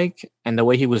on a bike, and the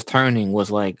way he was turning was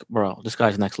like, bro, this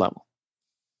guy's next level.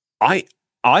 I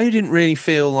didn't really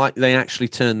feel like they actually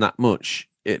turned that much.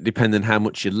 It depending how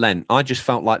much you leant. I just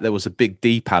felt like there was a big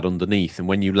D-pad underneath, and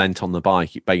when you leant on the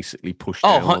bike, it basically pushed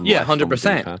down. Oh, yeah,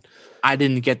 100%. I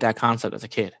didn't get that concept as a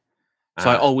kid, so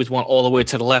I always went all the way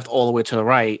to the left, all the way to the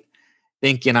right,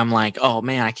 thinking I'm like, oh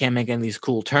man, I can't make any of these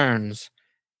cool turns.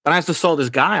 Then I just saw this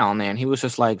guy on there, and he was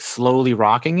just like slowly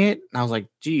rocking it. And I was like,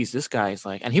 geez, this guy's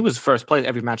like, and he was first place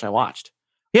every match I watched.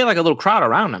 He had like a little crowd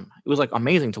around him. It was like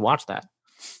amazing to watch that.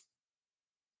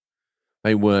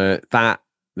 They were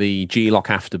the G-Lock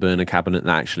Afterburner cabinet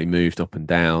that actually moved up and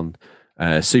down.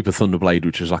 Super Thunderblade,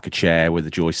 which was like a chair with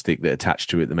a joystick that attached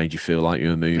to it that made you feel like you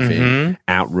were moving. Mm-hmm.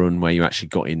 Outrun, where you actually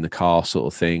got in the car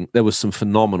sort of thing. There was some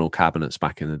phenomenal cabinets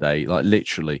back in the day, like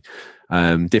literally.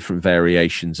 Different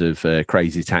variations of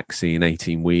Crazy Taxi and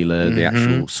 18-wheeler. Mm-hmm. The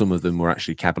actual, some of them were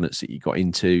actually cabinets that you got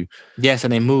into. Yes,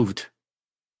 and they moved.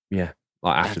 Yeah,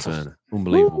 like Afterburner.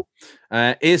 Unbelievable.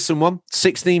 Here's someone,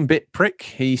 16-bit prick.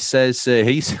 He says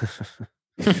he's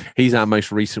he's our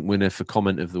most recent winner for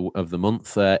comment of the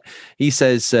month. He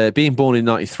says, being born in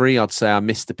 93, I'd say I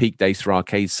missed the peak days for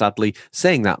arcades, sadly.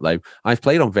 Saying that, though, I've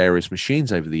played on various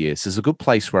machines over the years. There's a good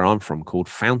place where I'm from called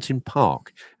Fountain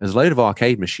Park. There's a load of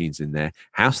arcade machines in there,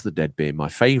 House of the Dead being my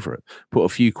favourite. Put a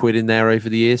few quid in there over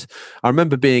the years. I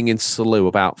remember being in Salou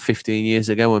about 15 years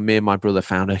ago when me and my brother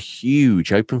found a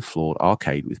huge open-floored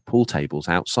arcade with pool tables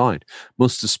outside.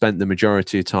 Must have spent the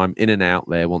majority of time in and out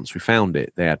there once we found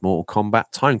it. They had Mortal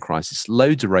Kombat, Time Crisis,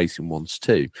 loads of racing ones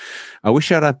too. I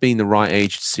wish I'd have been the right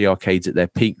age to see arcades at their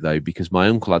peak though, because my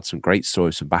uncle had some great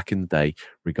stories from back in the day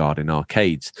regarding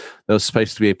arcades. There was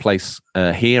supposed to be a place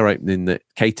here opening that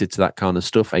catered to that kind of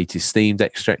stuff, 80s themed,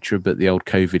 etc. But the old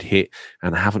COVID hit,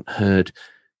 and I haven't heard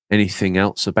anything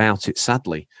else about it,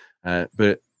 sadly.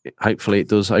 But hopefully it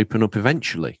does open up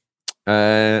eventually.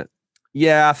 Yeah,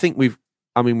 I think we've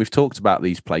talked about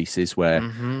these places where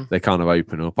they kind of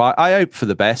open up. I hope for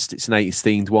the best. It's an 80s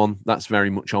themed one. That's very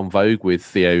much on vogue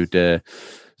with the old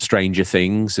Stranger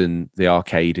Things and the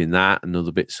arcade in that and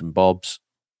other bits and bobs.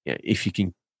 Yeah, if you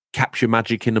can capture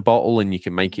magic in a bottle and you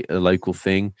can make it a local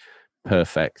thing,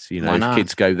 perfect. You know, if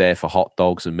kids go there for hot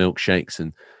dogs and milkshakes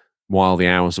and while the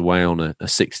hours away on a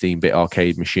 16-bit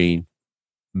arcade machine,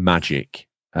 magic.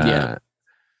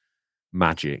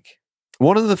 Magic.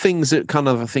 One of the things that kind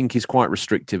of I think is quite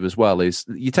restrictive as well is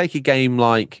you take a game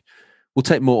like, we'll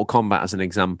take Mortal Kombat as an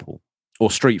example,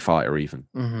 or Street Fighter even.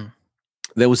 Mm-hmm.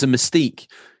 There was a mystique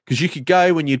because you could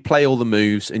go and you'd play all the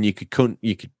moves and you could punch,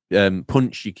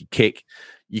 you could kick,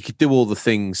 you could do all the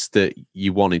things that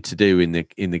you wanted to do in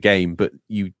the game, but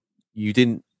you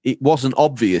didn't. It wasn't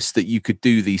obvious that you could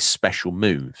do these special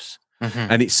moves.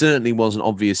 Mm-hmm. And it certainly wasn't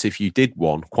obvious if you did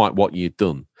one, quite what you'd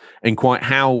done and quite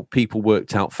how people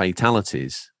worked out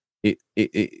fatalities.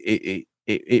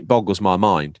 It boggles my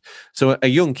mind. So a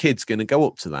young kid's going to go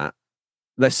up to that.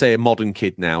 Let's say a modern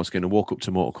kid now is going to walk up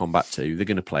to Mortal Kombat 2. They're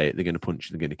going to play it. They're going to punch.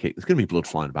 They're going to kick. There's going to be blood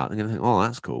flying about. They're going to think, oh,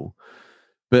 that's cool.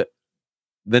 But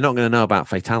they're not going to know about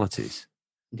fatalities.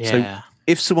 Yeah. So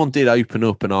if someone did open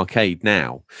up an arcade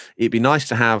now, it'd be nice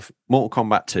to have Mortal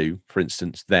Kombat 2, for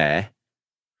instance, there.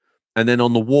 And then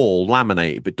on the wall,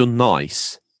 laminated, but done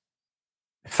nice,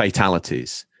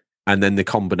 fatalities. And then the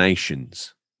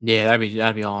combinations. Yeah,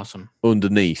 that'd be awesome.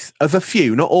 Underneath of a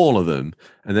few, not all of them.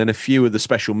 And then a few of the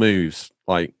special moves,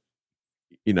 like,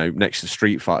 you know, next to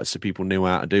Street Fighter, so people knew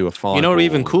how to do a fight. You know,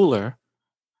 even cooler.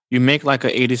 You make like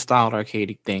a 80s style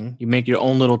arcade thing. You make your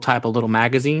own little type of little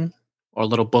magazine or a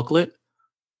little booklet.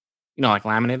 You know, like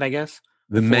laminate, I guess.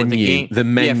 The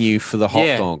menu for the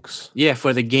hot dogs. Yeah,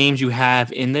 for the games you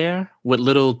have in there with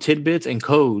little tidbits and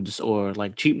codes or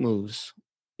like cheat moves,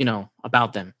 you know,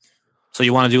 about them. So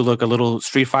you want to do like a little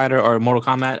Street Fighter or Mortal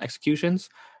Kombat executions,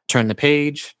 turn the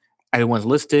page, everyone's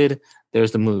listed,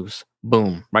 there's the moves.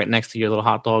 Boom, right next to your little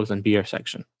hot dogs and beer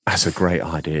section. That's a great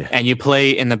idea. And you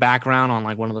play in the background on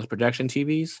like one of those projection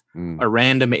TVs, a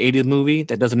random 80s movie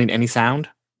that doesn't need any sound,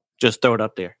 just throw it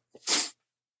up there.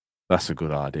 That's a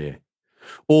good idea.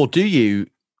 Or do you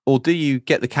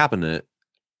get the cabinet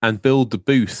and build the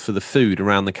booth for the food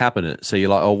around the cabinet? So you're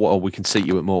like, oh, we can seat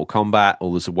you at Mortal Kombat,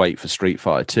 or there's a wait for Street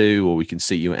Fighter 2, or we can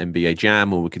seat you at NBA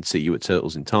Jam, or we can seat you at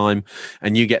Turtles in Time,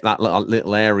 and you get that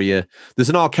little area. There's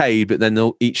an arcade, but then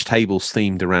each table's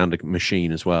themed around a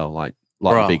machine as well, like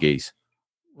Biggie's.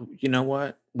 You know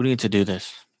what? We need to do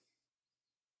this.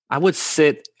 I would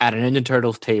sit at an Ninja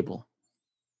Turtles table.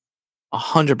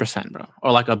 100%, bro.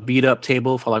 Or like a beat up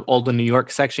table for like all the New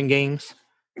York section games.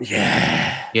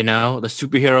 Yeah. You know, the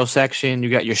superhero section, you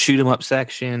got your shoot 'em up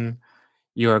section,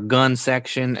 your gun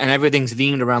section, and everything's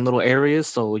themed around little areas.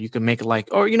 So you can make it like,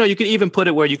 or, you could even put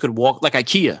it where you could walk like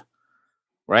IKEA,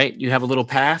 right? You have a little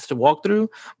path to walk through.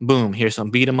 Boom. Here's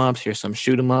some beat 'em ups. Here's some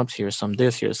shoot 'em ups. Here's some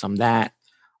this. Here's some that.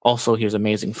 Also, here's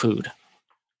amazing food.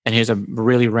 And here's a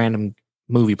really random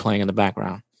movie playing in the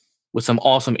background with some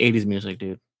awesome 80s music,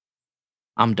 dude.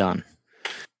 I'm done.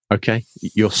 Okay,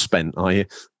 you're spent, are you?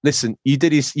 Listen, you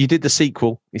did the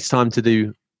sequel. It's time to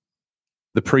do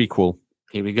the prequel.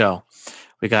 Here we go.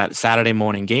 We got Saturday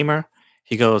Morning Gamer.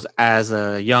 He goes, as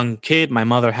a young kid, my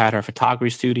mother had her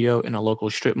photography studio in a local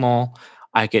strip mall.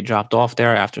 I get dropped off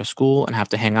there after school and have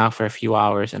to hang out for a few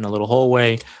hours in a little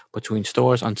hallway between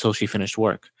stores until she finished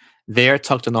work. There,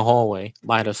 tucked in the hallway,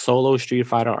 lied a solo Street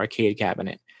Fighter arcade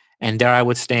cabinet. And there I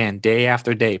would stand day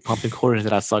after day, pumping quarters into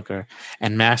that sucker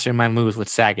and mastering my moves with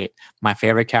Sagat, my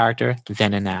favorite character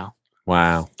then and now.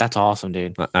 Wow. That's awesome,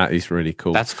 dude. That is really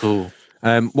cool. That's cool.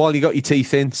 While you got your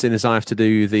teeth in, seeing as I have to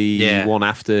do the one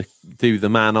after, do the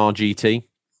Man RGT.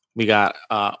 We got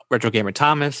Retro Gamer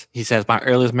Thomas. He says, my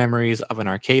earliest memories of an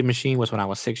arcade machine was when I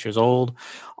was 6 years old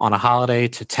on a holiday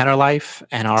to Tenerife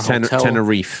and our hotel.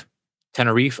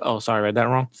 Tenerife. Oh, sorry, I read that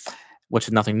wrong. Which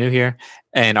is nothing new here.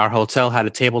 And our hotel had a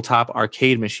tabletop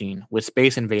arcade machine with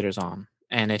Space Invaders on.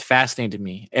 And it fascinated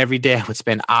me. Every day I would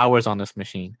spend hours on this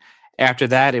machine. After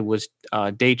that, it was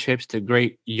day trips to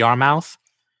Great Yarmouth,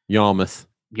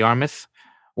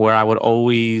 where I would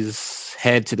always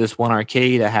head to this one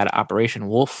arcade that had Operation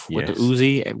Wolf with the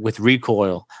Uzi with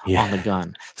recoil on the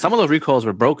gun. Some of those recoils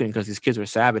were broken because these kids were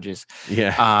savages.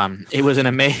 Yeah. It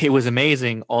was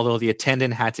amazing. Although the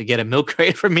attendant had to get a milk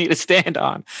crate for me to stand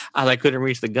on, as I couldn't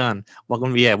reach the gun.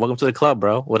 Welcome to the club,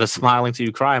 bro. With a smiling till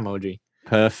you cry emoji.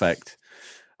 Perfect.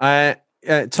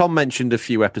 Tom mentioned a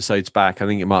few episodes back. I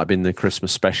think it might have been the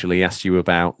Christmas special. He asked you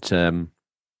about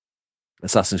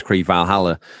Assassin's Creed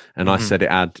Valhalla, and I said it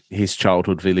had his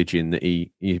childhood village in that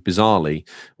he bizarrely,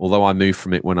 although I moved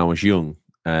from it when I was young,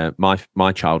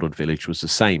 my childhood village was the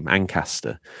same,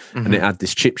 Ancaster, and it had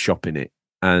this chip shop in it,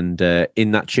 and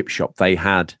in that chip shop they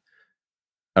had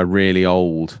a really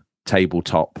old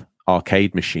tabletop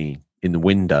arcade machine in the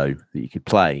window that you could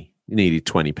play. You needed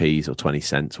 20p's or 20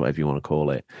 cents, whatever you want to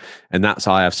call it. And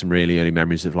I have some really early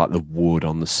memories of like the wood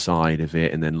on the side of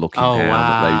it and then looking down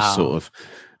at those sort of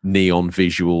neon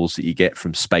visuals that you get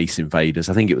from Space Invaders.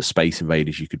 I think it was Space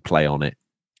Invaders you could play on it.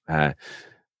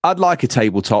 I'd like a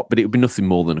tabletop, but it would be nothing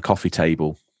more than a coffee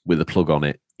table with a plug on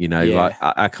it. Like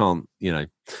I can't,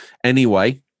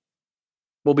 Anyway.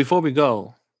 Well, before we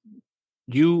go,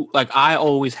 I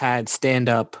always had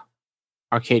stand-up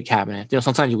arcade cabinet.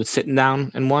 Sometimes you would sit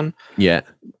down in one. Yeah.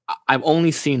 I've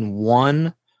only seen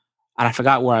one, and I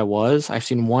forgot where I was. I've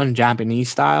seen one Japanese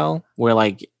style where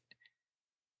I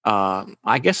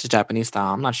guess it's Japanese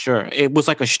style. I'm not sure. It was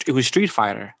it was Street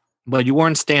Fighter, but you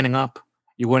weren't standing up.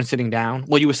 You weren't sitting down.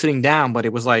 Well, you were sitting down, but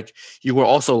it was like you were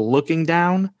also looking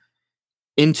down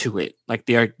into it. Like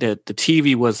the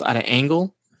TV was at an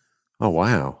angle. Oh,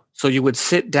 wow. So you would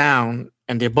sit down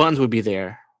and their buttons would be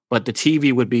there, but the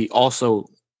TV would be also,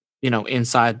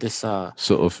 inside this sort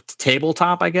of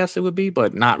tabletop, I guess it would be,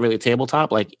 but not really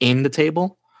tabletop, like in the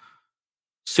table.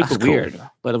 Super weird,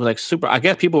 but it was super. I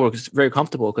guess people were very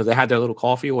comfortable because they had their little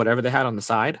coffee or whatever they had on the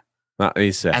side. That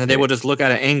is, and then they would just look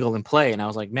at an angle and play. And I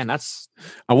was like, man, that's.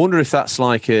 I wonder if that's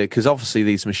because obviously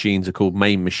these machines are called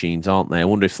main machines, aren't they? I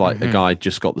wonder if a guy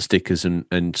just got the stickers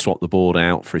and swapped the board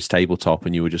out for his tabletop,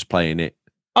 and you were just playing it.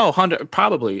 Oh, 100,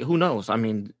 probably. Who knows? I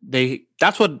mean,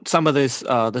 that's what some of this.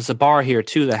 There's a bar here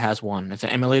too that has one. It's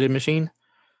an emulated machine,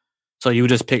 so you would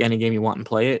just pick any game you want and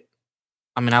play it.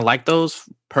 I mean, I like those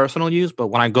personal use, but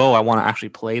when I go, I want to actually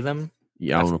play them.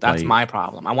 Yeah, that's my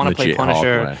problem. I want to play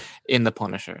Punisher in the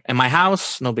Punisher. In my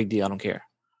house, no big deal. I don't care.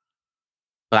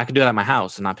 But I could do that at my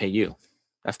house and not pay you.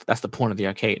 That's the point of the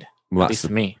arcade. Well, at least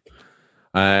to me.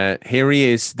 Here he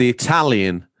is, the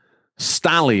Italian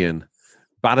stallion.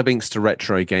 Bada Binks to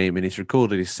Retro Gaming. He's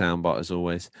recorded his soundbite as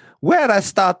always. Where I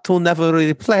start to never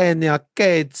really play in the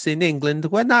arcades in England.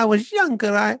 When I was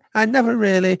younger, I never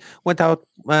really went out.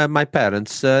 My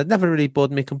parents never really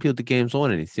bought me computer games or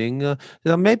anything.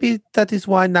 Maybe that is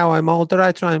why now I'm older.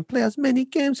 I try and play as many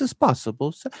games as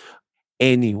possible. So,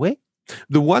 anyway.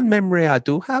 The one memory I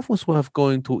do have was of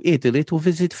going to Italy to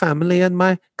visit family, and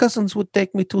my cousins would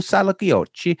take me to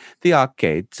Salaghiocchi, the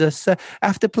arcades.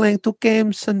 After playing 2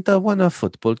 games and one a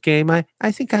football game, I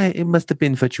think it must have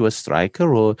been Virtua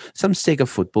Striker or some Sega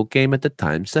football game at the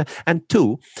time. And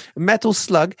 2, Metal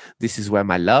Slug. This is where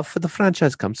my love for the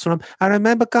franchise comes from. I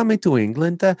remember coming to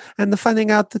England and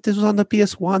finding out that this was on the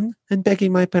PS1 and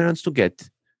begging my parents to get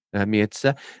It's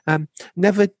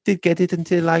never did get it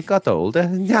until I got older.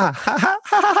 Yeah,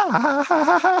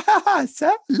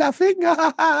 sir, laughing.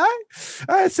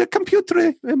 It's a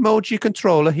computer emoji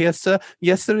controller here, sir.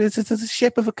 Yes, there is. It's the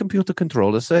shape of a computer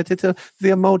controller, sir. It's the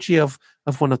emoji of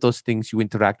one of those things you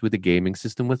interact with the gaming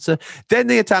system with, sir. Then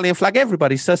the Italian flag.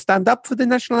 Everybody, sir, stand up for the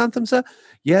national anthem, sir.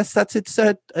 Yes, that's it,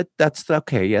 sir. That's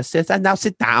okay. Yes, yes. And now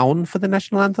sit down for the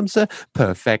national anthem, sir.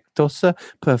 Perfecto, sir.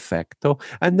 Perfecto.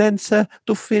 And then, sir,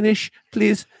 to finish,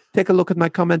 please take a look at my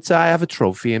comments. I have a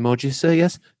trophy emoji, sir.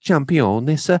 Yes,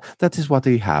 champione, sir. That is what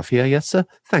I have here. Yes, sir.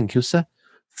 Thank you, sir.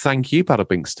 Thank you,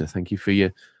 Badabinkster. Thank you for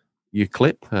your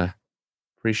clip.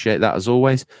 Appreciate that as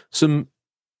always.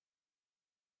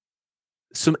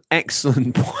 Some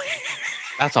excellent points.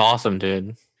 That's awesome,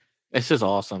 dude. It's just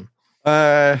awesome.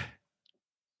 I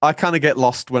kind of get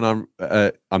lost when I'm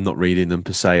not reading them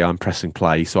per se. I'm pressing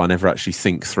play, so I never actually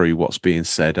think through what's being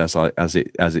said as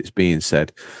it's being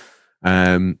said.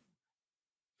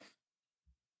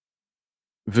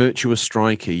 Virtuous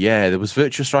Striker, yeah, there was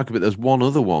Virtuous Striker, but there's one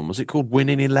other one. Was it called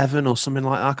Winning 11 or something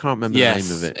like that? I can't remember the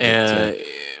name of it.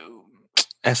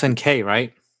 SNK,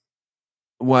 right?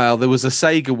 Well, there was a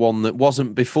Sega one that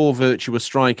wasn't before Virtua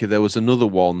Striker. There was another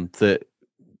one that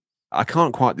I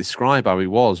can't quite describe how it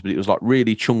was, but it was like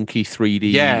really chunky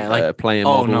 3D player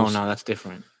models. No, that's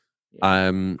different.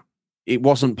 Yeah. It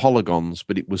wasn't polygons,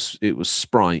 but it was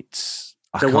sprites.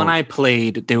 The one I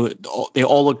played, they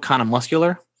all looked kind of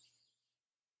muscular.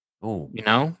 Oh, you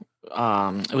know,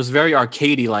 it was very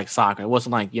arcadey like soccer. It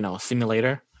wasn't like a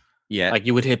simulator. Yeah, like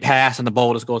you would hit pass and the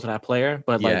ball just go to that player,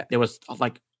 but like there was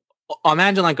like.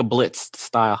 Imagine like a blitz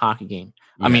style hockey game.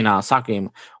 Yeah. I mean, soccer game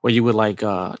where you would like,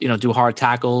 do hard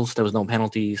tackles. There was no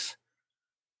penalties.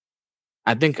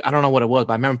 I don't know what it was,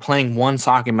 but I remember playing one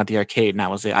soccer game at the arcade, and that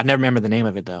was it. I never remember the name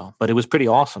of it though, but it was pretty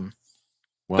awesome.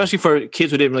 Wow. Especially for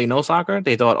kids who didn't really know soccer.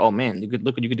 They thought, oh man,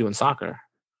 look what you could do in soccer.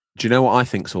 Do you know what I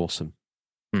think's awesome?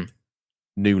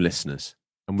 New listeners.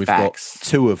 And we've got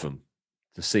two of them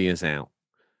to see us out.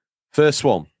 First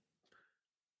one.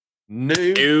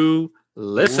 New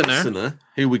listener.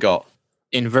 Who we got?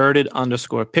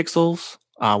 Inverted_pixels.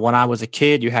 When I was a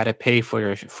kid, you had to pay for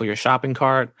your shopping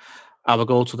cart. I would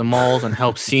go to the malls and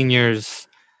help seniors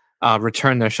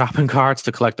return their shopping carts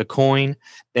to collect a coin,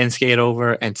 then skate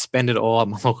over and spend it all at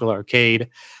my local arcade.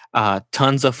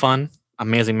 Tons of fun,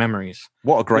 amazing memories.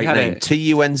 What a great name!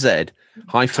 TUNZ-A-fun.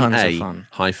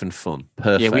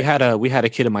 Perfect. Yeah, we had a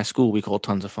kid in my school we called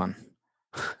Tons of Fun.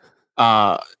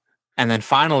 And then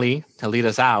finally, to lead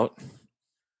us out,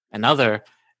 another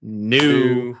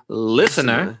new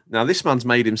listener. Now, this man's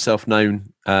made himself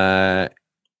known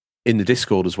in the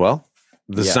Discord as well.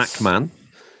 The Zach Man.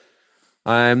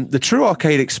 The True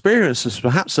Arcade experience was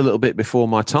perhaps a little bit before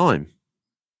my time.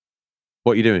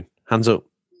 What are you doing? Hands up.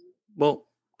 Well,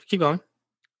 keep going.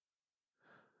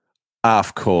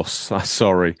 Of course.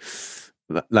 Sorry.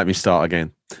 Let me start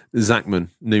again. Zachman,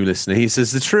 new listener. He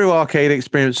says, the True Arcade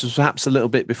experience was perhaps a little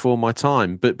bit before my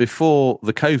time, but before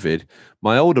the COVID,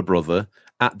 my older brother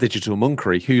at Digital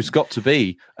Monkery, who's got to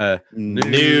be a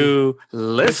new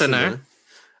listener.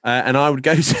 And I would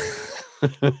go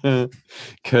to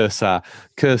curse our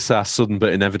sudden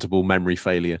but inevitable memory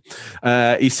failure.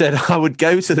 He said, I would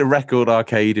go to the retro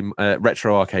arcade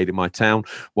in my town.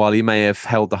 While he may have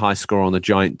held the high score on the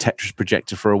giant Tetris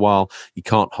projector for a while, he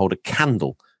can't hold a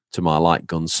candle to my light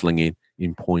gun slinging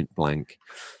in point blank.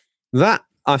 That,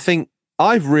 I think,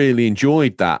 I've really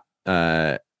enjoyed that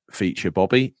feature,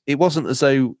 Bobby. It wasn't as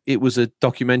though it was a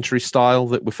documentary style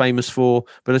that we're famous for,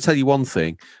 but I tell you one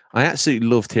thing, I absolutely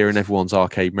loved hearing everyone's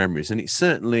arcade memories, and it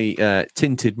certainly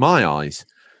tinted my eyes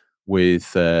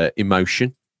with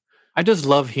emotion. I just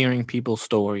love hearing people's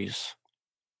stories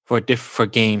for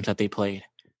games that they played,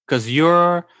 because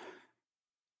you're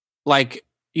like,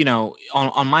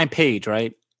 on my page,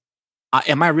 right?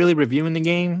 Am I really reviewing the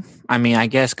game? I mean, I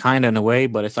guess kind of in a way,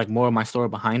 but it's like more of my story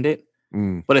behind it.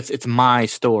 But it's my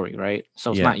story, right?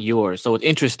 So it's not yours. So it's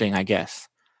interesting, I guess.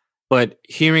 But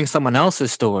hearing someone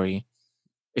else's story,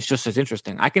 it's just as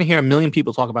interesting. I can hear a million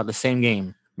people talk about the same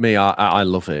game. Me, I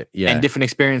love it. Yeah, and different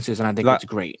experiences, and I think it's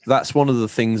great. That's one of the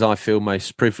things I feel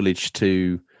most privileged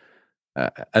to,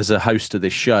 as a host of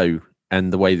this show,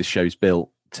 and the way the show's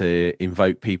built, to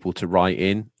invoke people to write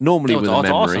in. Normally with a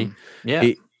memory, awesome.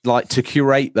 Yeah. Like to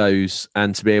curate those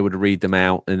and to be able to read them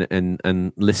out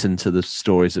and listen to the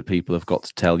stories that people have got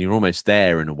to tell. You're almost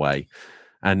there in a way,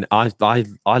 and I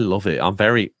love it.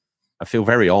 I feel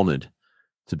very honoured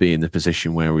to be in the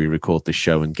position where we record this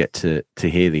show and get to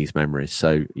hear these memories.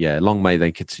 So yeah, long may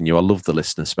they continue. I love the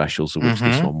listener specials, of which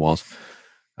this one was.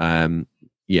 I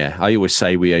always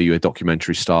say we owe you a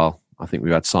documentary style. I think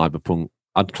we've had Cyberpunk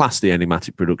I'd class the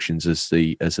Enigmatic Productions as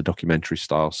a documentary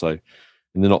style. So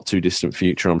in the not too distant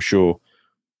future, I'm sure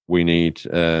we need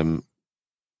another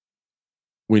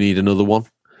one.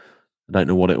 I don't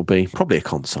know what it'll be. Probably a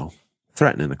console.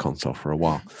 Threatening a console for a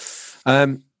while.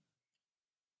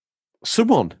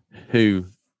 Someone who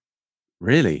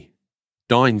really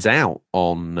dines out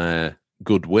on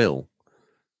goodwill.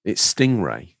 It's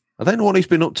Stingray. I don't know what he's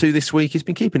been up to this week. He's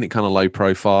been keeping it kind of low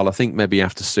profile. I think maybe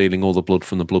after stealing all the blood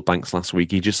from the blood banks last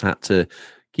week, he just had to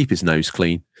keep his nose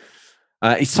clean.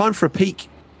 It's time for a peek.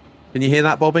 Can you hear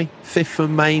that, Bobby? Fifth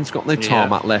from Maine's got no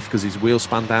tarmac left because his wheel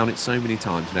span down it so many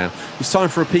times now. It's time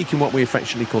for a peek in what we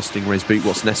affectionately call Stingray's boot,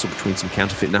 what's nestled between some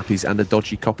counterfeit nappies and a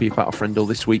dodgy copy of Battlefriendle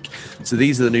this week. So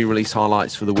these are the new release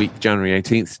highlights for the week, January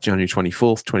 18th, January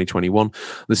 24th, 2021.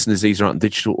 Listeners, these are not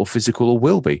digital or physical, or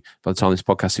will be by the time this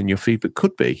podcast is in your feed, but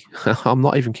could be. I'm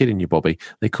not even kidding you, Bobby.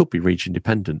 They could be region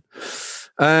dependent.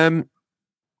 No,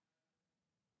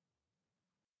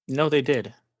 they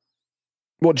did.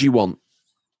 What do you want?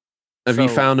 Have you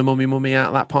found a mummy out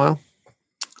of that pile?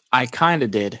 I kind of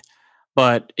did.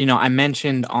 But, I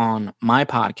mentioned on my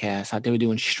podcast how they were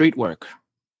doing street work,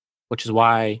 which is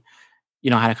why,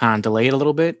 I had to kind of delay it a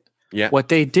little bit. Yeah. What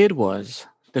they did was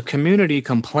the community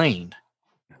complained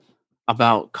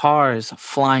about cars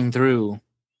flying through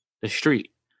the street.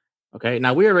 Okay.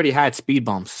 Now, we already had speed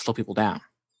bumps to slow people down.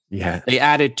 Yeah. They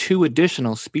added 2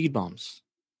 additional speed bumps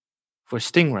for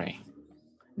Stingray,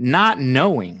 not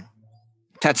knowing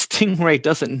that Stingray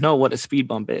doesn't know what a speed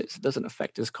bump is. It doesn't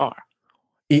affect his car.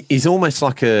 He's almost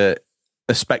like a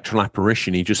spectral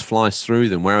apparition. He just flies through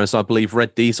them. Whereas I believe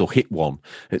Red Diesel hit one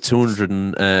at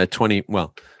 220.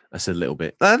 Well, that's a little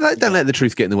bit. Don't let the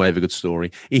truth get in the way of a good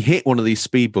story. He hit one of these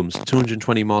speed bumps at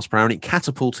 220 miles per hour and it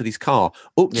catapulted his car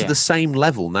up to the same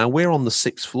level. Now we're on the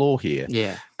 6th floor here.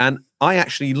 Yeah. And I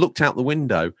actually looked out the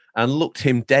window and looked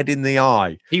him dead in the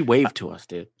eye. He waved to us,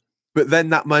 dude. But then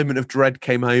that moment of dread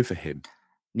came over him.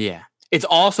 Yeah. It's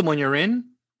awesome when you're in,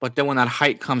 but then when that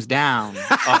height comes down,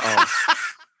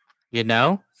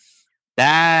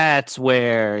 that's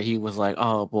where he was like,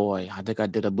 oh boy, I think I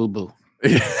did a boo-boo.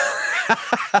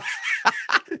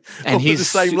 And he's the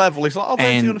same level. He's like, oh,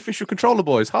 there's the unofficial controller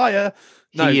boys. Hiya.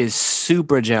 No. He is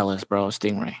super jealous, bro,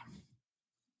 Stingray.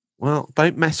 Well,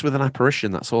 don't mess with an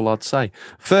apparition. That's all I'd say.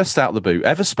 First out the boot,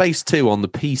 Everspace 2 on the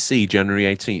PC, January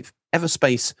 18th.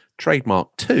 Everspace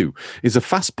Trademark 2 is a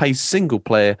fast-paced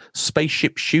single-player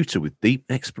spaceship shooter with deep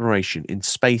exploration in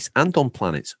space and on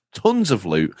planets, tons of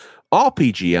loot,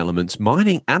 RPG elements,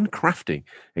 mining and crafting.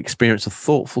 Experience a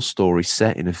thoughtful story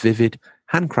set in a vivid,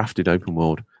 handcrafted open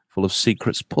world full of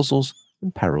secrets, puzzles,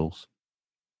 and perils.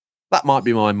 That might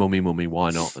be my mummy. Why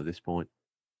not at this point?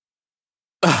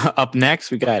 Up next,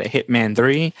 we got a Hitman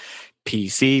 3,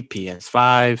 PC,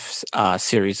 PS5,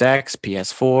 Series X,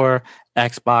 PS4,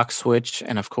 Xbox, Switch,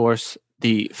 and of course,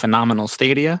 the phenomenal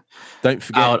Stadia. Don't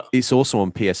forget, it's also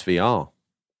on PSVR.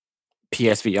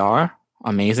 PSVR,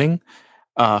 amazing.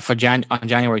 On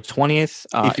January 20th.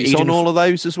 If it's on all of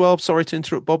those as well, sorry to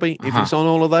interrupt, Bobby. If it's on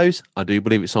all of those, I do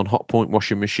believe it's on Hotpoint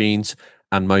washing machines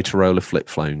and Motorola flip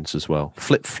phones as well.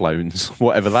 Flip phones,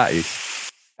 whatever that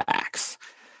is. Facts.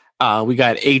 We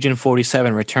got Agent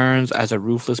 47 returns as a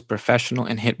ruthless professional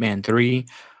in Hitman 3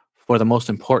 for the most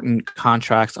important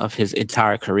contracts of his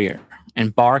entire career.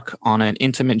 Embark on an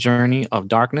intimate journey of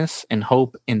darkness and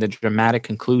hope in the dramatic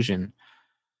conclusion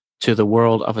to the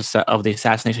world of the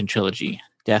Assassination Trilogy.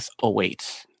 Death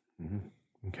awaits. Mm-hmm.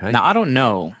 Okay. Now, I don't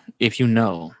know if you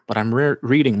know, but I'm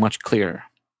reading much clearer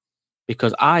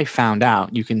because I found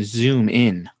out you can zoom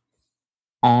in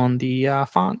on the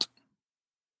font.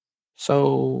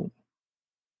 So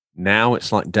now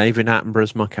it's like David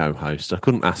Attenborough's my co-host. I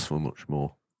couldn't ask for much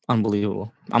more.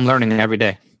 Unbelievable. I'm learning every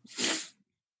day.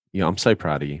 Yeah, I'm so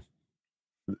proud of you.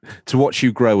 To watch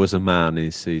you grow as a man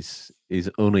is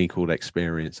unequaled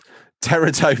experience.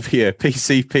 Terratopia,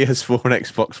 PC, PS4, and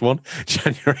Xbox One,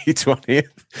 January 20th.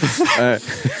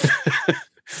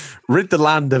 Rid the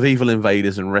land of evil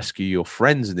invaders and rescue your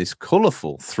friends in this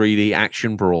colourful 3D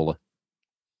action brawler.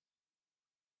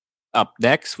 Up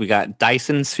next, we got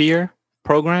Dyson Sphere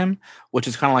program, which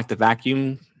is kind of like the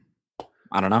vacuum.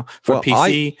 I don't know. For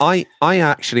PC. I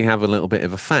actually have a little bit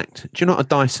of a fact. Do you know what a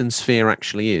Dyson Sphere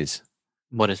actually is?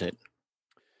 What is it?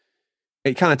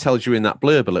 It kind of tells you in that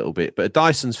blurb a little bit, but a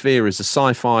Dyson Sphere is a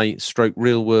sci-fi stroke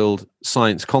real world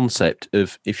science concept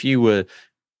of if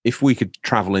we could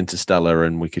travel interstellar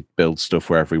and we could build stuff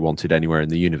wherever we wanted anywhere in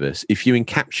the universe, if you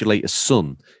encapsulate a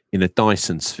sun in a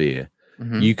Dyson Sphere,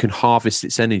 you can harvest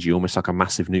its energy almost like a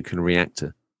massive nuclear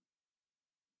reactor.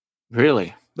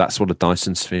 Really? That's what a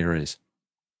Dyson Sphere is.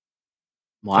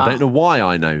 Wow. I don't know why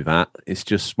I know that. It's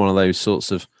just one of those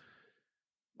sorts of.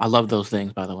 I love those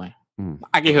things, by the way. Mm.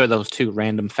 I can hear those too.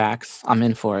 Random facts. I'm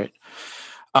in for it.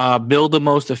 Build the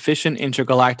most efficient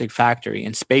intergalactic factory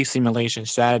and space simulation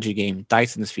strategy game,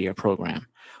 Dyson Sphere program.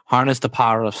 Harness the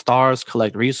power of stars,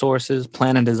 collect resources,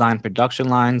 plan and design production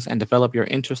lines, and develop your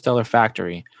interstellar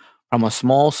factory from a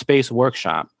small space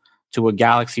workshop to a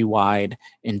galaxy-wide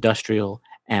industrial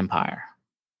empire.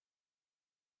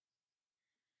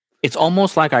 It's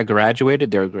almost like I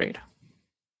graduated their grade.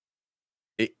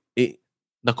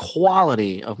 The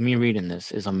quality of me reading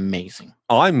this is amazing.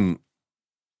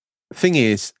 Thing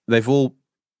is, the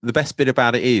best bit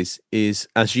about it is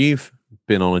as you've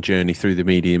been on a journey through the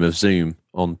medium of Zoom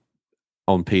on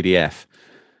PDF,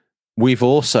 we've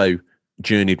also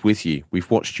journeyed with you. We've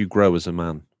watched you grow as a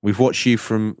man. We've watched you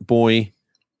from boy,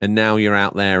 and now you're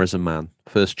out there as a man.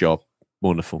 First job,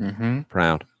 wonderful,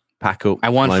 proud. Pack up. I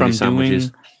went from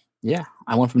sandwiches.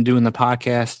 I went from doing the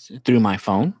podcast through my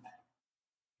phone,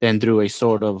 then through a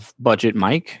sort of budget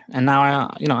mic, and now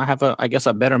I have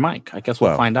a better mic. I guess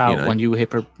we'll find out when you hit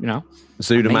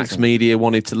Zudamax Media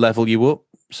wanted to level you up,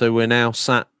 so we're now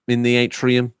sat in the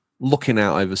atrium, looking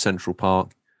out over Central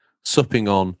Park, supping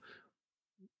on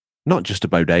not just a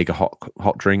bodega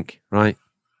hot drink, right?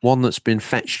 One that's been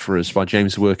fetched for us by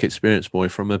James the Work Experience Boy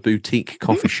from a boutique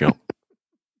coffee shop.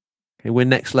 Okay, we're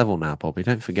next level now, Bobby.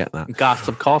 Don't forget that.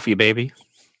 Gossip coffee, baby.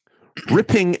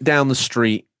 Ripping down the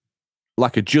street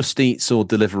like a Just Eats or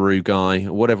Deliveroo guy,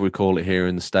 or whatever we call it here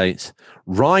in the States.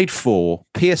 Ride 4,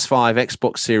 PS5,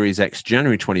 Xbox Series X,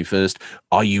 January 21st.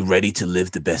 Are you ready to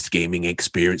live the best gaming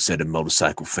experience that a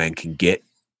motorcycle fan can get?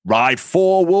 Ride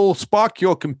 4 will spark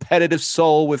your competitive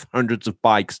soul with hundreds of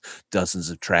bikes,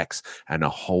 dozens of tracks, and a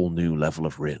whole new level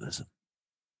of realism.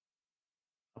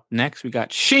 Next, we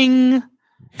got Shing,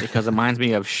 because it reminds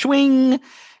me of Schwing,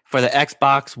 for the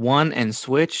Xbox One and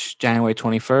Switch, January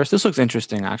 21st. This looks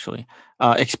interesting, actually.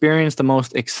 Experience the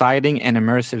most exciting and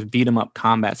immersive beat-em-up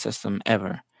combat system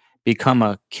ever. Become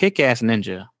a kick-ass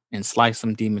ninja and slice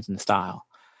some demons in style.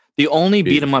 The only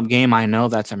beat-em-up game I know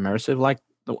that's immersive, like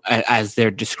as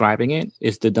they're describing it,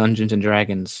 is the Dungeons and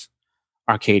Dragons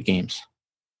arcade games.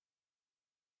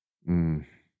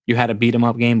 You had a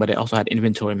beat-em-up game, but it also had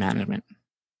inventory management.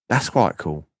 That's quite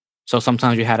cool. So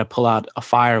sometimes you had to pull out a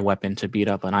fire weapon to beat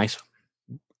up an ice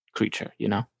creature,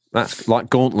 That's like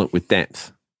Gauntlet with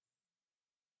depth.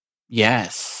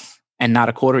 Yes. And not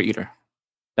a quarter eater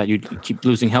that you keep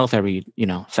losing health every,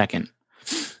 second.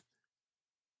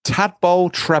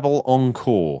 Tadpole Treble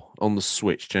Encore on the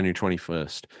Switch, January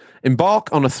 21st. Embark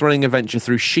on a thrilling adventure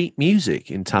through sheet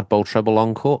music in Tadpole Treble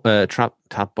Encore.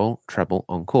 Tadpole Treble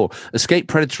Encore. Escape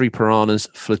predatory piranhas,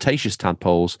 flirtatious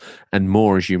tadpoles, and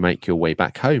more as you make your way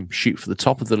back home. Shoot for the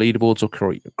top of the leaderboards or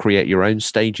create your own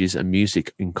stages and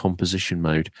music in composition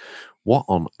mode. What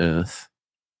on earth?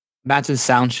 Imagine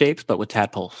sound shapes, but with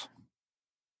tadpoles.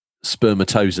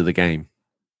 Spermatoza the game.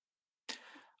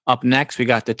 Up next, we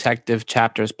got Detective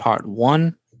Chapters Part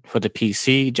 1 for the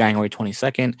PC, January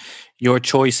 22nd. Your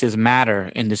choices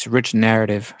matter in this rich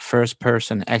narrative,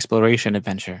 first-person exploration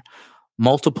adventure.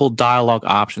 Multiple dialogue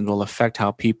options will affect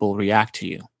how people react to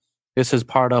you. This is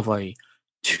part of a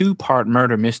 2-part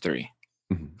murder mystery.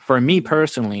 Mm-hmm. For me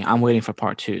personally, I'm waiting for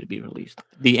Part 2 to be released.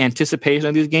 The anticipation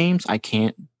of these games, I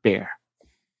can't bear.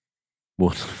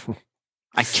 What?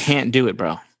 I can't do it,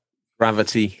 bro.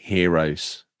 Gravity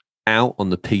Heroes. Out on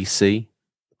the PC,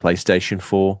 PlayStation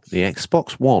 4, the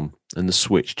Xbox One, and the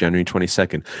Switch, January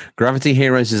 22nd. Gravity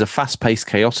Heroes is a fast-paced,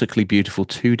 chaotically beautiful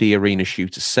 2D arena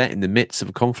shooter set in the midst of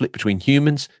a conflict between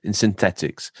humans and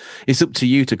synthetics. It's up to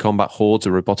you to combat hordes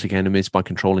of robotic enemies by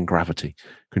controlling gravity,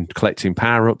 collecting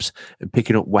power-ups, and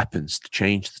picking up weapons to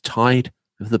change the tide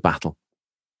of the battle.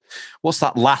 What's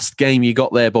that last game you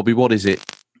got there, Bobby? What is it?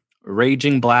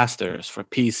 Raging Blasters for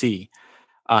PC.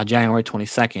 January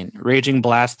 22nd. Raging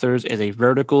Blasters is a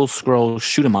vertical scroll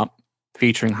shoot 'em up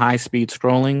featuring high-speed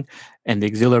scrolling and the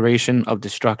exhilaration of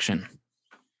destruction.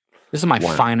 This is my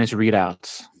finest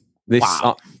readouts. This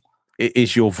it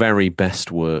is your very best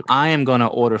work. I am going to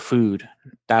order food.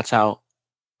 That's how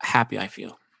happy I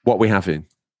feel. What we having?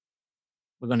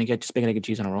 We're going to get spaghetti, egg, and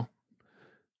cheese on a roll.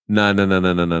 No.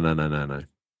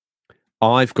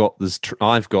 I've got the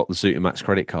Zutamax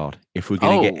credit card. If we're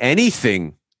going to get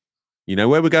anything... You know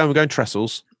where we're going? We're going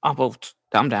Trestles. Oh, well,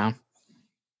 I'm down.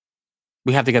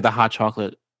 We have to get the hot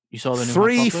chocolate. You saw the new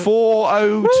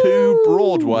 3402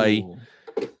 Broadway.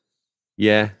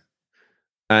 Yeah.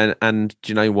 And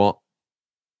do you know what?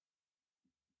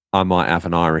 I might have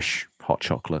an Irish hot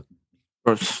chocolate.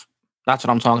 That's what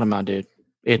I'm talking about, dude.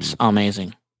 It's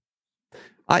amazing.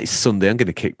 It's Sunday. I'm going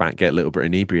to kick back, get a little bit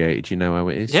inebriated. You know how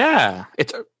it is. Yeah,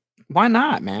 why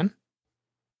not, man?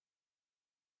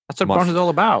 That's what brunch is all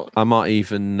about. I might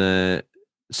even,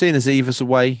 seeing as Eva's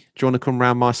away, do you want to come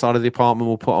round my side of the apartment?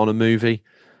 We'll put on a movie.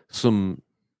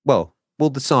 We'll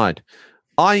decide.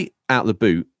 Out the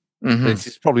boot, this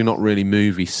is probably not really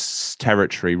movie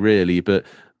territory, really, but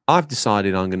I've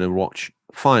decided I'm going to watch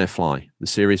Firefly, the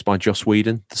series by Joss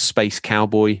Whedon, the space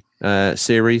cowboy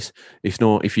series.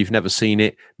 If you've never seen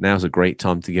it, now's a great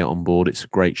time to get on board. It's a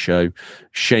great show.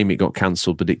 Shame it got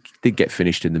cancelled, but it did get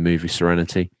finished in the movie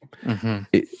Serenity.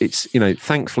 It's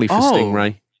thankfully for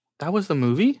Stingray. That was the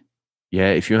movie?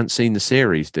 Yeah, if you haven't seen the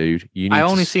series, dude, I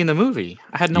only seen the movie.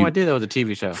 I had no idea that was a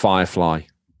TV show. Firefly.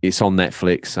 It's on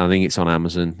Netflix. I think it's on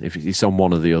Amazon. If it's on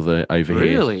one or the other over here.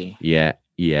 Really? Yeah.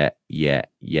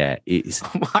 It's.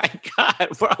 Oh my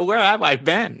God, where have I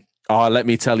been? Oh, let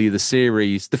me tell you, the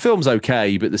series. The film's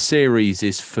okay, but the series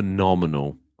is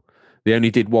phenomenal. They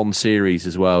only did one series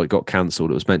as well. It got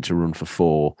cancelled. It was meant to run for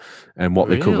 4, and what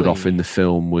they covered off in the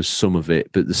film was some of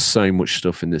it. But there's so much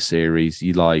stuff in the series.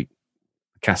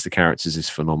 Cast of characters is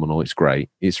phenomenal. It's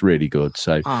great. It's really good.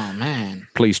 So, oh man,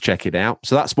 please check it out.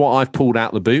 So that's what I've pulled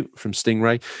out the boot from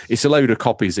Stingray. It's a load of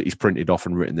copies that he's printed off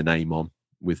and written the name on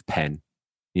with pen.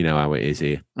 You know how it is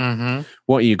here.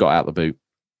 What you got out the boot?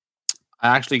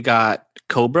 I actually got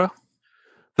Cobra.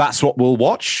 That's what we'll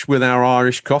watch with our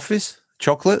Irish coffees,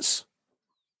 chocolates.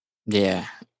 Yeah,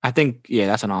 I think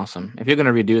that's an awesome. If you're going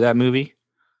to redo that movie,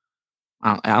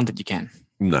 I don't think you can.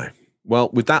 No.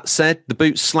 Well, with that said, the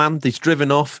boot's slammed. He's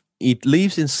driven off. He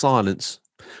leaves in silence.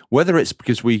 Whether it's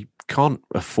because we can't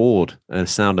afford a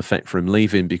sound effect for him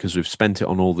leaving because we've spent it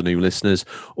on all the new listeners,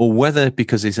 or whether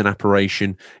because he's an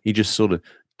apparition, he just sort of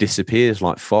disappears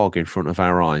like fog in front of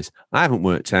our eyes. I haven't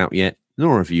worked out yet,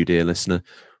 nor have you, dear listener.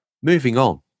 Moving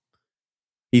on.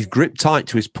 He's gripped tight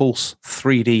to his Pulse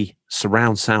 3D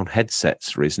surround sound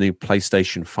headsets for his new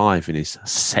PlayStation 5 in his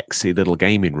sexy little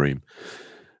gaming room.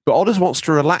 But Odders wants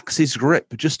to relax his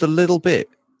grip just a little bit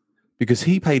because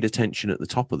he paid attention at the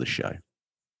top of the show.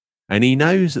 And he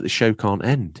knows that the show can't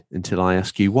end until I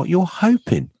ask you what you're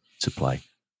hoping to play.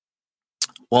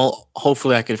 Well,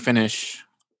 hopefully I could finish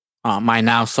my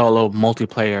now solo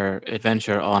multiplayer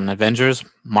adventure on Avengers,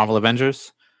 Marvel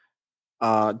Avengers.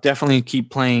 Definitely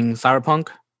keep playing Cyberpunk.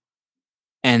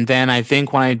 And then I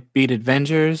think when I beat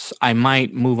Avengers, I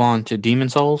might move on to Demon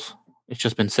Souls. It's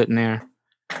just been sitting there.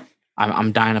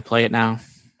 I'm dying to play it now,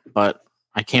 but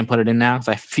I can't put it in now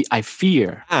because I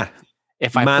fear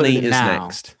if I put it in now.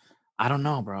 Next. I don't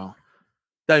know, bro.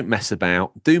 Don't mess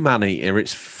about. Do Man-Eater.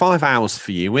 It's 5 hours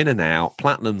for you, in and out,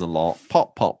 platinum the lot,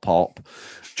 pop, pop, pop.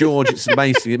 George, it's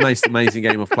amazing. The most amazing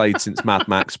game I've played since Mad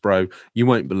Max, bro. You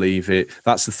won't believe it.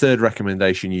 That's the 3rd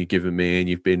recommendation you've given me, and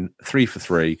you've been 3 for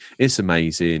 3. It's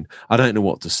amazing. I don't know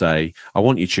what to say. I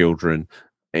want your children.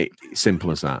 Simple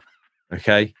as that.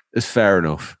 Okay? It's fair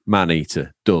enough.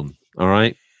 Man-Eater. Done. All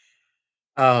right?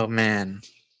 Oh, man.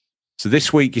 So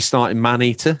this week you're starting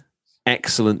Man-Eater.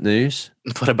 Excellent news.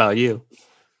 What about you?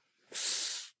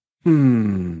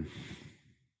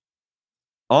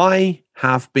 I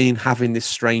have been having this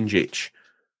strange itch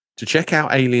to check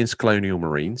out Aliens Colonial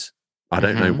Marines. I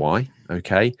don't know why.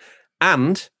 Okay.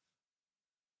 And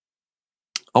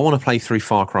I want to play through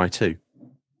Far Cry 2.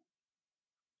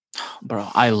 Bro,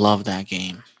 I love that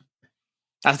game.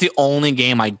 That's the only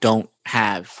game I don't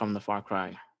have from the Far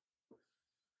Cry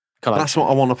collection. That's what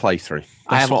I want to play through.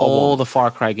 I have all the Far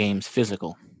Cry games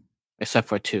physical, except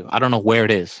for 2. I don't know where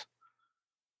it is.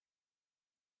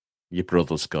 Your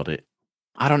brother's got it.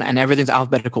 I don't, and everything's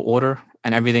alphabetical order,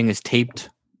 and everything is taped.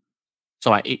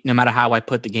 So no matter how I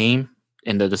put the game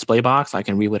in the display box, I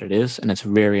can read what it is, and it's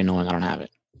very annoying. I don't have it.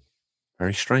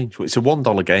 Very strange. Well, it's a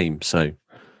 $1 game, so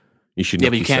you should. Yeah,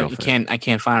 but you can't. I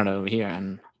can't find it over here.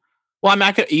 And well, I mean,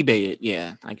 I could eBay it.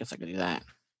 Yeah, I guess I could do that.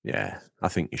 Yeah, I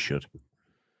think you should.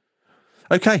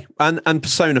 Okay, and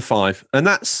Persona 5, and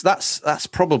that's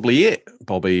probably it,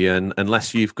 Bobby. And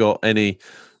unless you've got any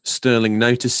sterling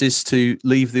notices to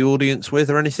leave the audience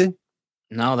with or anything?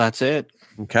 No, that's it.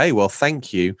 Okay, well,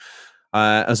 thank you.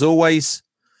 As always,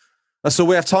 that's all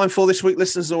we have time for this week,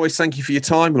 listeners. As always, thank you for your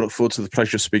time. We look forward to the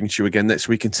pleasure of speaking to you again next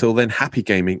week. Until then, happy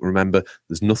gaming. Remember,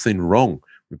 there's nothing wrong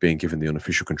with being given the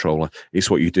unofficial controller. It's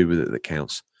what you do with it that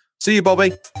counts. See you,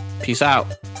 Bobby. Peace out.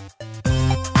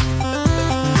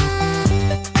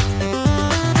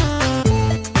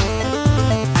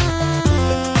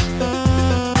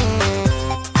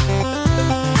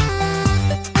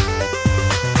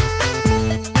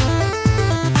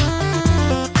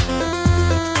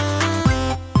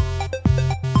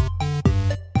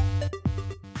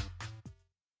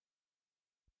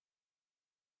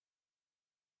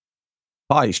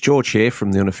 Hi, it's George here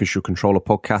from the Unofficial Controller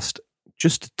Podcast.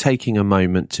 Just taking a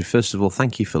moment to, first of all,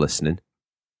 thank you for listening.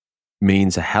 It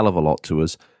means a hell of a lot to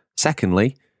us.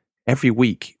 Secondly, every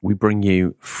week we bring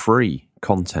you free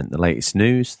content, the latest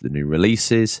news, the new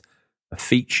releases, a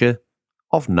feature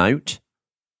of note,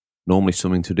 normally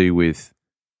something to do with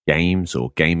games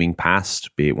or gaming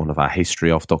past, be it one of our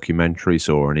history of documentaries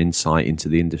or an insight into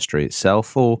the industry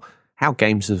itself, or how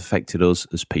games have affected us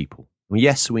as people. Well,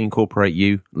 yes, we incorporate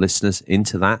you, listeners,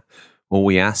 into that. All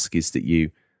we ask is that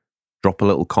you drop a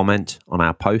little comment on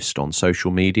our post on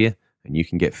social media and you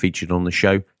can get featured on the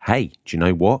show. Hey, do you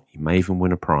know what? You may even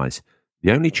win a prize.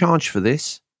 The only charge for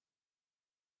this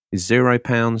is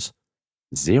 £0,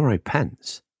 0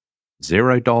 pence,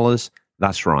 $0.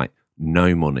 That's right,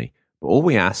 no money. But all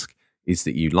we ask is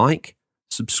that you like,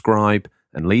 subscribe,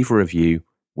 and leave a review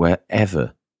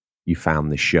wherever you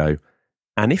found this show.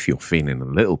 And if you're feeling a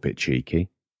little bit cheeky,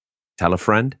 tell a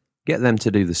friend, get them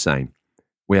to do the same.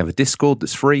 We have a Discord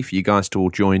that's free for you guys to all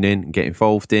join in and get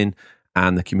involved in.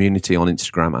 And the community on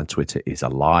Instagram and Twitter is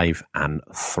alive and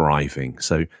thriving.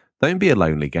 So don't be a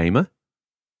lonely gamer.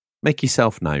 Make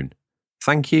yourself known.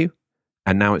 Thank you.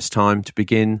 And now it's time to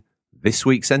begin this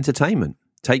week's entertainment.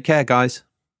 Take care, guys.